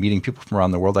communities and meeting people from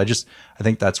around the world, I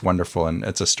think that's wonderful. And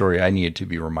it's a story I needed to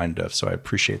be reminded of. So I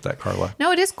appreciate that, Carla.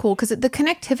 No, it is cool because the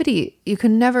connectivity, you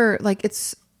can never,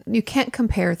 you can't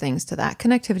compare things to that.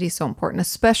 Connectivity is so important,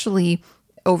 especially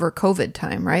over COVID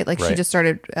time, right? Like she just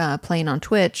started playing on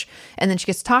Twitch, and then she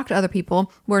gets to talk to other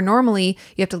people where normally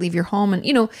you have to leave your home, and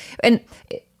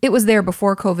it was there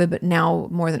before COVID, but now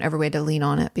more than ever we had to lean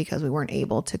on it because we weren't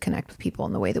able to connect with people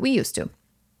in the way that we used to.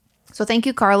 So thank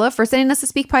you, Carla, for sending us a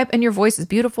speak pipe, and your voice is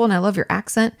beautiful, and I love your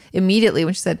accent. Immediately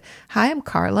when she said, "Hi, I'm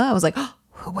Carla," I was like, oh,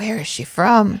 where is she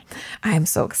from? I am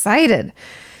so excited.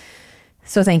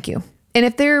 So thank you. And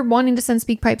if they're wanting to send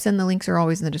speak pipes in, the links are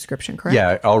always in the description, correct?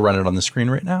 Yeah, I'll run it on the screen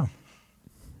right now.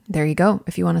 There you go.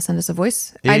 If you want to send us a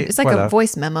voice. It's like a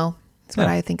voice memo. That's what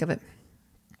I think of it.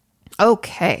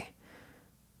 Okay.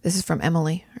 This is from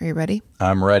Emily. Are you ready?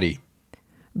 I'm ready.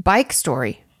 Bike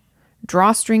story.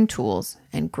 Drawstring tools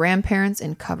and grandparents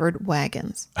in covered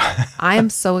wagons. I am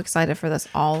so excited for this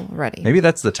already. Maybe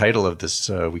that's the title of this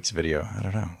week's video. I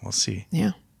don't know. We'll see.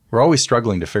 Yeah. We're always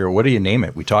struggling to figure out, what do you name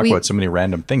it? We talk about so many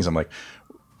random things. I'm like,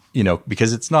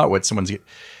 because it's not what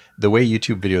the way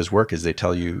YouTube videos work is they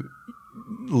tell you,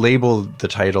 label the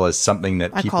title as something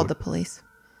that I called the police.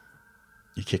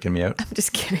 You kicking me out? I'm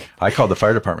just kidding. I called the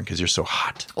fire department because you're so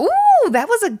hot. Ooh, that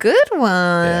was a good one.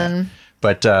 Yeah.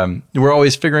 But we're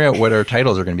always figuring out what our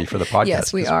titles are going to be for the podcast.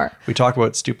 Yes, we are. We talk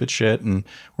about stupid shit and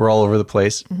we're all over the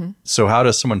place. Mm-hmm. So how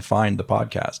does someone find the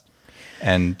podcast?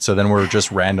 And so then we're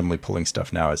just randomly pulling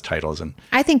stuff now as titles, and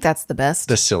I think that's the best.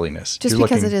 The silliness. Just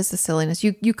because it is the silliness.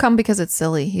 You come because it's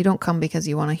silly. You don't come because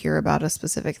you want to hear about a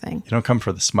specific thing. You don't come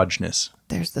for the smudgeness.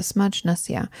 There's the smudgeness,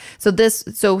 yeah.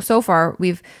 So far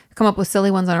we've come up with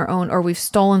silly ones on our own, or we've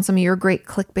stolen some of your great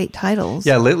clickbait titles.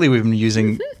 Yeah, lately we've been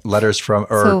using letters from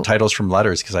titles from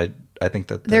letters because I think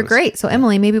that they're great. So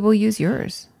Emily, maybe we'll use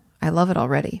yours. I love it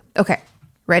already. Okay,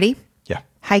 ready? Yeah.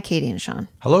 Hi, Katie and Sean.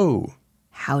 Hello.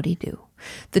 Howdy do.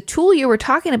 The tool you were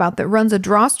talking about that runs a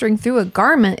drawstring through a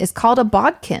garment is called a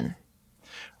bodkin.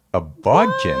 A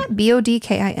bodkin? What?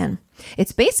 Bodkin.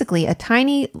 It's basically a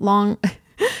tiny long...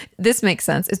 This makes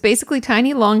sense. It's basically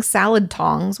tiny long salad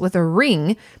tongs with a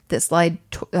ring that slides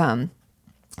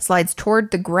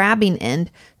toward the grabbing end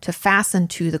to fasten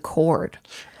to the cord,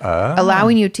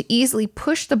 allowing you to easily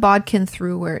push the bodkin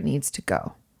through where it needs to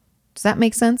go. Does that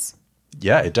make sense?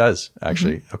 Yeah, it does,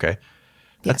 actually. Mm-hmm. Okay.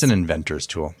 That's yes. an inventor's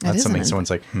tool. That's something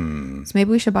someone's like, So maybe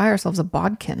we should buy ourselves a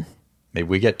bodkin. Maybe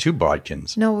we get 2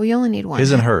 bodkins. No, we only need one.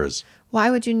 His and hers.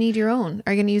 Why would you need your own?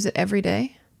 Are you going to use it every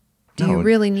day? Do you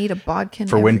really need a bodkin?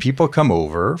 For when people come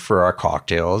over for our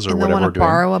cocktails or whatever we're doing. Want to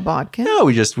borrow a bodkin? No,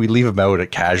 we leave them out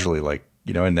casually,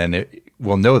 and then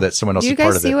we'll know that someone else is part of it. Do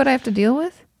you guys see what I have to deal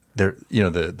with?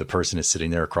 The person is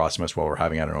sitting there across from us while we're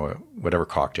having, I don't know, whatever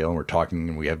cocktail, and we're talking,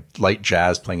 and we have light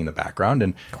jazz playing in the background,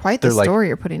 and quite the story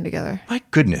you're putting together. My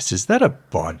goodness, is that a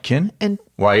bodkin? And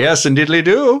why, yes, and diddly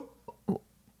do.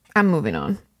 I'm moving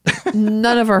on.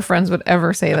 None of our friends would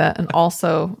ever say that, and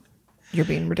also, you're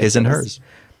being ridiculous. His and hers.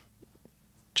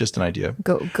 Just an idea.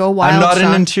 Go wild. I'm not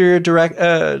Sean. an interior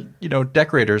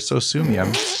decorator, so sue me.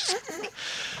 I'm.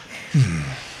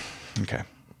 Okay.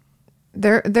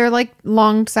 They're like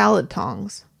long salad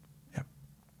tongs. Yep.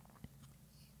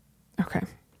 Okay.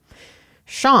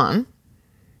 Sean,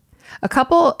 a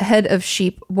couple head of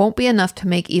sheep won't be enough to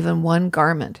make even one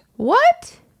garment.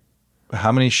 What?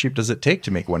 How many sheep does it take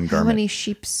to make one garment? How many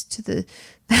sheeps to the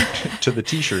to the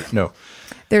t-shirt? No.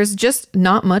 There's just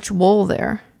not much wool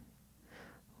there.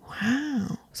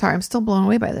 Wow. Sorry, I'm still blown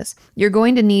away by this. You're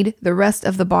going to need the rest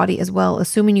of the body as well,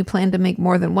 assuming you plan to make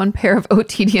more than one pair of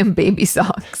OTDM baby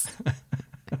socks.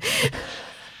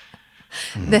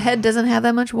 The head doesn't have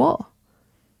that much wool.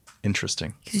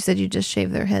 Interesting. Because you said you just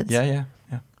shave their heads. Yeah.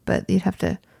 But you'd have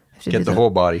to get the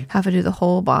whole body. Have to do the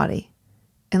whole body.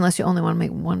 Unless you only want to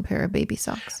make one pair of baby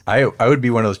socks. I would be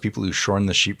one of those people who shorn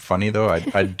the sheep funny, though.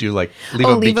 I'd do leave a leave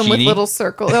bikini. Them with little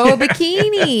circles. Oh, a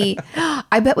bikini.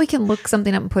 I bet we can look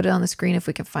something up and put it on the screen if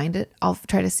we can find it. I'll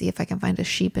try to see if I can find a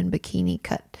sheep in bikini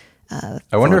cut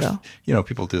I wonder if,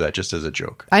 people do that just as a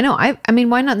joke. I know. I mean,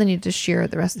 why not? Then you just shear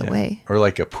it the rest of the way. Or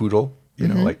like a poodle,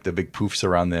 like the big poofs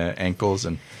around the ankles.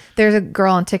 And there's a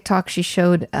girl on TikTok. She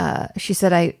showed, she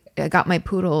said, I got my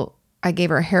poodle I gave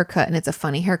her a haircut, and it's a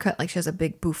funny haircut. Like she has a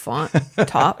big bouffant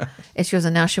top. And she goes,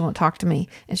 and now she won't talk to me.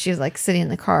 And she's like sitting in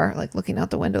the car, like looking out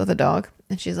the window with the dog.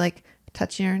 And she's like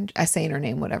touching her. I say in her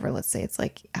name, whatever. Let's say it's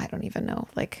like, I don't even know,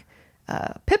 like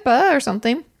Pippa or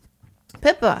something.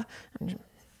 Pippa. And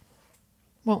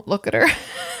won't look at her.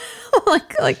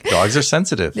 like Dogs are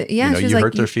sensitive. Yeah, you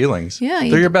hurt their feelings. Yeah,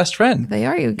 they're your best friend. They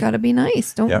are. You got to be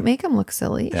nice. Don't make them look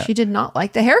silly. She did not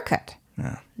like the haircut.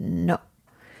 No.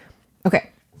 Okay.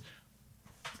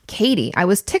 Katie, I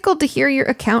was tickled to hear your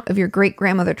account of your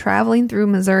great-grandmother traveling through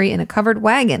Missouri in a covered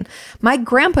wagon. My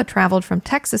grandpa traveled from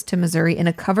Texas to Missouri in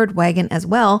a covered wagon as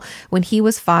well when he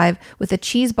was 5 with a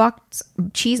cheese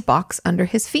box under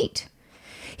his feet.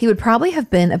 He would probably have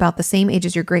been about the same age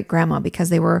as your great-grandma because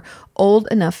they were old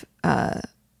enough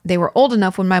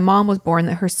when my mom was born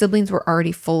that her siblings were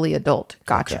already fully adult.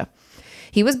 Gotcha. Okay.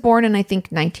 He was born in, I think,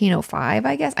 1905,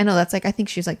 I guess. I know that's like, I think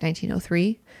she's like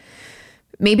 1903.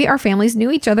 Maybe our families knew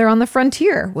each other on the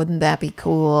frontier. Wouldn't that be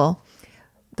cool?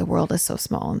 The world is so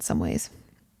small in some ways.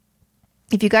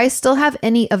 If you guys still have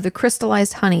any of the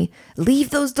crystallized honey,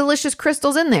 leave those delicious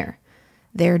crystals in there.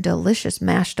 They're delicious,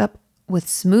 mashed up with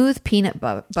smooth peanut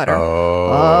butter.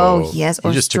 Oh, yes.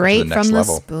 Or straight from the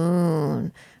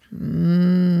spoon.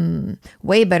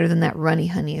 Way better than that runny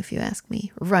honey, if you ask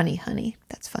me. Runny honey.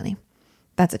 That's funny.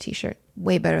 That's a t-shirt.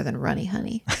 Way better than runny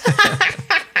honey.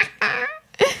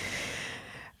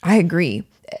 I agree.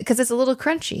 Because it's a little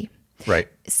crunchy. Right.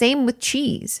 Same with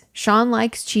cheese. Sean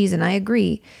likes cheese, and I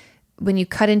agree. When you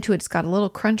cut into it, it's got a little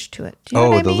crunch to it. Do you know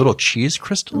what I mean? Little cheese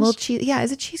crystals? Little cheese. Yeah,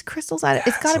 is it cheese crystals?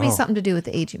 It's got to be something to do with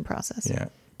the aging process. Yeah.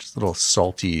 Just little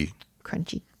salty.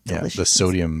 Crunchy. Yeah, the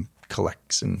sodium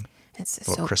collects in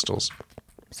little crystals.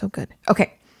 So good.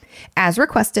 Okay. As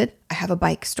requested, I have a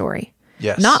bike story.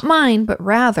 Yes. Not mine, but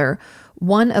rather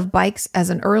one of bikes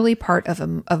as an early part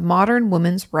of modern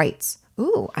women's rights.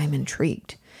 Ooh, I'm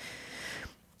intrigued.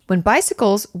 When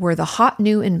bicycles were the hot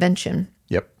new invention,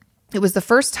 it was the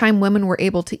first time women were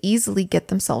able to easily get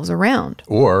themselves around.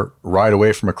 Or ride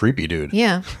away from a creepy dude.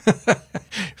 Yeah.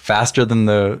 Faster than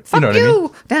the... Fuck you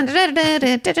know what I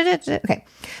mean? Okay.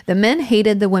 The men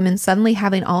hated the women suddenly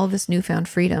having all of this newfound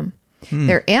freedom.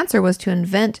 Their answer was to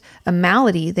invent a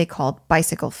malady they called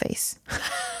bicycle face.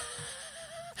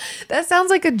 That sounds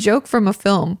like a joke from a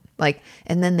film.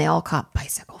 And then they all caught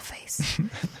bicycle face.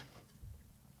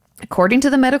 According to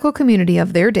the medical community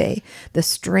of their day, the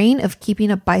strain of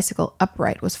keeping a bicycle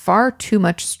upright was far too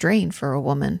much strain for a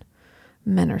woman.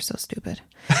 Men are so stupid.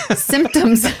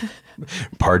 Symptoms.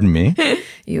 Pardon me?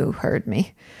 You heard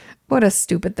me. What a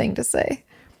stupid thing to say.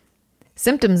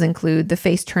 Symptoms include the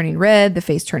face turning red, the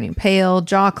face turning pale,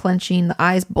 jaw clenching, the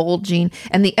eyes bulging,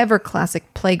 and the ever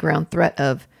classic playground threat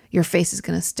of, your face is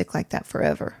going to stick like that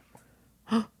forever.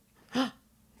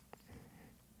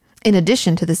 In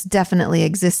addition to this definitely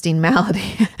existing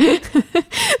malady,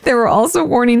 there were also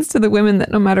warnings to the women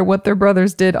that no matter what their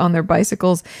brothers did on their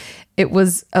bicycles, it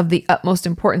was of the utmost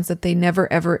importance that they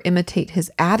never ever imitate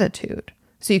his attitude.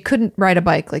 So you couldn't ride a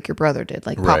bike like your brother did,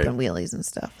 like popping wheelies and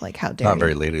stuff. Like, how dare you? Not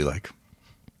very ladylike.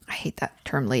 I hate that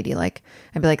term ladylike.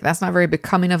 I'd be like, that's not very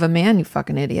becoming of a man, you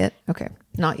fucking idiot. Okay,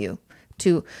 not you.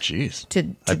 Jeez.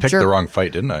 I picked the wrong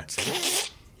fight, didn't I?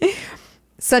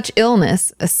 Such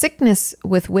illness, a sickness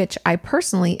with which I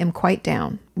personally am quite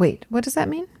down. Wait, what does that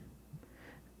mean?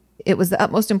 It was the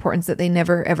utmost importance that they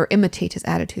never ever imitate his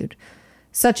attitude.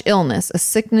 Such illness, a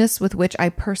sickness with which I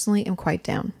personally am quite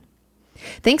down.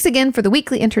 Thanks again for the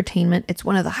weekly entertainment. It's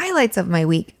one of the highlights of my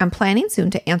week. I'm planning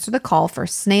soon to answer the call for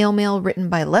snail mail written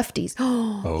by lefties.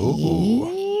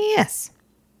 Oh, yes.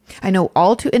 I know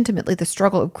all too intimately the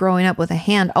struggle of growing up with a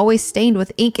hand always stained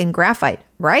with ink and graphite,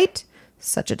 right?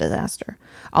 Such a disaster.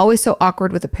 Always so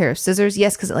awkward with a pair of scissors.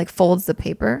 Yes, because it folds the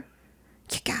paper.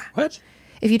 What?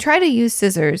 If you try to use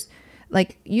scissors,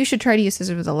 you should try to use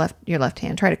scissors with your left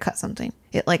hand. Try to cut something.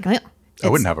 I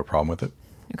wouldn't have a problem with it.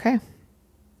 Okay.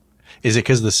 Is it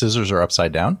because the scissors are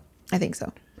upside down? I think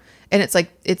so. And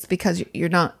it's because you're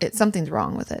not, something's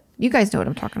wrong with it. You guys know what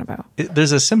I'm talking about.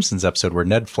 There's a Simpsons episode where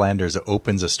Ned Flanders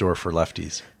opens a store for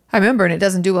lefties. I remember, and it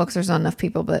doesnesn't do well because there's not enough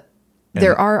people, but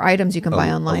there are items you can buy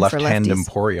online for lefties. A left-hand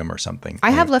emporium or something.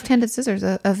 I have left-handed scissors.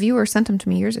 A viewer sent them to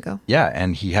me years ago. Yeah,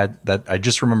 and he had that. I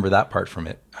just remember that part from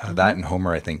it. That and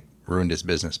Homer, I think, ruined his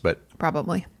business, but...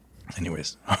 Probably.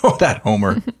 Anyways. Oh, that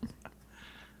Homer.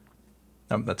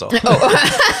 That's all.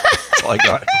 That's all I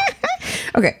got.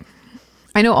 Okay.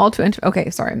 I know all too... Okay,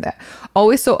 sorry, I'm that.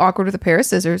 Always so awkward with a pair of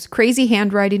scissors, crazy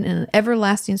handwriting, and an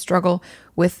everlasting struggle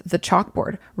with the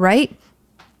chalkboard, right?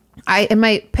 And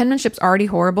my penmanship's already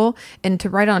horrible, and to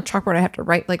write on a chalkboard, I have to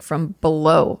write from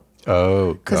below.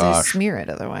 Oh, gosh. Because I smear it,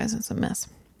 otherwise it's a mess.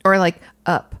 Or like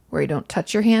up, where you don't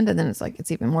touch your hand, and then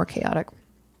it's even more chaotic.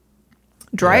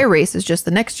 Dry erase is just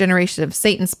the next generation of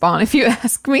Satan spawn, if you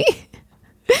ask me.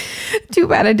 Too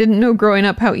bad I didn't know growing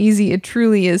up how easy it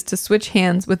truly is to switch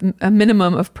hands with a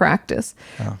minimum of practice.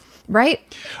 Oh. Right?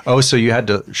 Oh, so she had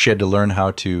to learn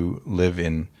how to live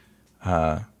in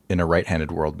a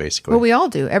right-handed world, basically. Well, we all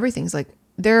do. Everything's like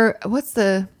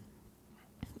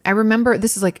I remember,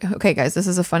 this is like, okay, guys, this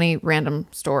is a funny random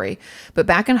story. But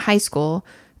back in high school,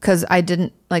 because I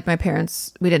didn't, like, my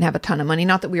parents, we didn't have a ton of money.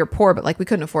 Not that we were poor, but like we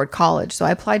couldn't afford college. So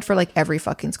I applied for like every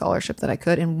fucking scholarship that I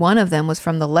could. And one of them was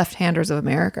from the Left-Handers of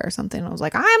America or something. And I was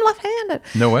like, I'm left-handed.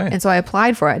 No way. And so I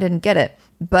applied for it. I didn't get it.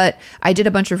 But I did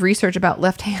a bunch of research about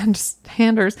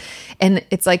left-handers. And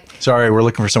it's like, sorry, we're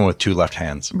looking for someone with 2 left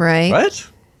hands. Right. What?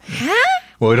 huh?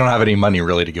 Well, we don't have any money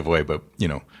really to give away, but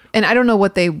And I don't know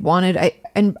what they wanted.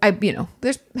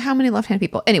 There's how many left-handed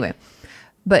people? Anyway,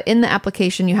 but in the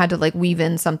application, you had to like weave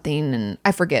in something, and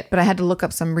I forget, but I had to look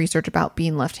up some research about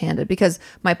being left-handed because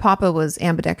my papa was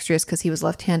ambidextrous because he was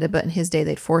left-handed, but in his day,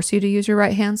 they'd force you to use your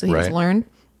right hand. So he was learned.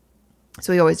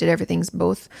 So he always did everything's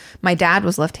both. My dad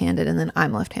was left-handed, and then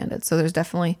I'm left-handed. So there's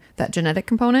definitely that genetic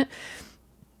component.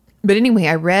 But anyway,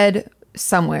 I read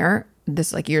somewhere,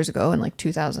 this like years ago in like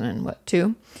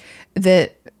 2002,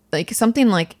 that like something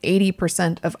like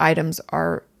 80% of items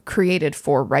are created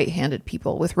for right-handed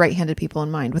people with right-handed people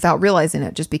in mind without realizing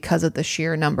it, just because of the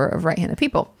sheer number of right-handed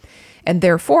people. And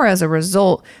therefore, as a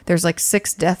result, there's like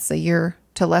 6 deaths a year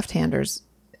to left-handers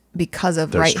because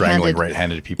of they're strangling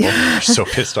right-handed people. They're so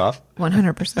pissed off.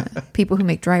 100%. People who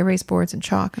make dry erase boards and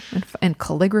chalk and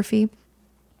calligraphy.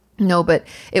 No, but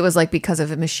it was like because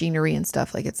of machinery and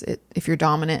stuff. Like if you're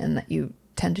dominant and that you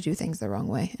tend to do things the wrong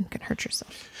way and can hurt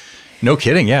yourself. No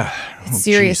kidding. Yeah. It's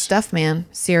serious stuff, man.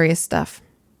 Serious stuff.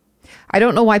 I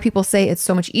don't know why people say it's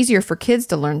so much easier for kids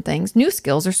to learn things. New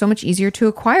skills are so much easier to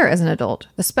acquire as an adult,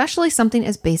 especially something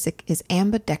as basic as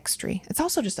ambidextry. It's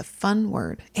also just a fun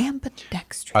word.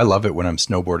 Ambidextry. I love it when I'm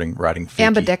snowboarding, riding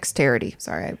fakie. Ambidexterity.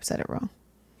 Sorry, I said it wrong.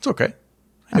 It's okay.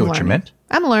 I know what you meant.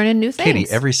 I'm learning new things. Katie,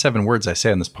 every 7 words I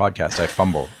say on this podcast, I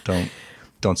fumble.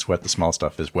 Don't sweat the small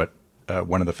stuff is what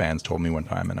one of the fans told me one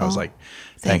time. And I was like,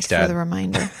 thanks, Dad. For the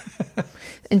reminder.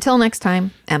 Until next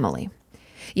time, Emily.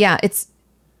 Yeah, it's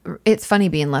funny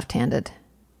being left-handed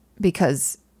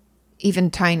because even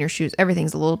tying your shoes,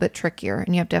 everything's a little bit trickier.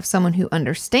 And you have to have someone who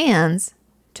understands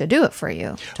to do it for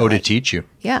you. To teach you.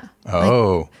 Yeah.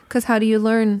 Oh. Because how do you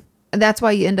learn? That's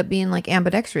why you end up being like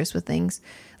ambidextrous with things.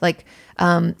 Like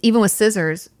even with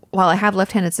scissors, while I have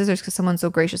left-handed scissors because someone so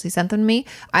graciously sent them to me,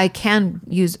 I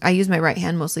use my right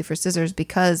hand mostly for scissors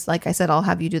because, like I said, I'll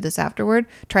have you do this afterward.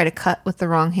 Try to cut with the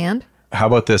wrong hand. How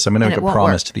about this? I'm going to make a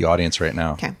promise to the audience right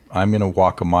now. Okay. I'm going to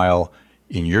walk a mile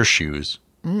in your shoes.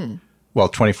 Well,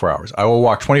 24 hours. I will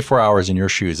walk 24 hours in your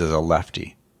shoes as a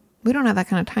lefty. We don't have that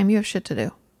kind of time. You have shit to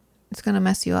do. It's going to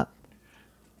mess you up.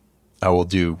 I will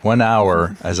do 1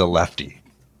 hour as a lefty.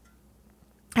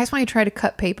 I just want you to try to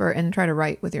cut paper and try to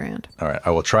write with your hand. All right. I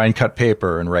will try and cut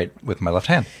paper and write with my left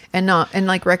hand. And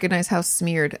like recognize how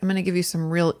smeared. I'm going to give you some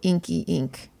real inky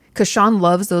ink. Because Sean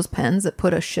loves those pens that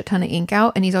put a shit ton of ink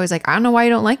out. And he's always like, I don't know why you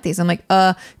don't like these. I'm like,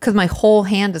 because my whole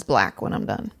hand is black when I'm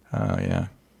done. Oh, yeah.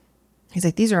 He's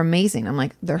like, these are amazing. I'm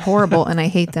like, they're horrible and I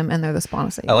hate them and they're the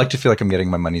spawn. I like to feel like I'm getting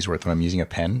my money's worth when I'm using a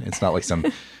pen. It's not like some,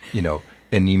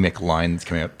 anemic line that's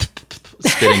coming out,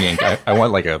 spitting ink. I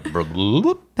want like a...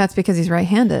 That's because he's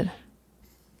right-handed.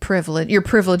 Privilege. Your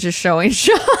privilege is showing,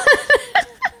 Sean.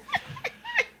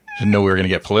 Didn't know we were going to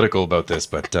get political about this,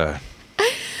 but...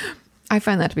 I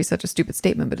find that to be such a stupid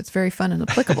statement, but it's very fun and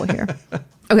applicable here.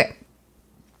 Okay.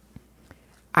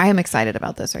 I am excited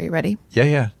about this. Are you ready?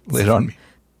 Yeah. Lay it on me.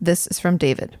 This is from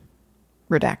David.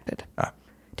 Redacted.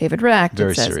 David Redacted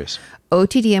very says, serious.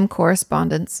 OTDM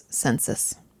correspondence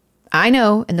census. I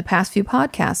know in the past few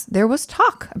podcasts, there was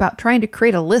talk about trying to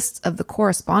create a list of the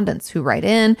correspondents who write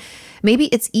in. Maybe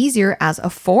it's easier as a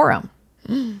forum.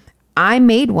 I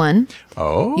made one.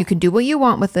 Oh. You can do what you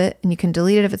want with it, and you can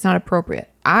delete it if it's not appropriate.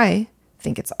 I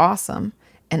think it's awesome,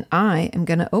 and I am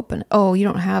going to open it. Oh, you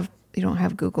don't have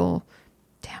Google.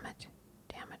 Damn it,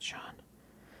 Sean.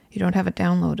 You don't have it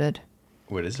downloaded.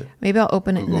 What is it? Maybe I'll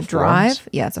open it Google in the Drive. Forms?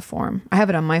 Yeah, it's a form. I have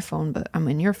it on my phone, but I'm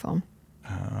in your phone.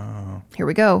 Oh. Here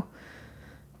we go.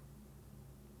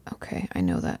 Okay, I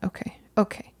know that.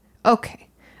 Okay.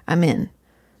 I'm in.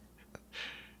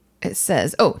 It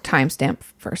says, timestamp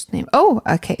first name. Oh,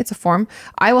 okay, it's a form.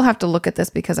 I will have to look at this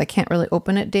because I can't really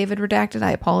open it, David Redacted.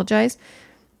 I apologize.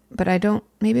 But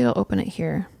maybe it'll open it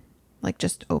here. Like,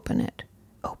 just open it.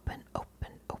 Open.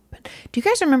 Do you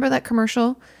guys remember that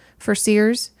commercial for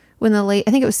Sears? I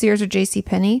think it was Sears or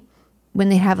JCPenney, when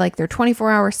they have like their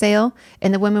 24-hour sale,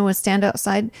 and the women would stand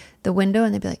outside the window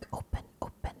and they'd be like, open,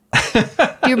 open.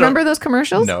 Do you remember those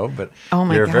commercials? No, but Oh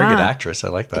my you're a very good God. actress. I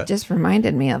like that. It just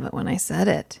reminded me of it when I said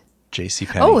it. J.C.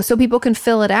 Penney. Oh, so people can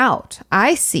fill it out.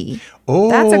 I see. Oh.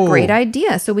 That's a great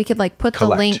idea. So we could like put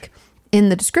Collect. the link in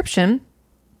the description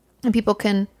and people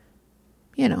can,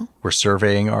 We're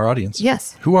surveying our audience.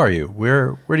 Yes. Who are you?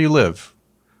 Where do you live?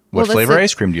 What Well, flavor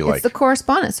it's ice cream do you like? It's the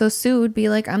correspondent. So Sue would be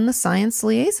like, I'm the science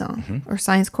liaison or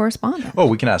science correspondent. Oh,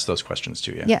 we can ask those questions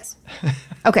too, yeah. Yes.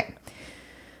 Okay.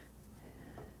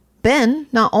 Ben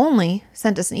not only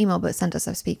sent us an email, but sent us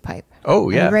a speak pipe. Oh,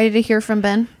 Are yeah. you ready to hear from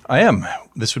Ben? I am.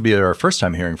 This would be our first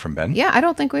time hearing from Ben. Yeah, I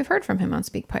don't think we've heard from him on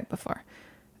speak pipe before.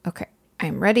 Okay.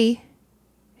 I'm ready.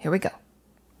 Here we go.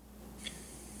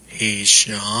 Hey,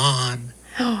 Sean.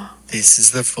 This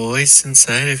is the voice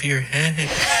inside of your head.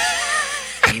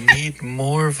 You need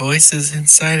more voices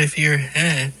inside of your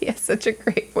head. He has such a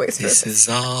great voice for This this. is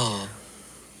all.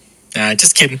 Nah,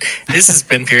 just kidding. This is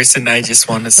Ben Pearson. I just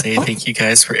want to say thank you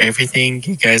guys for everything.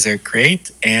 You guys are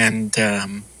great, and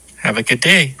have a good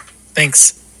day.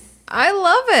 Thanks. I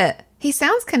love it. He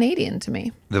sounds Canadian to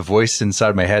me. The voice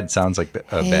inside my head sounds like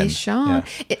Hey, Ben. Sean. Yeah.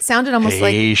 It sounded almost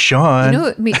like, Hey, Sean. you know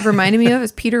what it reminded me of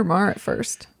is Peter Marr at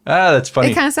first. That's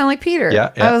funny. It kind of sounded like Peter.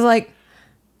 Yeah, yeah. I was like,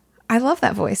 I love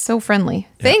that voice. So friendly.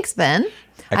 Thanks, Ben.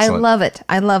 Excellent. I love it.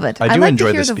 I love it. I do like enjoy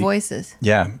to hear the the speak- voices.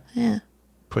 Yeah. Yeah.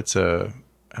 Puts a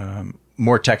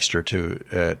more texture to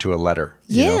a letter.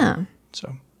 you know? Yeah.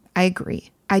 So I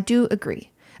agree. I do agree.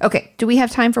 Okay. Do we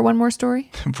have time for one more story?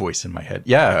 voice in my head.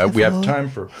 Yeah, we have time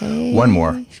for one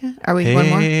more. Hey, Sean. Are we one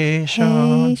more? Hey,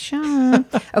 Sean. Hey, Sean.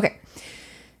 Okay.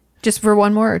 Just for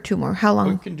one more or two more? How We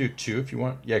long? can do two if you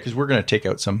want. Yeah, because we're going to take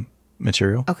out some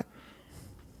material. Okay.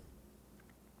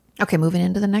 Okay, moving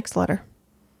into the next letter.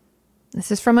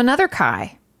 This is from another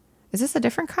Kai. Is this a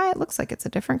different Kai? It looks like it's a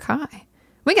different Kai.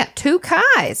 We got two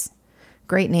Kais.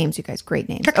 Great names, you guys. Great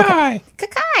names. Kai. Okay.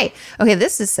 Kai. Okay,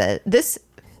 this is this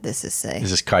is say.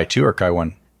 Is this Kai 2 or Kai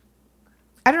 1?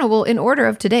 I don't know. Well, in order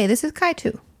of today, this is Kai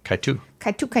 2. Kai 2.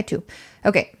 Kai 2, Kai 2.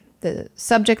 Okay, the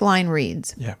subject line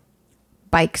reads, Yeah.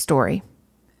 bike story.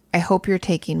 I hope you're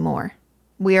taking more.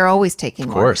 We are always taking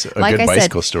more. Of course. A good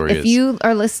bicycle story if is. you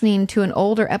are listening to an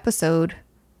older episode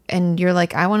and you're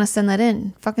like, I want to send that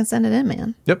in, fucking send it in,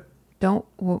 man. Yep.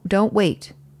 Don't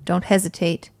wait. Don't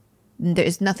hesitate.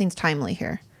 There's nothing's timely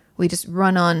here. We just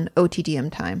run on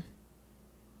OTDM time.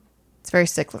 It's very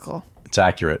cyclical. It's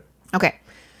accurate. Okay.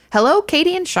 Hello,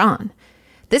 Katie and Sean.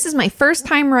 This is my first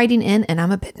time writing in, and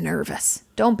I'm a bit nervous.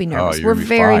 Don't be nervous. you're We're gonna be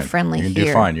very fine. friendly You're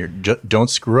here. gonna do fine. Don't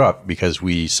screw up because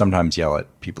we sometimes yell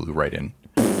at people who write in.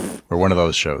 We're one of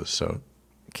those shows. So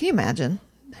Can you imagine?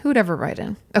 Who'd ever write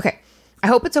in? Okay. I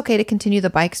hope it's okay to continue the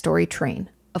bike story train.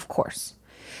 Of course.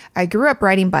 I grew up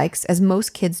riding bikes, as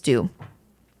most kids do.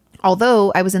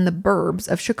 Although I was in the burbs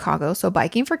of Chicago, so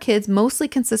biking for kids mostly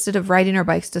consisted of riding our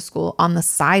bikes to school on the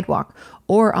sidewalk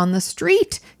or on the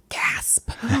street. Gasp.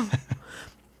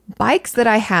 Bikes that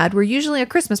I had were usually a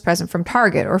Christmas present from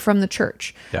Target or from the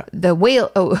church. Yeah.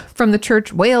 From the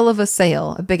church whale of a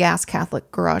sale, a big ass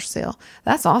Catholic garage sale.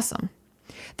 That's awesome.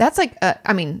 That's like,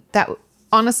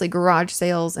 honestly, garage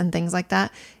sales and things like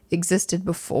that existed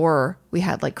before we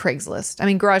had like Craigslist. I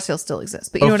mean, garage sales still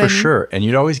exist, but you know what I for mean? sure. And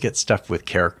you'd always get stuff with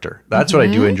character. That's what I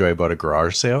do enjoy about a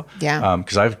garage sale. Yeah.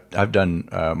 Because I've done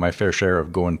my fair share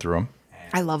of going through them.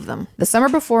 I love them. The summer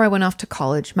before I went off to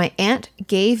college, my aunt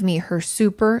gave me her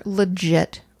super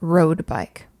legit road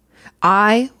bike.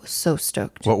 I was so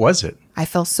stoked. What was it? I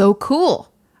felt so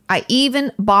cool. I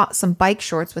even bought some bike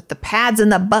shorts with the pads in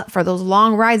the butt for those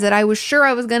long rides that I was sure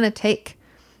I was going to take.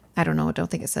 I don't know. I don't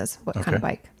think it says what kind of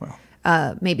bike.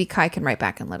 Well, Maybe Kai can write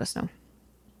back and let us know.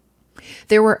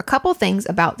 There were a couple things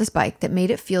about this bike that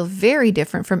made it feel very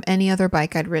different from any other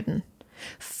bike I'd ridden.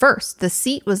 First, the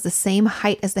seat was the same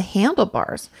height as the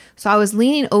handlebars, so I was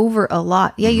leaning over a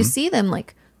lot. Yeah, you see them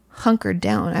like hunkered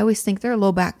down. I always think their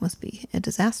low back must be a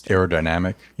disaster.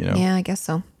 aerodynamic, Yeah, I guess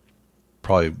so.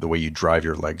 Probably the way you drive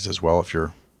your legs as well if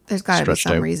you're There's got to be stretched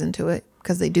some out. reason to it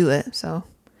because they do it. So,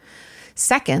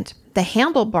 second, the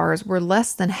handlebars were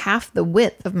less than half the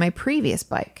width of my previous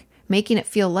bike, making it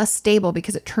feel less stable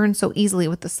because it turned so easily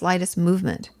with the slightest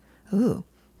movement. Ooh,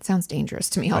 sounds dangerous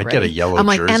to me already. get a yellow I'm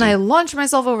like, and jersey. I launched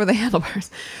myself over the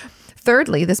handlebars.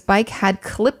 Thirdly, this bike had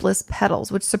clipless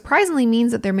pedals, which surprisingly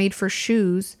means that they're made for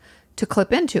shoes to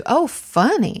clip into. Oh,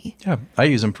 funny. Yeah, I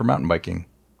use them for mountain biking.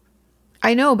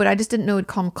 I know, but I just didn't know it'd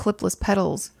call them clipless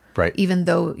pedals. Right. Even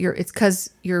though it's because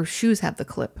your shoes have the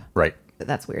clip. Right. But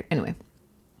that's weird. Anyway.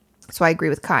 So I agree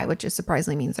with Kai, which is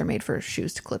surprisingly means they're made for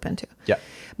shoes to clip into. Yeah.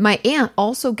 My aunt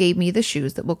also gave me the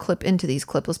shoes that will clip into these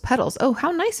clipless pedals. Oh,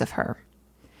 how nice of her.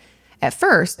 At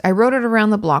first, I rode it around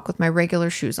the block with my regular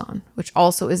shoes on, which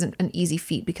also isn't an easy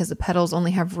feat because the pedals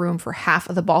only have room for half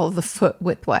of the ball of the foot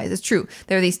width-wise. It's true.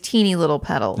 They're these teeny little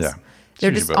pedals. Yeah.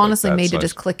 They're usually just about like honestly that made to size.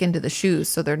 just click into the shoes,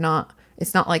 so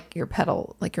it's not like your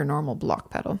pedal, like your normal block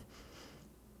pedal.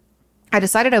 I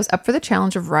decided I was up for the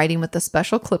challenge of riding with the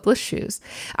special clipless shoes.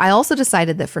 I also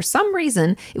decided that for some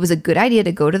reason, it was a good idea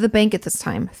to go to the bank at this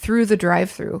time through the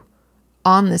drive-thru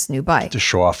on this new bike. To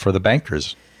show off for the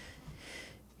bankers.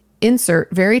 Insert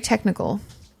very technical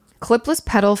clipless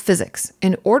pedal physics.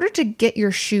 In order to get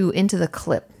your shoe into the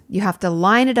clip, you have to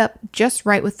line it up just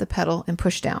right with the pedal and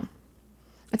push down.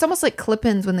 It's almost like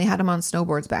clip-ins when they had them on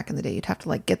snowboards back in the day. You'd have to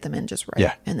like get them in just right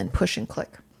Yeah. and then push and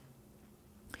click.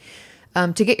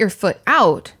 To get your foot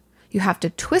out, you have to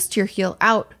twist your heel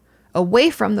out away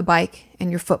from the bike and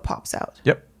your foot pops out.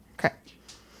 Yep. Okay.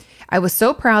 I was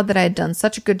so proud that I had done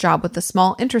such a good job with the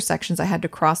small intersections I had to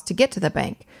cross to get to the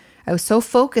bank. I was so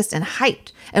focused and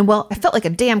hyped. And well, I felt like a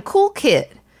damn cool kid.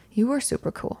 You were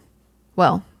super cool.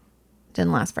 Well,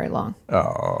 didn't last very long.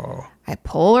 Oh. I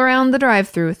pull around the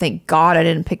drive-thru. Thank God I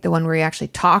didn't pick the one where you actually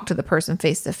talk to the person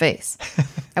face to face.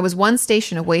 I was one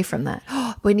station away from that.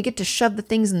 When you get to shove the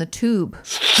things in the tube.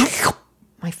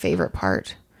 My favorite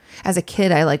part. As a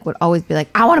kid, I would always be like,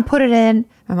 I want to put it in.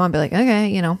 My mom would be like, okay,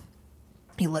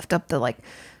 you lift up the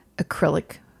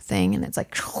acrylic thing and it's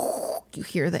like, you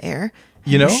hear the air.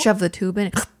 And You know? shove the tube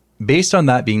in. Based on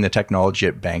that being the technology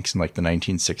at banks in like the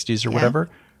 1960s or whatever,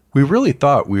 we really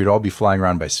thought we would all be flying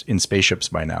around in spaceships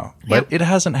by now. But it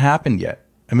hasn't happened yet.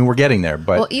 I mean, we're getting there,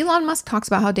 but Well, Elon Musk talks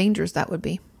about how dangerous that would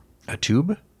be. a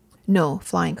tube? No,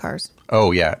 flying cars.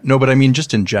 Oh, yeah. No, but I mean,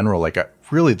 just in general,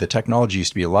 really the technology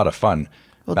used to be a lot of fun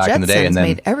Well, back in the day. Jetsons And then,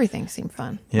 made everything seem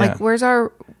fun. Yeah. Like, where's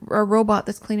our robot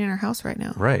that's cleaning our house right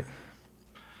now? right.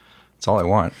 That's all I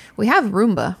want. We have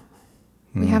Roomba.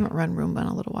 Hmm. We haven't run Roomba in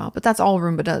a little while, but that's all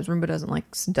Roomba does. Roomba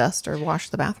doesn't dust or wash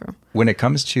the bathroom. When it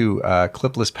comes to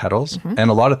clipless pedals Mm-hmm. and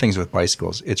a lot of things with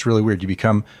bicycles, it's really weird. You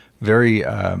become very,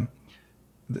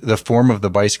 the form of the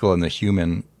bicycle and the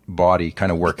human body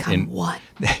kind of work Come in what?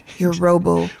 You're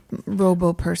robo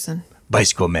person.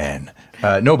 bicycle man.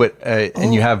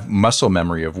 And you have muscle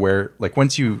memory of where,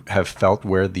 once you have felt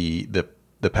where the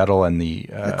pedal and the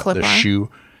clip are? shoe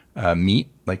meet,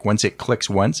 once it clicks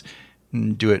once,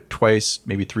 do it twice,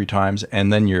 maybe 3 times,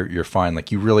 and then you're fine.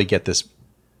 You really get this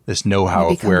know-how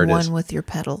You of where it become is. one with your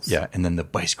pedals. Yeah, and then the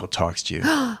bicycle talks to you.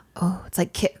 Oh, it's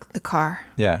like Kick the car.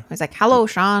 Yeah. It's like, hello,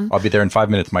 Sean. I'll be there in 5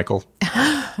 minutes, Michael.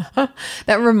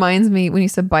 That reminds me when you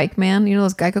said bike man, you know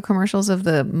those Geico commercials of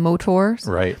the motors?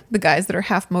 Right. The guys that are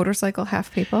half motorcycle,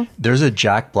 half people? There's a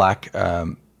Jack Black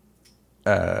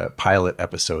pilot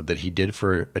episode that he did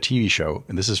for a TV show,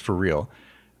 and this is for real.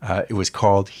 It was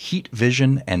called Heat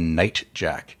Vision and Night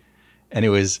Jack. And it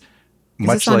was Is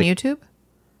much this on like YouTube?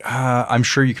 I'm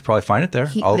sure you could probably find it there.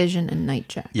 Heat Vision and Night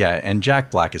Jack. Yeah, and Jack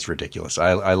Black is ridiculous.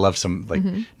 I love some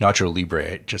Mm-hmm. Nacho Libre.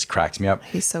 It just cracks me up.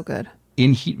 He's so good.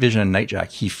 In Heat Vision and Night Jack,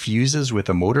 he fuses with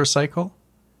a motorcycle,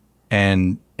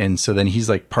 and so then he's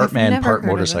like part I've man, never part heard of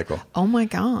it. motorcycle. Oh my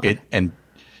God.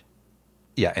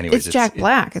 Anyways, It's Jack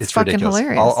Black. It's fucking ridiculous.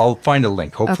 hilarious. I'll find a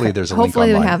link. Hopefully Okay. there's a Hopefully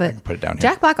link we online. have I it. can put it down here.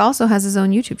 Jack Black also has his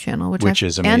own YouTube channel, which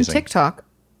is and amazing. TikTok.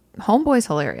 Homeboy's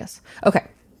hilarious. Okay,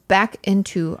 back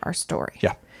into our story.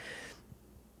 Yeah.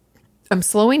 I'm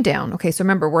slowing down. Okay, so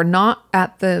remember, we're not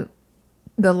at the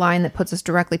line that puts us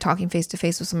directly talking face to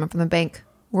face with someone from the bank.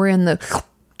 We're in the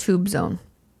tube zone.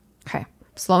 Okay,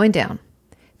 slowing down,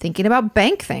 thinking about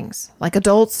bank things like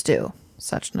adults do.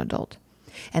 Such an adult.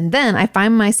 And then I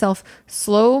find myself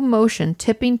slow motion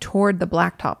tipping toward the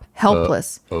blacktop,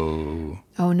 helpless. Oh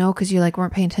no, because you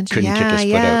weren't paying attention. Couldn't kick his foot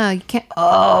yeah, out. you can't.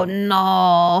 Oh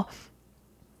no.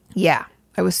 Yeah,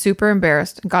 I was super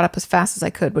embarrassed and got up as fast as I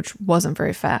could, which wasn't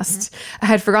very fast. I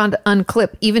had forgotten to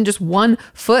unclip even just one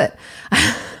foot.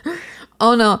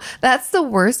 Oh no, that's the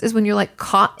worst is when you're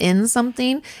caught in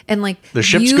something and The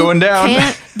ship's you going down.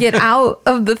 Can't get out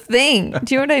of the thing.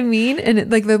 Do you know what I mean?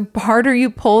 And the harder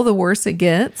you pull, the worse it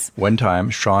gets. One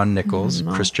time, Sean Nichols,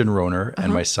 Christian Roner,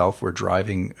 and myself were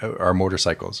driving our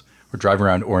motorcycles. We're driving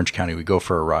around Orange County. We go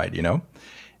for a ride,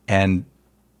 and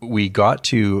we got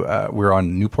to, we were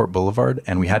on Newport Boulevard,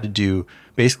 and we had to do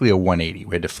basically a 180.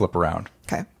 We had to flip around.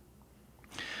 Okay.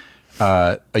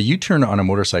 A U-turn on a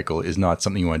motorcycle is not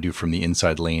something you want to do from the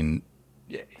inside lane.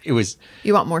 It was,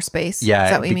 You want more space? yeah.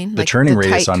 Is that what you mean? The turning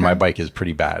radius tight on my turn? bike is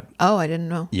pretty bad. Oh, I didn't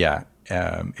know. Yeah.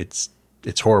 It's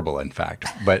it's horrible, in fact.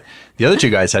 But the other two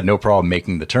guys had no problem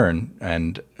making the turn,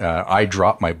 and I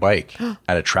dropped my bike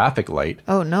at a traffic light.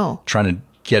 Oh no! Trying to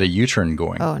get a U-turn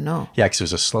going. Oh no! Yeah, because it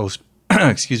was a slow,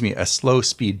 a slow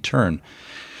speed turn.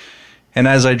 And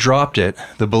as I dropped it,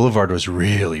 the boulevard was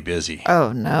really busy.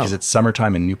 Oh no! Because it's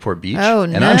summertime in Newport Beach. Oh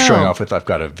and I'm showing off with I've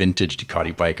got a vintage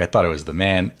Ducati bike. I thought it was the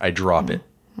man. I drop it,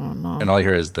 and all I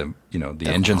hear is the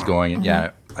engine's going. And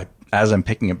yeah, as I'm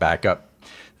picking it back up,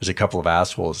 there's a couple of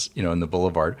assholes, in the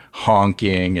boulevard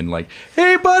honking and like,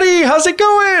 "Hey, buddy, how's it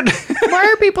going?" Why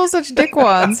are people such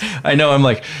dickwads? I know. I'm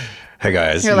like, "Hey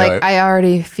guys," You're like, I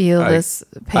already feel this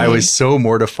pain. I was so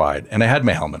mortified, and I had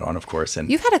my helmet on, of course. And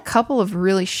You've had a couple of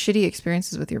really shitty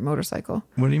experiences with your motorcycle.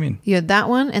 what do you mean? You had that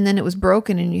one, and then it was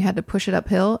broken, and you had to push it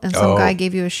uphill, and some guy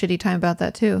gave you a shitty time about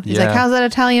that too. He's like, Yeah. "How's that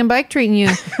Italian bike treating you?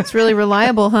 It's really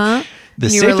reliable, huh?" The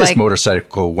And you were safest like,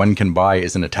 motorcycle one can buy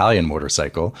is an Italian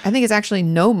motorcycle. I think it's actually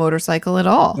no motorcycle at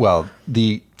all. Well,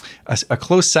 a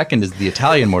close second is the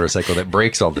Italian motorcycle that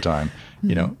breaks all the time. So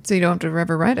you don't have to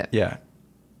ever ride it. Yeah.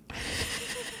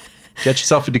 Get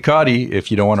yourself a Ducati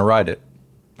if you don't want to ride it.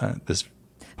 This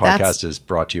podcast That's is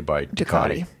brought to you by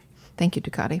Ducati. Thank you,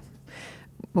 Ducati.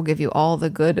 We'll give you all the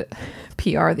good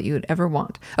PR that you would ever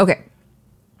want. Okay.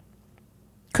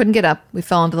 Couldn't get up. We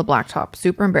fell into the blacktop.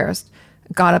 Super embarrassed.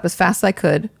 Got up as fast as I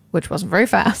could, which wasn't very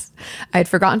fast. I had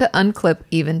forgotten to unclip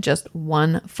even just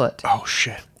 1 foot. Oh,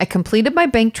 shit. I completed my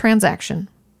bank transaction,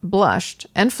 blushed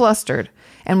and flustered,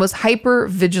 and was hyper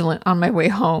vigilant on my way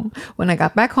home. When I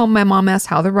got back home, my mom asked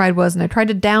how the ride was, and I tried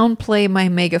to downplay my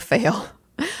mega fail.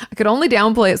 I could only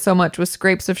downplay it so much with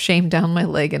scrapes of shame down my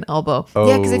leg and elbow.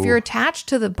 Yeah, because if you're attached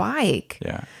to the bike.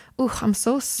 Yeah. Ooh, I'm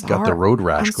so sorry. Got the road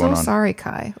rash I'm going so on. sorry,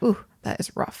 Kai. Ooh, that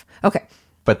is rough. Okay.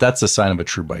 But that's a sign of a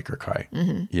true biker, Kai.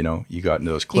 You got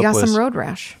into those clipless. You got some road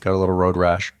rash. Got a little road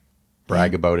rash.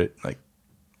 Brag about it. Like,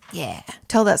 Yeah.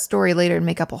 Tell that story later and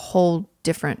make up a whole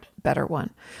different, better one.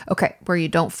 Okay. Where you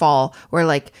don't fall, where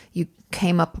like you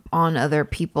came up on other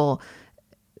people,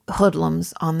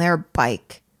 hoodlums on their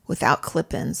bike without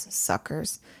clip-ins,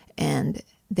 suckers, and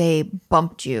they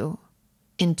bumped you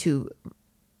into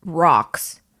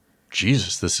rocks,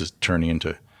 Jesus, this is turning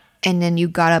into... and then you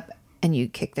got up and you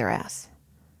kicked their ass.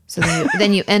 So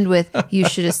then you end with, "You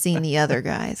should have seen the other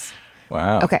guys."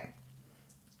 Wow. Okay.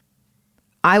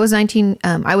 I was 19.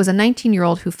 I was a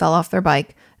 19-year-old who fell off their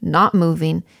bike, not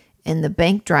moving, in the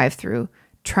bank drive-through,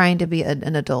 trying to be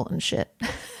an adult and shit.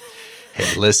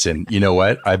 Hey, listen, you know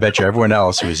what? I bet you everyone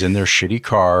else who was in their shitty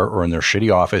car or in their shitty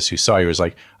office who saw you was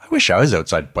like, I wish I was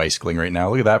outside bicycling right now.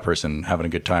 Look at that person having a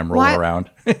good time rolling Why- around.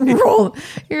 Roll.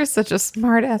 You're such a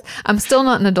smart ass. I'm still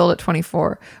not an adult at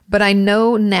 24, but I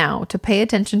know now to pay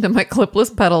attention to my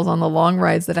clipless pedals on the long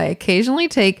rides that I occasionally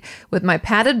take with my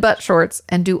padded butt shorts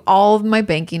and do all of my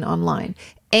banking online.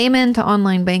 Amen to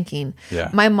online banking. Yeah.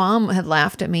 My mom had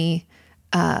laughed at me.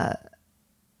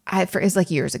 It's like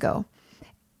years ago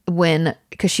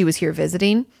because she was here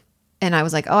visiting. And I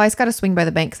was like, "Oh, I just got to swing by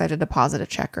the bank because I had to deposit a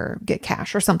check or get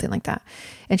cash or something like that."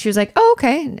 And she was like, "Oh,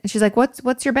 okay." And she's like,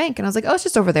 "What's your bank?" And I was like, "Oh, it's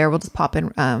just over there. We'll just pop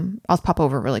in. I'll just pop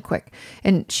over really quick."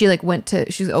 And she like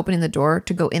she was opening the door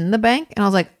to go in the bank. And I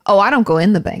was like, "Oh, I don't go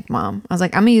in the bank, Mom." I was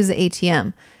like, "I'm gonna use the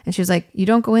ATM." And she was like, "You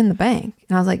don't go in the bank?"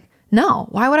 And I was like, "No,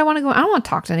 why would I want to go? I don't want to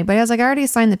talk to anybody." I was like, "I already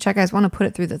signed the check. I just want to put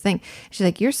it through the thing." She's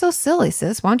like, "You're so silly,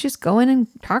 sis. Why don't you just go in and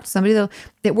talk to somebody though?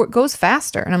 It goes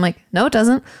faster." And I'm like, "No, it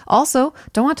doesn't. Also,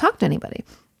 don't want to talk to anybody."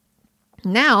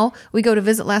 Now we go to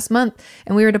visit last month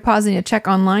and we were depositing a check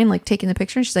online, like taking the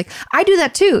picture. And she's like, "I do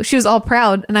that too." She was all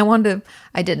proud. And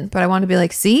I didn't, but I wanted to be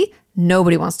like, see,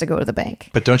 nobody wants to go to the bank.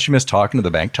 But don't you miss talking to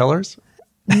the bank tellers?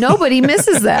 Nobody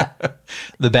misses that.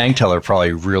 The bank teller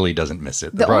probably really doesn't miss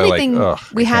it. The They're probably only thing "Ugh,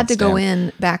 we I had can't to go stand."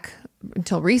 in back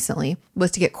until recently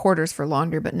was to get quarters for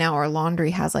laundry. But now our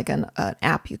laundry has like an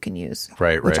app you can use.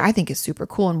 Right, Which right. I think is super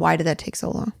cool. And why did that take so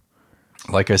long?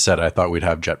 Like I said, I thought we'd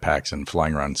have jetpacks and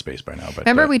flying around in space by now. But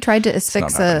Remember we tried to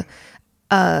affix not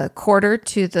a quarter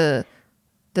to the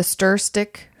stir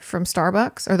stick from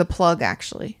Starbucks, or the plug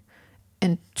actually,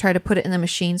 and try to put it in the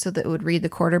machine so that it would read the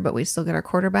quarter, but we still get our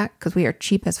quarter back because we are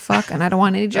cheap as fuck and I don't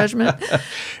want any judgment.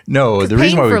 No, the Paying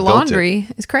reason why we for built laundry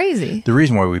is crazy. the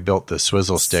reason why we built the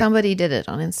swizzle stick, Somebody did it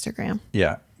on Instagram.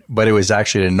 yeah, but it was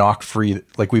actually to knock free.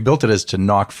 Like we built it as to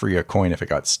knock free a coin if it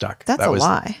got stuck. That's that a was,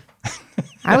 lie.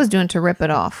 I was doing to rip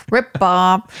it off. Rip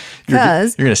Bob. You're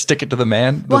Because, gonna stick it to the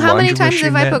man. well, the how many laundry times machine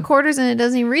have I man? put quarters in and it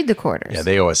doesn't even read the quarters? Yeah,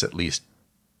 they owe us at least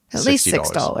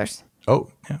 $6. Oh,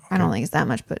 yeah. I don't think it's that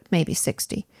much, but maybe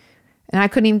 60. And I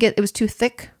couldn't even it was too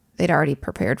thick. They'd already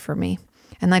prepared for me.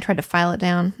 And I tried to file it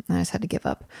down and I just had to give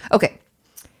up. Okay.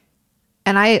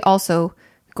 And I also,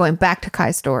 going back to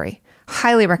Kai's story,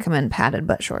 highly recommend padded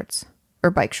butt shorts.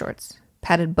 or bike shorts.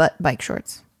 Padded butt bike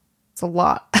shorts. It's a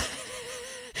lot.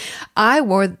 I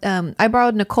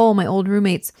borrowed Nicole, my old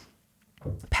roommate's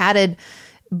padded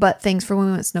butt things for when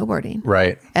we went snowboarding.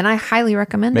 Right. And I highly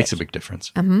recommend Makes it. a big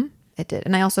difference. It did.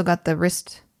 And I also got the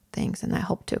wrist things, and that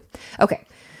helped too. Okay.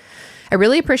 I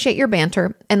really appreciate your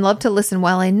banter and love to listen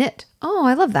while I knit. Oh,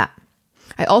 I love that.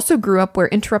 I also grew up where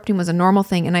interrupting was a normal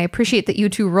thing, and I appreciate that you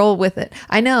two roll with it.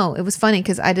 I know. It was funny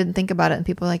because I didn't think about it, and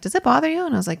people were like, does it bother you?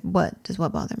 And I was like, what? Does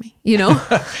what bother me? You know?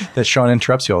 That Sean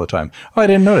interrupts you all the time. Oh, I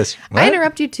didn't notice. What? I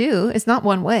interrupt you too. It's not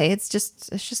one way. It's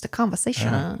just a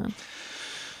conversation.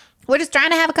 We're just trying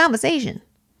to have a conversation.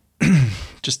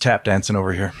 Just tap dancing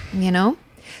over here. You know?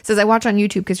 Says, I watch on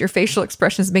YouTube because your facial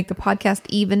expressions make the podcast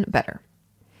even better.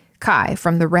 Kai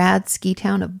from the rad ski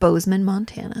town of Bozeman,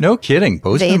 Montana. No kidding. They,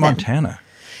 Bozeman, them. Montana.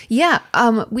 Yeah.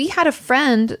 We had a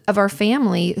friend of our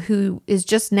family who is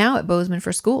just now at Bozeman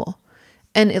for school.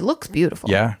 And it looks beautiful.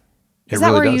 Yeah. It Is that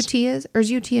really where does. UT is? Or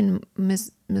is UT in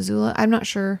Missoula? I'm not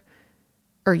sure.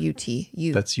 Or UT.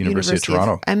 That's University of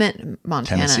Toronto. I meant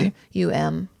Montana. Tennessee?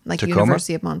 UM. Like Tacoma?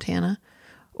 University of Montana.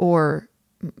 Or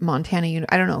Montana.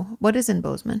 I don't know. What is in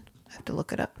Bozeman? I have to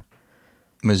look it up.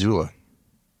 Missoula.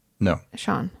 No.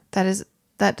 Sean, that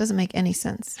doesn't make any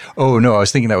sense. Oh, no. I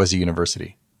was thinking that was a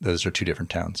university. Those are two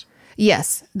different towns.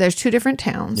 Yes, there's two different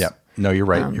towns. Yeah. No, you're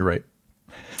right. You're right.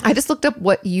 I just looked up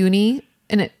what uni,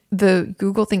 and the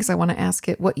Google thinks I want to ask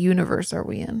it, what universe are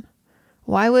we in?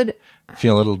 Why would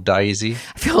Feel a little dicey.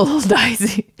 I feel a little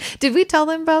dicey? Did we tell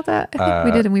them about that? I think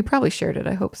we did, and we probably shared it.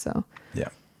 I hope so. Yeah.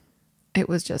 It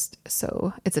was just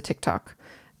so, it's a TikTok.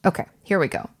 Okay, here we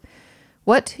go.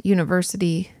 What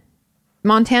university?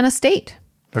 Montana State.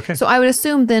 Okay. So I would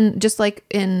assume then, just like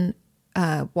in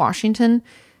Washington,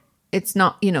 it's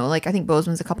not, like I think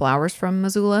Bozeman's a couple hours from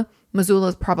Missoula. Missoula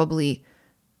is probably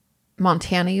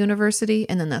Montana University,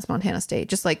 and then that's Montana State.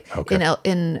 Just like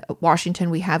in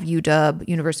Washington, we have UW,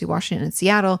 University of Washington in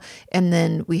Seattle, and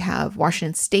then we have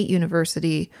Washington State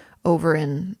University over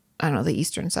in, I don't know, the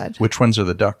eastern side. Which ones are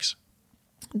the Ducks?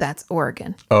 That's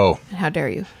Oregon. Oh. How dare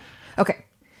you? Okay.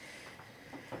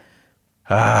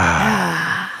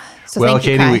 So Well, thank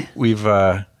you, Katie, Kai. we've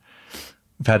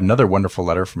had another wonderful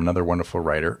letter from another wonderful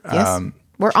writer. Yes.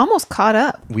 We're almost caught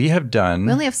up. We have done.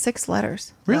 We only have 6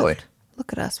 letters. Really? left.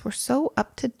 Look at us. We're so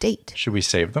up to date. Should we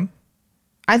save them?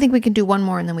 I think we can do one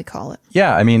more and then we call it.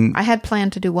 Yeah, I mean, I had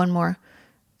planned to do one more,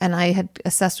 and I had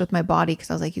assessed with my body because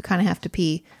I was like, you kind of have to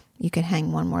pee. You can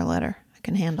hang one more letter. I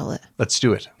can handle it. let's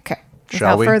do it. Okay.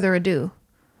 Shall Without we? further ado,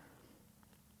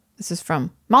 this is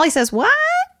from Molly says, what?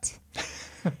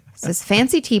 This is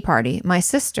Fancy Tea Party, my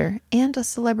sister, and a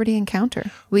celebrity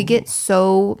encounter. We get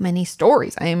so many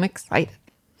stories. I am excited.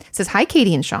 It says, hi,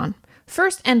 Katie and Sean.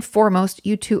 First and foremost,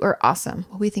 you two are awesome.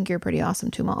 Well, we think you're pretty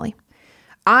awesome too, Molly.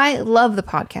 I love the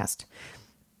podcast.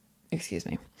 Excuse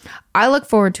me. I look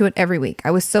forward to it every week.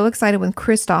 I was so excited when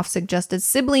Christoph suggested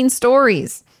sibling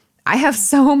stories. I have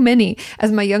so many,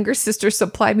 as my younger sister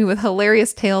supplied me with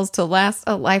hilarious tales to last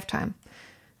a lifetime.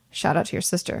 Shout out to your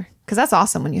sister. Because that's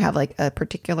awesome when you have like a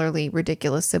particularly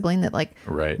ridiculous sibling that like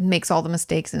Right. makes all the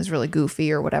mistakes and is really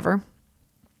goofy or whatever.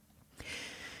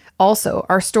 Also,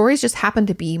 our stories just happen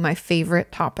to be my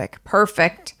favorite topic.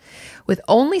 Perfect. With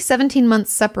only 17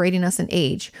 months separating us in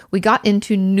age, we got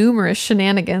into numerous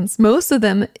shenanigans, most of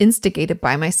them instigated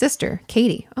by my sister,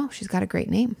 Katie. Oh, she's got a great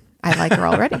name. I like her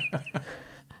already.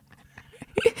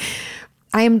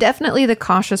 I am definitely the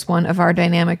cautious one of our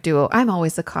dynamic duo. I'm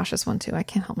always the cautious one too. I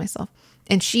can't help myself.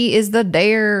 And she is the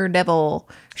daredevil.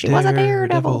 She was a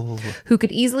daredevil who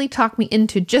could easily talk me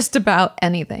into just about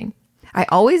anything. I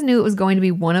always knew it was going to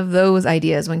be one of those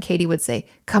ideas when Katie would say,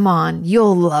 come on,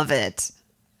 you'll love it.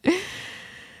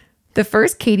 The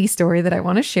first Katie story that I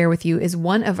want to share with you is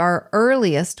one of our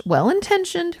earliest,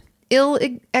 well-intentioned,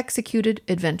 ill-executed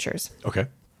adventures. Okay.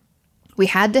 We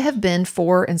had to have been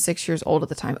 4 and 6 years old at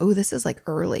the time. Oh, this is like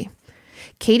early.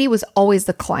 Katie was always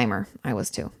the climber. I was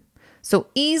too. So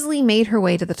easily made her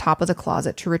way to the top of the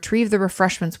closet to retrieve the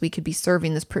refreshments we could be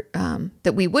serving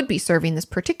that we would be serving this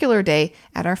particular day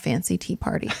at our fancy tea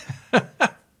party.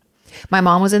 My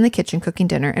mom was in the kitchen cooking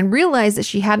dinner and realized that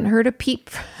she hadn't heard a peep.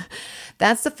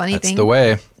 That's the funny thing. That's the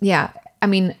way. Yeah. I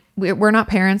mean, we're not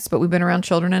parents, but we've been around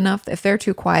children enough. If they're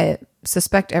too quiet,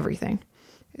 suspect everything.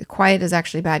 Quiet is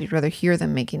actually bad. You'd rather hear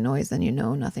them making noise than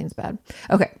nothing's bad.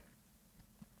 Okay.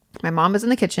 My mom was in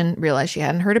the kitchen, realized she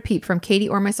hadn't heard a peep from Katie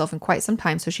or myself in quite some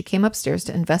time, so she came upstairs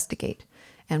to investigate.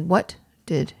 And what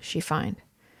did she find?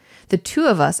 The two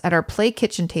of us at our play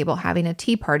kitchen table having a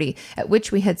tea party at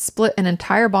which we had split an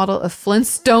entire bottle of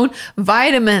Flintstone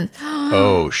vitamins.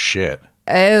 Oh, shit.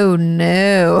 Oh,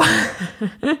 no.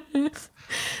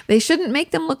 They shouldn't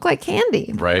make them look like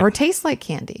candy Right. or taste like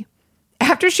candy.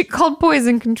 After she called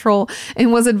poison control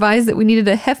and was advised that we needed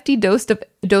a hefty dose of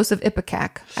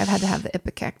Ipecac. I've had to have the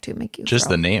Ipecac to make you Just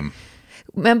throw. the name.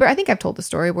 Remember, I think I've told the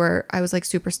story where I was like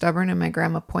super stubborn and my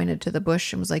grandma pointed to the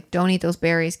bush and was like, "Don't eat those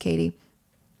berries, Katie."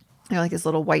 They're like these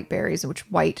little white berries, which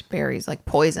white berries like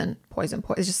poison.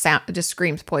 It just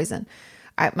screams poison.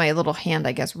 My little hand,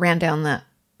 I guess, ran down that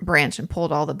branch and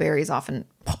pulled all the berries off and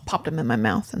popped them in my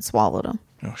mouth and swallowed them.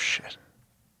 Oh shit.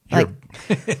 Like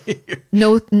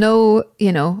no,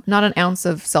 not an ounce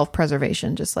of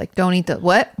self-preservation. Just like, don't eat the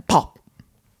what? Pop.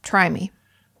 Try me.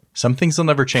 Some things will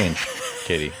never change,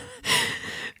 Katie.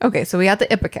 Okay, so we got the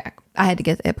Ipecac. I had to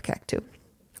get the Ipecac too.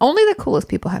 Only the coolest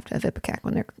people have to have Ipecac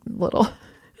when they're little.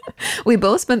 We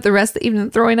both spent the rest of the evening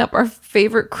throwing up our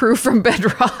favorite crew from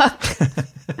Bedrock.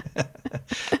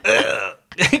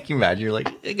 Can you imagine? You're like,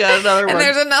 I got another one. And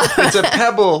there's another. It's a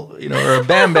pebble, or a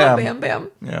Bam Bam. Bam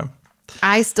Bam. Yeah.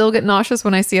 I still get nauseous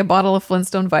when I see a bottle of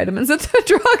Flintstone vitamins at the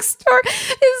drugstore.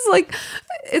 It's like,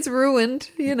 it's ruined,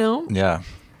 Yeah.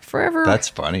 forever. That's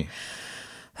funny.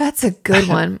 That's a good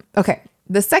one. Okay.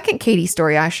 The second Katie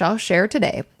story I shall share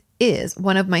today is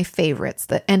one of my favorites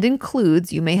and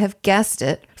includes, you may have guessed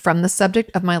it, from the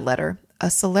subject of my letter, a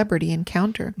celebrity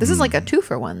encounter. This is like a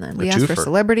 2-for-1 then. We asked for twofer.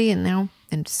 celebrity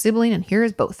and sibling, and here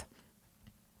is both.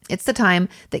 It's the time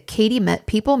that Katie met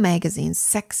People Magazine's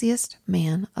sexiest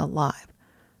man alive.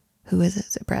 Who is it?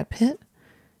 Is it Brad Pitt?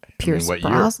 Pierce what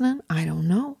year? Brosnan? I don't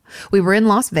know. We were in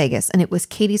Las Vegas, and it was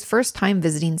Katie's first time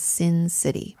visiting Sin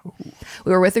City.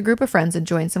 We were with a group of friends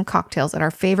enjoying some cocktails at our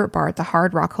favorite bar at the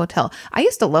Hard Rock Hotel. I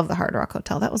used to love the Hard Rock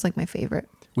Hotel. That was like my favorite.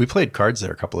 We played cards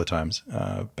there a couple of times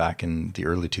back in the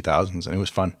early 2000s, and it was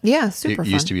fun. Yeah, super It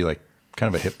fun. used to be like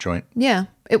kind of a hip joint. Yeah,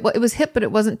 it was hip, but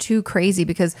it wasn't too crazy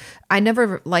because I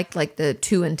never liked like the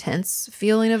too intense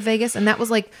feeling of Vegas, and that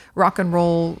was like rock and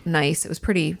roll nice. It was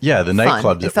pretty. Yeah, the fun.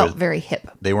 nightclubs. It felt very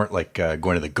hip. They weren't like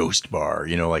going to the Ghost Bar,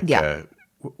 Yeah.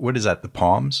 What is that? The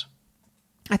Palms?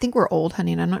 I think we're old,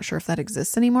 honey, and I'm not sure if that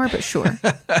exists anymore, but sure.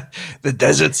 The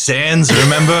Desert Sands,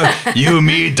 remember? You,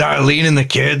 me, Darlene, and the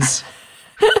kids.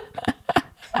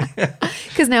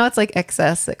 Because now it's like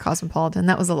XS at Cosmopolitan.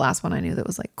 That was the last one I knew that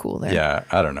was like cool there. Yeah,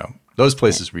 I don't know. Those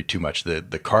places were too much.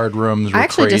 The card rooms were I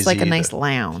actually just crazy. like a nice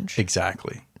lounge.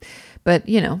 Exactly. But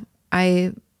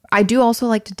I do also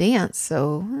like to dance.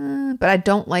 So, but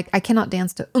I cannot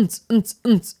dance to unts.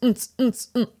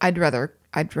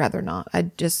 I'd rather not.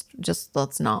 Just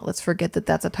let's not. Let's forget that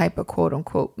that's a type of quote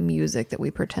unquote music that we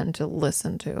pretend to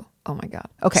listen to. Oh my God.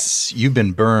 Okay. You've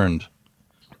been burned.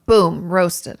 Boom,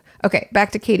 roasted. Okay,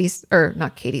 back to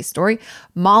not Katie's story,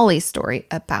 Molly's story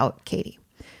about Katie.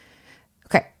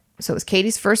 Okay, so it was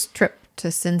Katie's first trip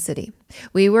to Sin City.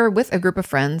 We were with a group of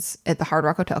friends at the Hard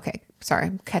Rock Hotel. Okay, sorry,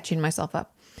 I'm catching myself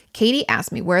up. Katie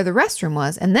asked me where the restroom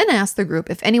was and then asked the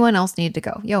group if anyone else needed to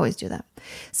go. You always do that.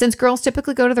 Since girls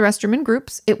typically go to the restroom in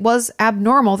groups, it was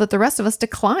abnormal that the rest of us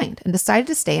declined and decided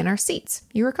to stay in our seats.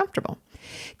 You were comfortable.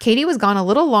 Katie was gone a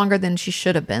little longer than she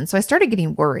should have been, so I started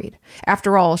getting worried.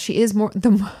 After all, she is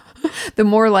the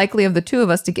more likely of the two of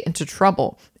us to get into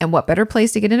trouble. And what better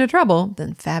place to get into trouble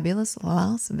than fabulous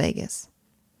Las Vegas?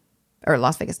 Or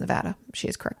Las Vegas, Nevada. She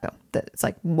is correct, though. It's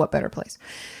like, what better place?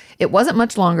 It wasn't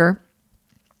much longer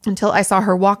until I saw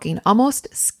her walking, almost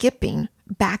skipping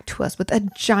back to us with a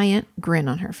giant grin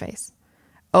on her face.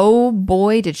 Oh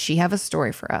boy, did she have a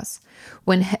story for us.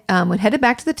 When headed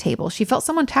back to the table, she felt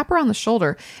someone tap her on the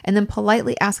shoulder and then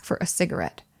politely ask for a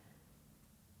cigarette.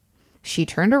 She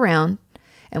turned around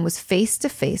and was face to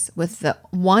face with the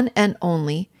one and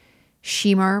only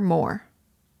Shemar Moore.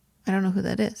 I don't know who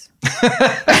that is.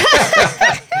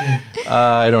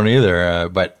 I don't either,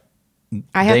 but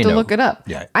I have they to know. look it up.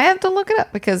 Yeah. I have to look it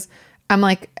up because I'm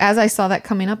like, as I saw that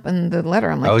coming up in the letter,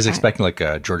 I'm like, I was expecting like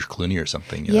George Clooney or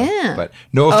something. Yeah. But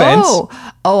no offense.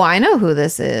 Oh, I know who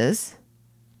this is.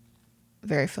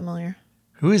 Very familiar.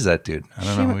 Who is that dude? I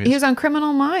don't know who he He is. was on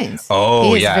Criminal Minds. Oh,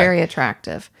 he is yeah. very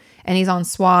attractive. And he's on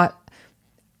SWAT.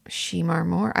 Shemar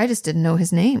Moore. I just didn't know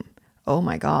his name. Oh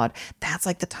my God. That's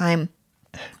like the time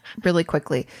really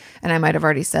quickly. And I might have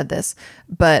already said this,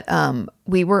 but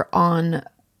we were on,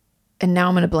 and now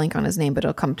I'm going to blank on his name, but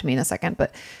it'll come to me in a second.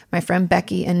 But my friend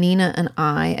Becky and Nina and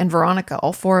I and Veronica,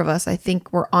 all four of us, I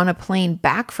think were on a plane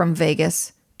back from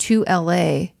Vegas to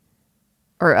LA.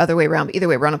 Or other way around. Either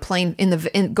way, we're on a plane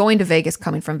going to Vegas,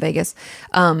 coming from Vegas,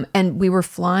 and we were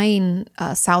flying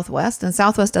Southwest. And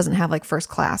Southwest doesn't have like first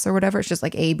class or whatever. It's just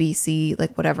like A, B, C,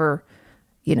 like whatever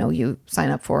you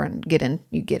sign up for and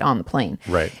you get on the plane.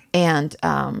 Right. And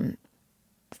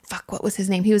what was his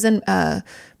name? He was in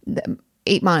the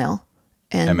 8 Mile,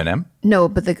 And Eminem? No,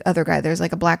 but the other guy. There's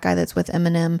like a black guy that's with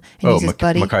Eminem, and he's his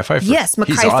buddy. Mekhi Phifer. Yes, He's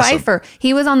Mekhi awesome. Phifer.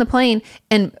 He was on the plane,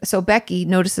 and so Becky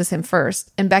notices him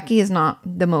first. And Becky is not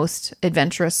the most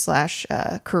adventurous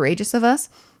 / courageous of us.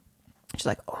 She's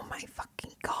like, "Oh my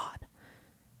fucking god,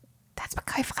 that's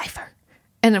Mekhi Phifer!"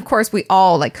 And of course, we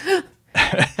all like,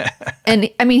 and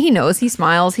I mean, he knows. He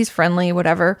smiles. He's friendly.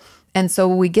 Whatever. And so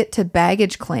we get to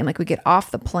baggage claim, like we get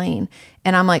off the plane,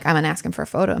 and I'm like, I'm gonna ask him for a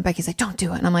photo. And Becky's like, don't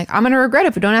do it. And I'm like, I'm gonna regret it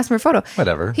if we don't ask him for a photo.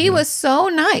 Whatever. He was so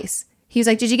nice. He's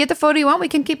like, did you get the photo you want? We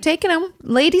can keep taking them.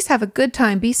 Ladies, have a good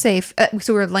time. Be safe.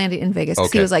 So we were landing in Vegas.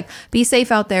 Okay. He was like, be safe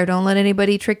out there. Don't let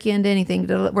anybody trick you into anything.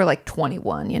 We're like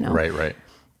 21, you know? Right.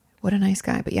 What a nice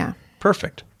guy. But yeah.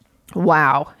 Perfect.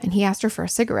 Wow. And he asked her for a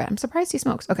cigarette. I'm surprised he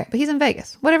smokes. Okay. But he's in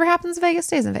Vegas. Whatever happens in Vegas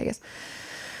stays in Vegas.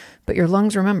 But your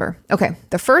lungs remember. Okay.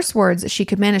 The first words that she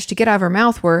could manage to get out of her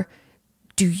mouth were,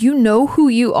 do you know who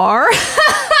you are?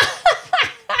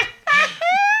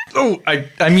 Oh,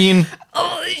 I mean...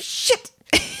 Oh, shit.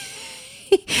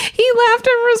 He laughed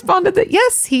and responded that,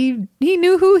 yes, he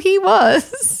knew who he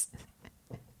was.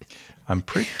 I'm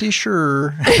pretty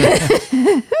sure.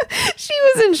 She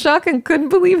was in shock and couldn't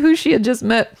believe who she had just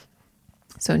met.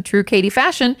 So in true Katie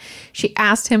fashion, she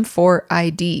asked him for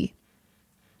ID.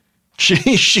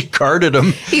 She carded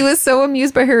him. He was so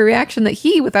amused by her reaction that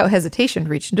he, without hesitation,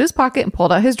 reached into his pocket and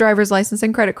pulled out his driver's license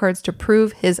and credit cards to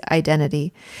prove his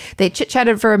identity. They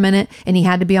chit-chatted for a minute, and he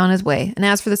had to be on his way. And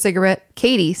as for the cigarette,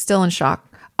 Katie, still in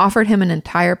shock, offered him an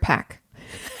entire pack.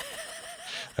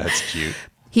 That's cute.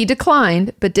 He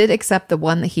declined, but did accept the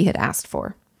one that he had asked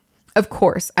for. Of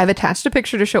course, I've attached a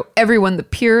picture to show everyone the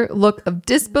pure look of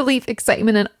disbelief,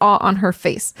 excitement, and awe on her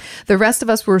face. The rest of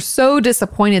us were so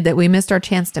disappointed that we missed our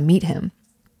chance to meet him.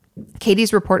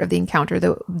 Katie's report of the encounter,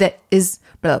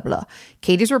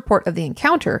 Katie's report of the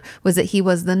encounter was that he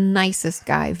was the nicest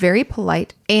guy, very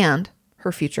polite, and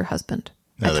her future husband.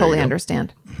 I totally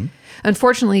understand. Mm-hmm.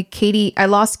 Unfortunately, I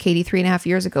lost Katie 3.5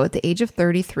 years ago at the age of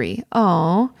 33.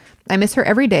 Oh, I miss her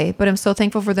every day, but I'm so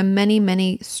thankful for the many,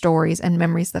 many stories and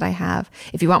memories that I have.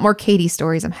 If you want more Katie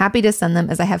stories, I'm happy to send them,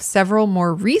 as I have several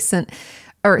more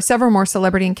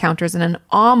celebrity encounters and an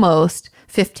almost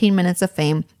 15 minutes of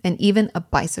fame and even a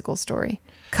bicycle story.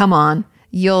 Come on.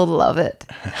 You'll love it.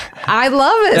 I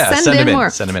love it. Yeah, send in more.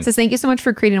 Send them in. So thank you so much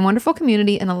for creating a wonderful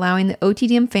community and allowing the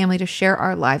OTDM family to share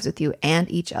our lives with you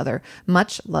and each other.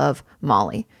 Much love,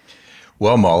 Molly.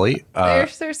 Well, Molly.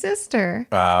 There's their sister.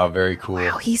 Wow, very cool.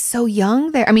 Wow, he's so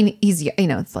young there. I mean, he's,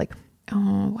 it's like,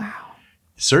 oh, wow.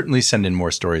 Certainly send in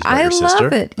more stories about I your sister.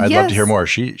 love it. I'd Yes. love to hear more.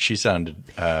 She sounded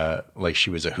like she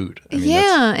was a hoot. I mean,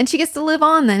 Yeah, and she gets to live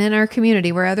on then in our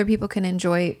community where other people can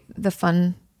enjoy the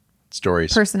fun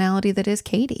stories. personality that is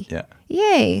Katie. Yeah.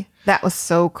 Yay. That was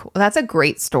so cool. That's a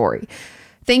great story.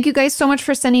 Thank you guys so much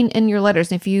for sending in your letters.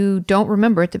 And if you don't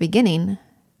remember at the beginning,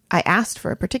 I asked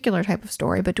for a particular type of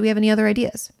story, but do we have any other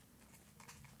ideas?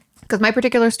 Because my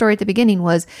particular story at the beginning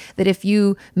was that if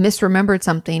you misremembered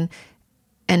something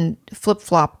and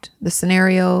flip-flopped the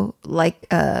scenario like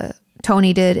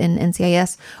Tony did in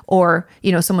NCIS, or,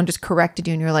 someone just corrected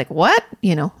you and you're like, what?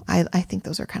 I think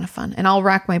those are kind of fun. And I'll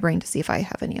rack my brain to see if I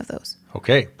have any of those.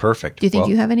 Okay, perfect. Do you think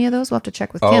you have any of those? We'll have to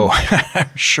check with Kim. Oh, I'm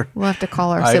sure. We'll have to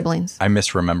call our siblings. I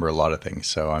misremember a lot of things,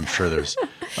 so I'm sure there's...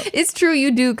 It's true,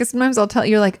 you do, because sometimes I'll tell you,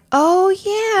 you're like, oh,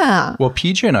 yeah. Well,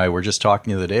 PJ and I were just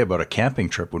talking the other day about a camping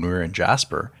trip when we were in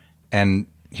Jasper, and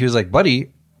he was like,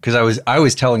 buddy, because I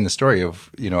was telling the story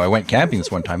of, I went camping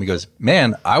this one time. He goes,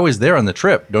 man, I was there on the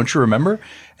trip. Don't you remember?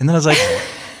 And then I was like,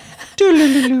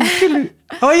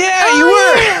 oh, yeah, you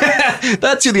were.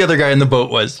 That's who the other guy in the boat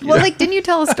was. Well, didn't you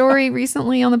tell a story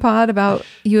recently on the pod about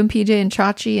you and PJ and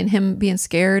Chachi and him being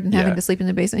scared and having to sleep in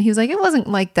the basement? He was like, it wasn't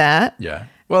like that. Yeah.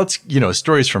 Well, it's,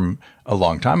 stories from a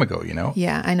long time ago,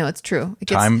 Yeah, I know. It's true. It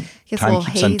time gets a little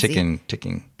keeps hazy. on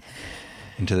ticking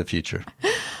into the future.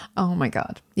 Oh my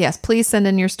God. Yes, please send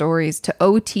in your stories to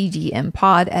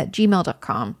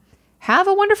otdmpod@gmail.com. Have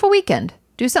a wonderful weekend.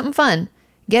 Do something fun.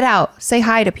 Get out. Say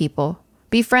hi to people.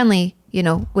 Be friendly,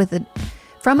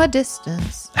 from a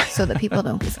distance so that people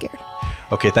don't get scared.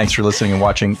 Okay, thanks for listening and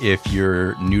watching. If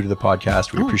you're new to the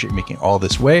podcast, we appreciate you making all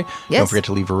this way. Yes. Don't forget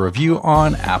to leave a review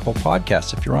on Apple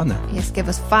Podcasts if you're on there. Yes, give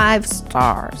us 5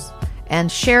 stars and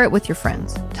share it with your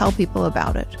friends. Tell people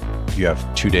about it. You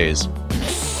have 2 days.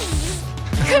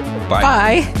 Bye.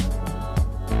 Bye.